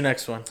 uncomfortable. What's your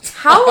next one?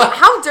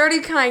 How dirty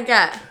can I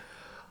get?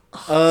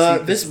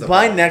 See, this is the My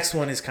problem. next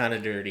one is kind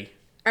of dirty.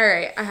 All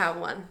right, I have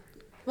one.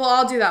 Well,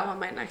 I'll do that one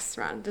my next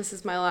round. This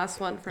is my last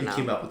one for You now.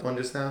 came up with one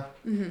just now?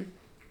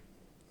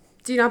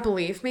 Do you not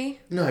believe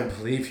me? No, I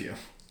believe you.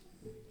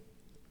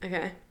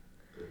 Okay.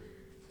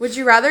 Would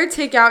you rather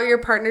take out your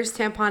partner's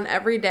tampon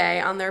every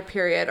day on their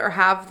period or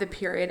have the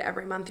period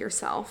every month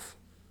yourself?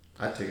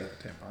 I'd take out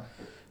the tampon.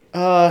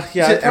 Yeah, Is it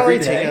I'd probably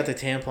every take day? out the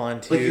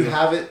tampon too. Like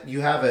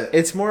you have it.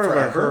 It's more of a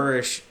forever?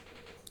 herish,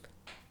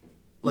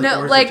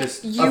 No, or is it like,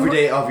 just you- every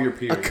day of your a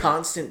period.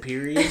 constant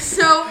period.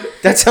 So,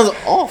 That sounds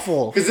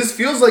awful. Because this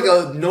feels like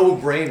a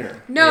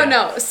no-brainer. no, Yeah.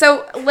 no.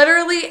 So,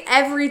 literally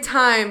every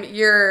time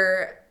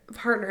your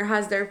partner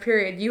has their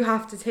period, you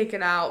have to take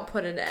it out,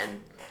 put it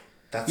in.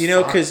 That's You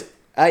know, fine. because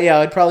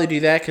I'd probably do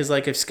that because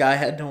like if Sky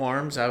had no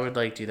arms, I would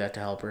like do that to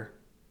help her.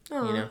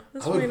 Oh, You know.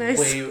 that's I would really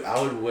nice.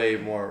 I would way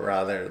more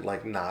rather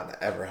like not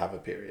ever have a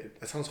period.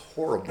 That sounds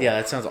horrible. Yeah,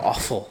 that sounds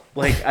awful.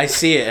 Like I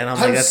see it and I'm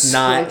I'm like, that's so-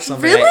 not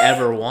something Really? I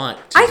ever want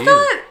to I do.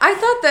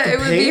 thought that it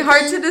would be pain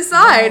hard to thing?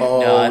 decide.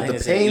 Oh, No, I think the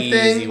it's an pain easy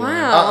thing. one.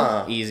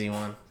 Wow. Easy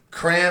one.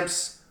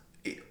 Cramps.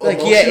 Like,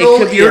 yeah, it emotional,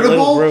 could be a little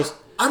irritable. gross.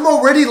 I'm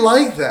already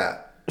like that.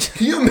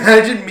 Can you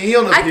imagine me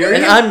on a I think period?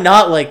 And I'm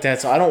not like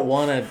that, so I don't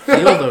want to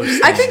feel those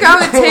things. I think I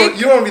would take.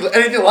 You don't want to be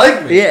anything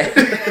like me. Yeah.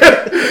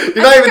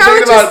 You're not think even I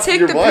would thinking just about take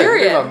your the wife. You're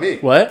period. thinking about me.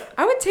 What?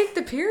 I would take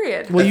the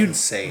period. Well, That's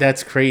insane.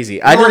 That's crazy.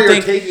 You I don't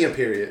already think. are taking a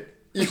period.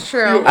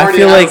 True. I already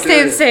feel have a like-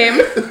 Stay the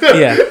period.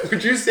 same. Yeah.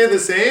 Would you say the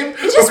same?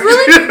 It's just Or would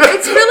really, you-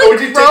 it's or really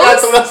would you take out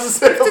gross someone else's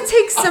to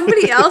take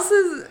somebody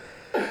else's.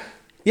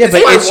 Yeah,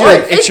 but my it's your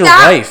wife. it's your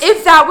that, wife.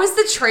 If that was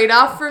the trade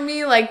off for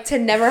me, like to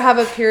never have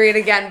a period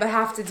again, but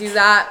have to do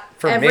that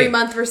For every me.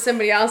 month for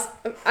somebody else,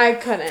 I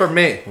couldn't. For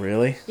me,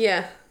 Really?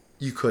 Yeah.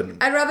 you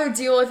couldn't. I'd rather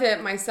deal with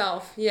it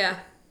myself. Yeah.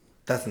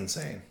 That's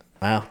insane.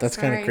 Wow, that's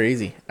kind of Sorry.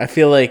 crazy. I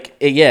feel like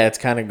it's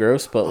kind of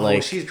gross, but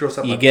like she's grossed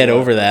out you by get blood.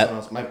 over That's that.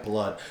 what else, my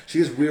blood. She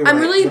was weird. I'm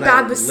when really when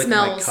bad with lick my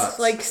smells. cuts.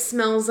 Like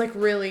smells like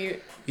really.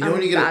 You know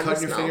when you get bad a cut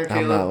with in your smell. finger, I'm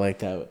Caleb? not like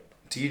that.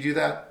 Do you do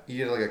that? You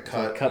get like a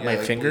cut. cut you're, my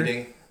like, finger?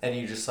 bleeding, and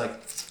you just like.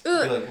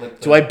 Ugh. You, like lick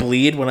the, Do I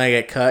bleed when I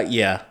get cut?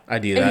 Yeah, I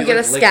do And that. you get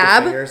a lick your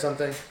scab? finger or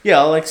something? Yeah,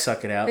 I'll like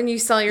suck it out. And you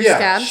sell your Yeah,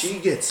 scabs. she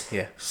gets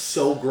Yeah.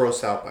 so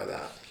grossed out by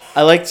that.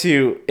 I like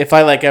to, if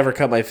I like ever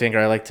cut my finger,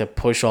 I like to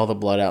push all the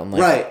blood out in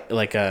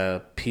like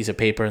a piece of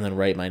paper and then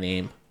write my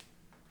name.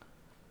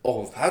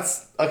 Oh,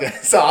 that's okay.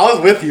 So I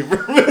was with you.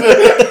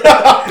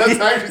 That's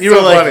actually You so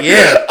were like, funny.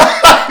 yeah.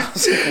 I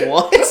was like,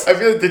 what? I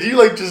feel. Did you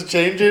like just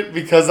change it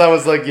because I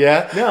was like,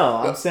 yeah? No,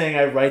 I'm saying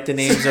I write the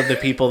names of the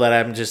people that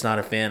I'm just not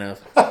a fan of.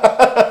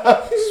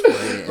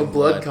 A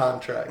blood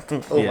contract.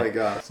 Oh Yeah. my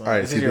god! So, All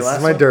right, is see, it your this is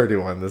last my one? dirty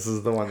one. This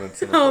is the one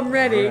that's. Oh, I'm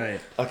ready. All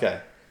right. Okay.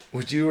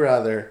 Would you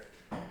rather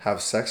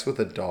have sex with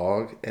a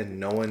dog and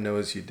no one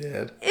knows you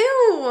did?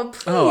 Ew,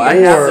 please. Oh, I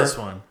have Or- this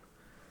one.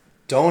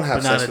 Don't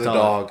have But not sex a with a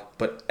dog. dog,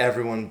 but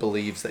everyone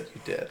believes that you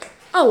did.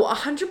 Oh,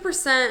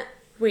 100%.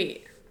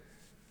 Wait.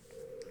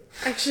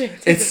 Actually, I take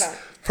it It's back.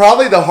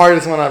 probably the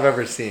hardest one I've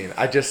ever seen.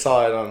 I just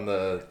saw it on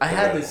the. I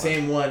had the Reddit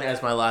same one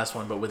as my last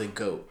one, but with a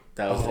goat.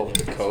 That was one. Oh,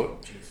 the the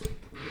coat.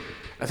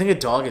 I think a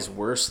dog is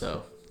worse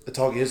though. The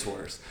dog is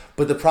worse,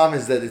 but the problem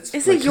is that it's.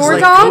 Is like, it your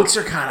Like dog? goats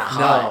are kind of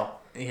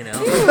hot. You know.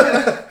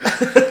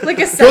 Like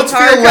a Goats centaur feel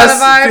kind less.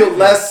 of vibe? Feel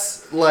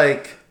less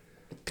like.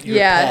 Pure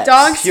Yeah, pets.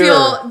 dogs Pure.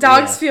 feel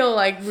Yeah. feel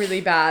like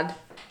really bad.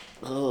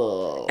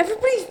 Ugh.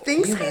 Everybody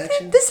thinks Can you I imagine?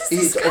 did. This is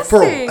It's-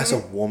 disgusting. as a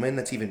woman,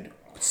 that's even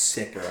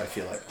sicker. I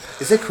feel like.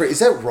 Is that is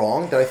that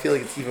wrong? That I feel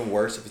like it's even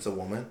worse if it's a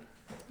woman.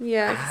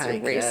 Yeah, it's I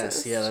racist.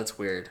 guess. Yeah, that's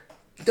weird.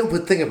 No,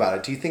 but think about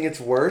it. Do you think it's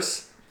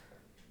worse?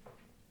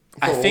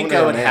 I For a think woman I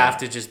or a would man? have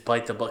to just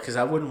bite the bullet because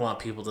I wouldn't want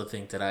people to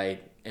think that I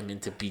am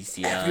into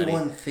bestiality.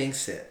 Everyone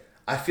thinks it.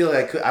 I feel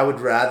like I would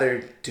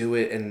rather do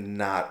it and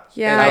not.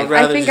 Yeah, and I would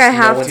rather I think just I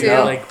have no one to.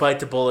 know, like bite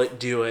the bullet,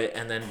 do it,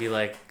 and then be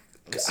like,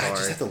 I just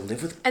have to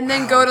live with. And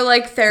then go to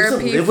like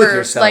therapy live with for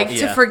yourself. like to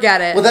Yeah.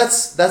 forget it. Well,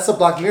 that's the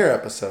Black Mirror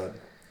episode.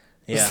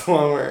 Yeah. That's the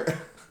one where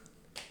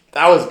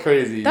that was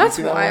crazy. That's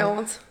You see that one?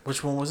 wild.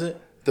 Which one was it?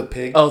 The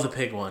pig. Oh, the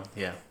pig one.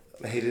 Yeah.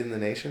 Hated in the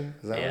Nation.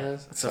 Is that Yeah. what it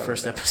is? That's the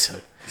first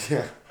episode.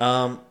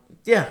 Yeah.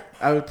 Yeah,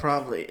 I would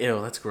probably.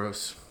 Ew, that's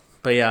gross.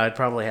 But yeah, I'd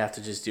probably have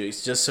to just do it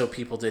just so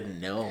people didn't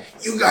know.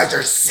 You guys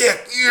are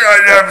sick. You're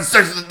not having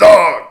sex with a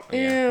dog.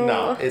 Ew.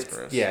 No, it's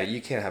gross. yeah.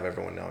 You can't have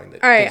everyone knowing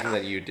that. All right. Thinking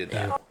that you did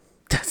that.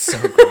 That's so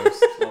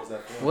gross.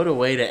 What a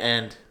way to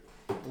end.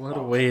 What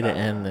a way to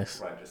end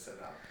this.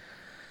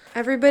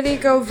 Everybody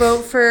go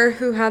vote for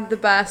who had the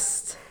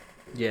best.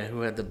 Yeah,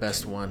 who had the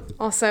best one?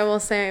 Also, I will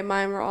say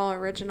mine were all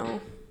original.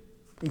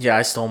 Yeah,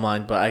 I stole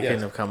mine, but I Yeah,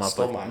 couldn't have come up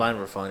stole with mine. mine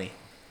were funny.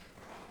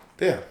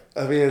 Yeah.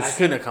 I mean, I it's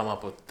couldn't have come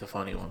up with the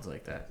funny ones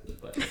like that.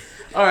 But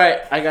all right,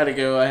 I gotta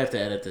go. I have to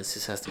edit this.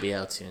 This has to be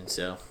out soon.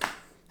 So,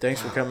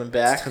 thanks for coming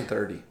back.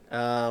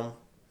 10:30.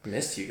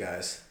 Missed you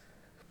guys.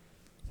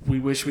 We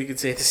wish we could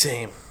say the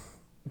same.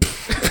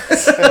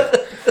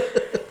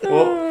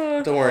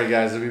 Well, don't worry,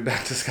 guys. We'll be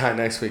back to Sky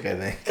next week, I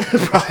think.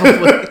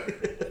 Probably.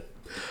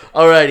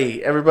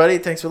 Alrighty, everybody.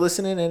 Thanks for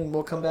listening, and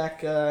we'll come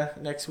back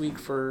next week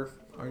for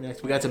our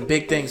next. We got some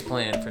big things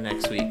planned for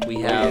next week.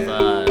 We have.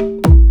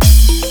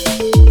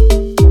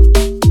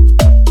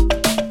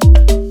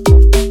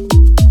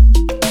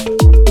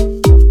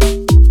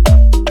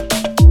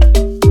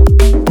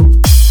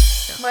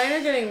 Mine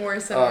are getting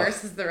worse and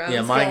worse as the rounds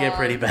Yeah, mine go get on.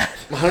 pretty bad.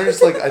 Mine are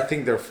just like, I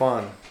think they're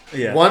fun.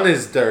 Yeah. One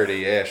is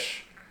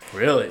dirty-ish.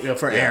 Really? Yeah,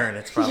 for Aaron,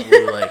 it's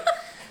probably like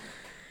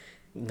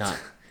not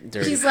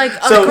dirty. He's like,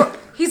 So-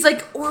 he's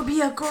like, or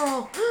be a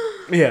girl.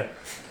 Yeah.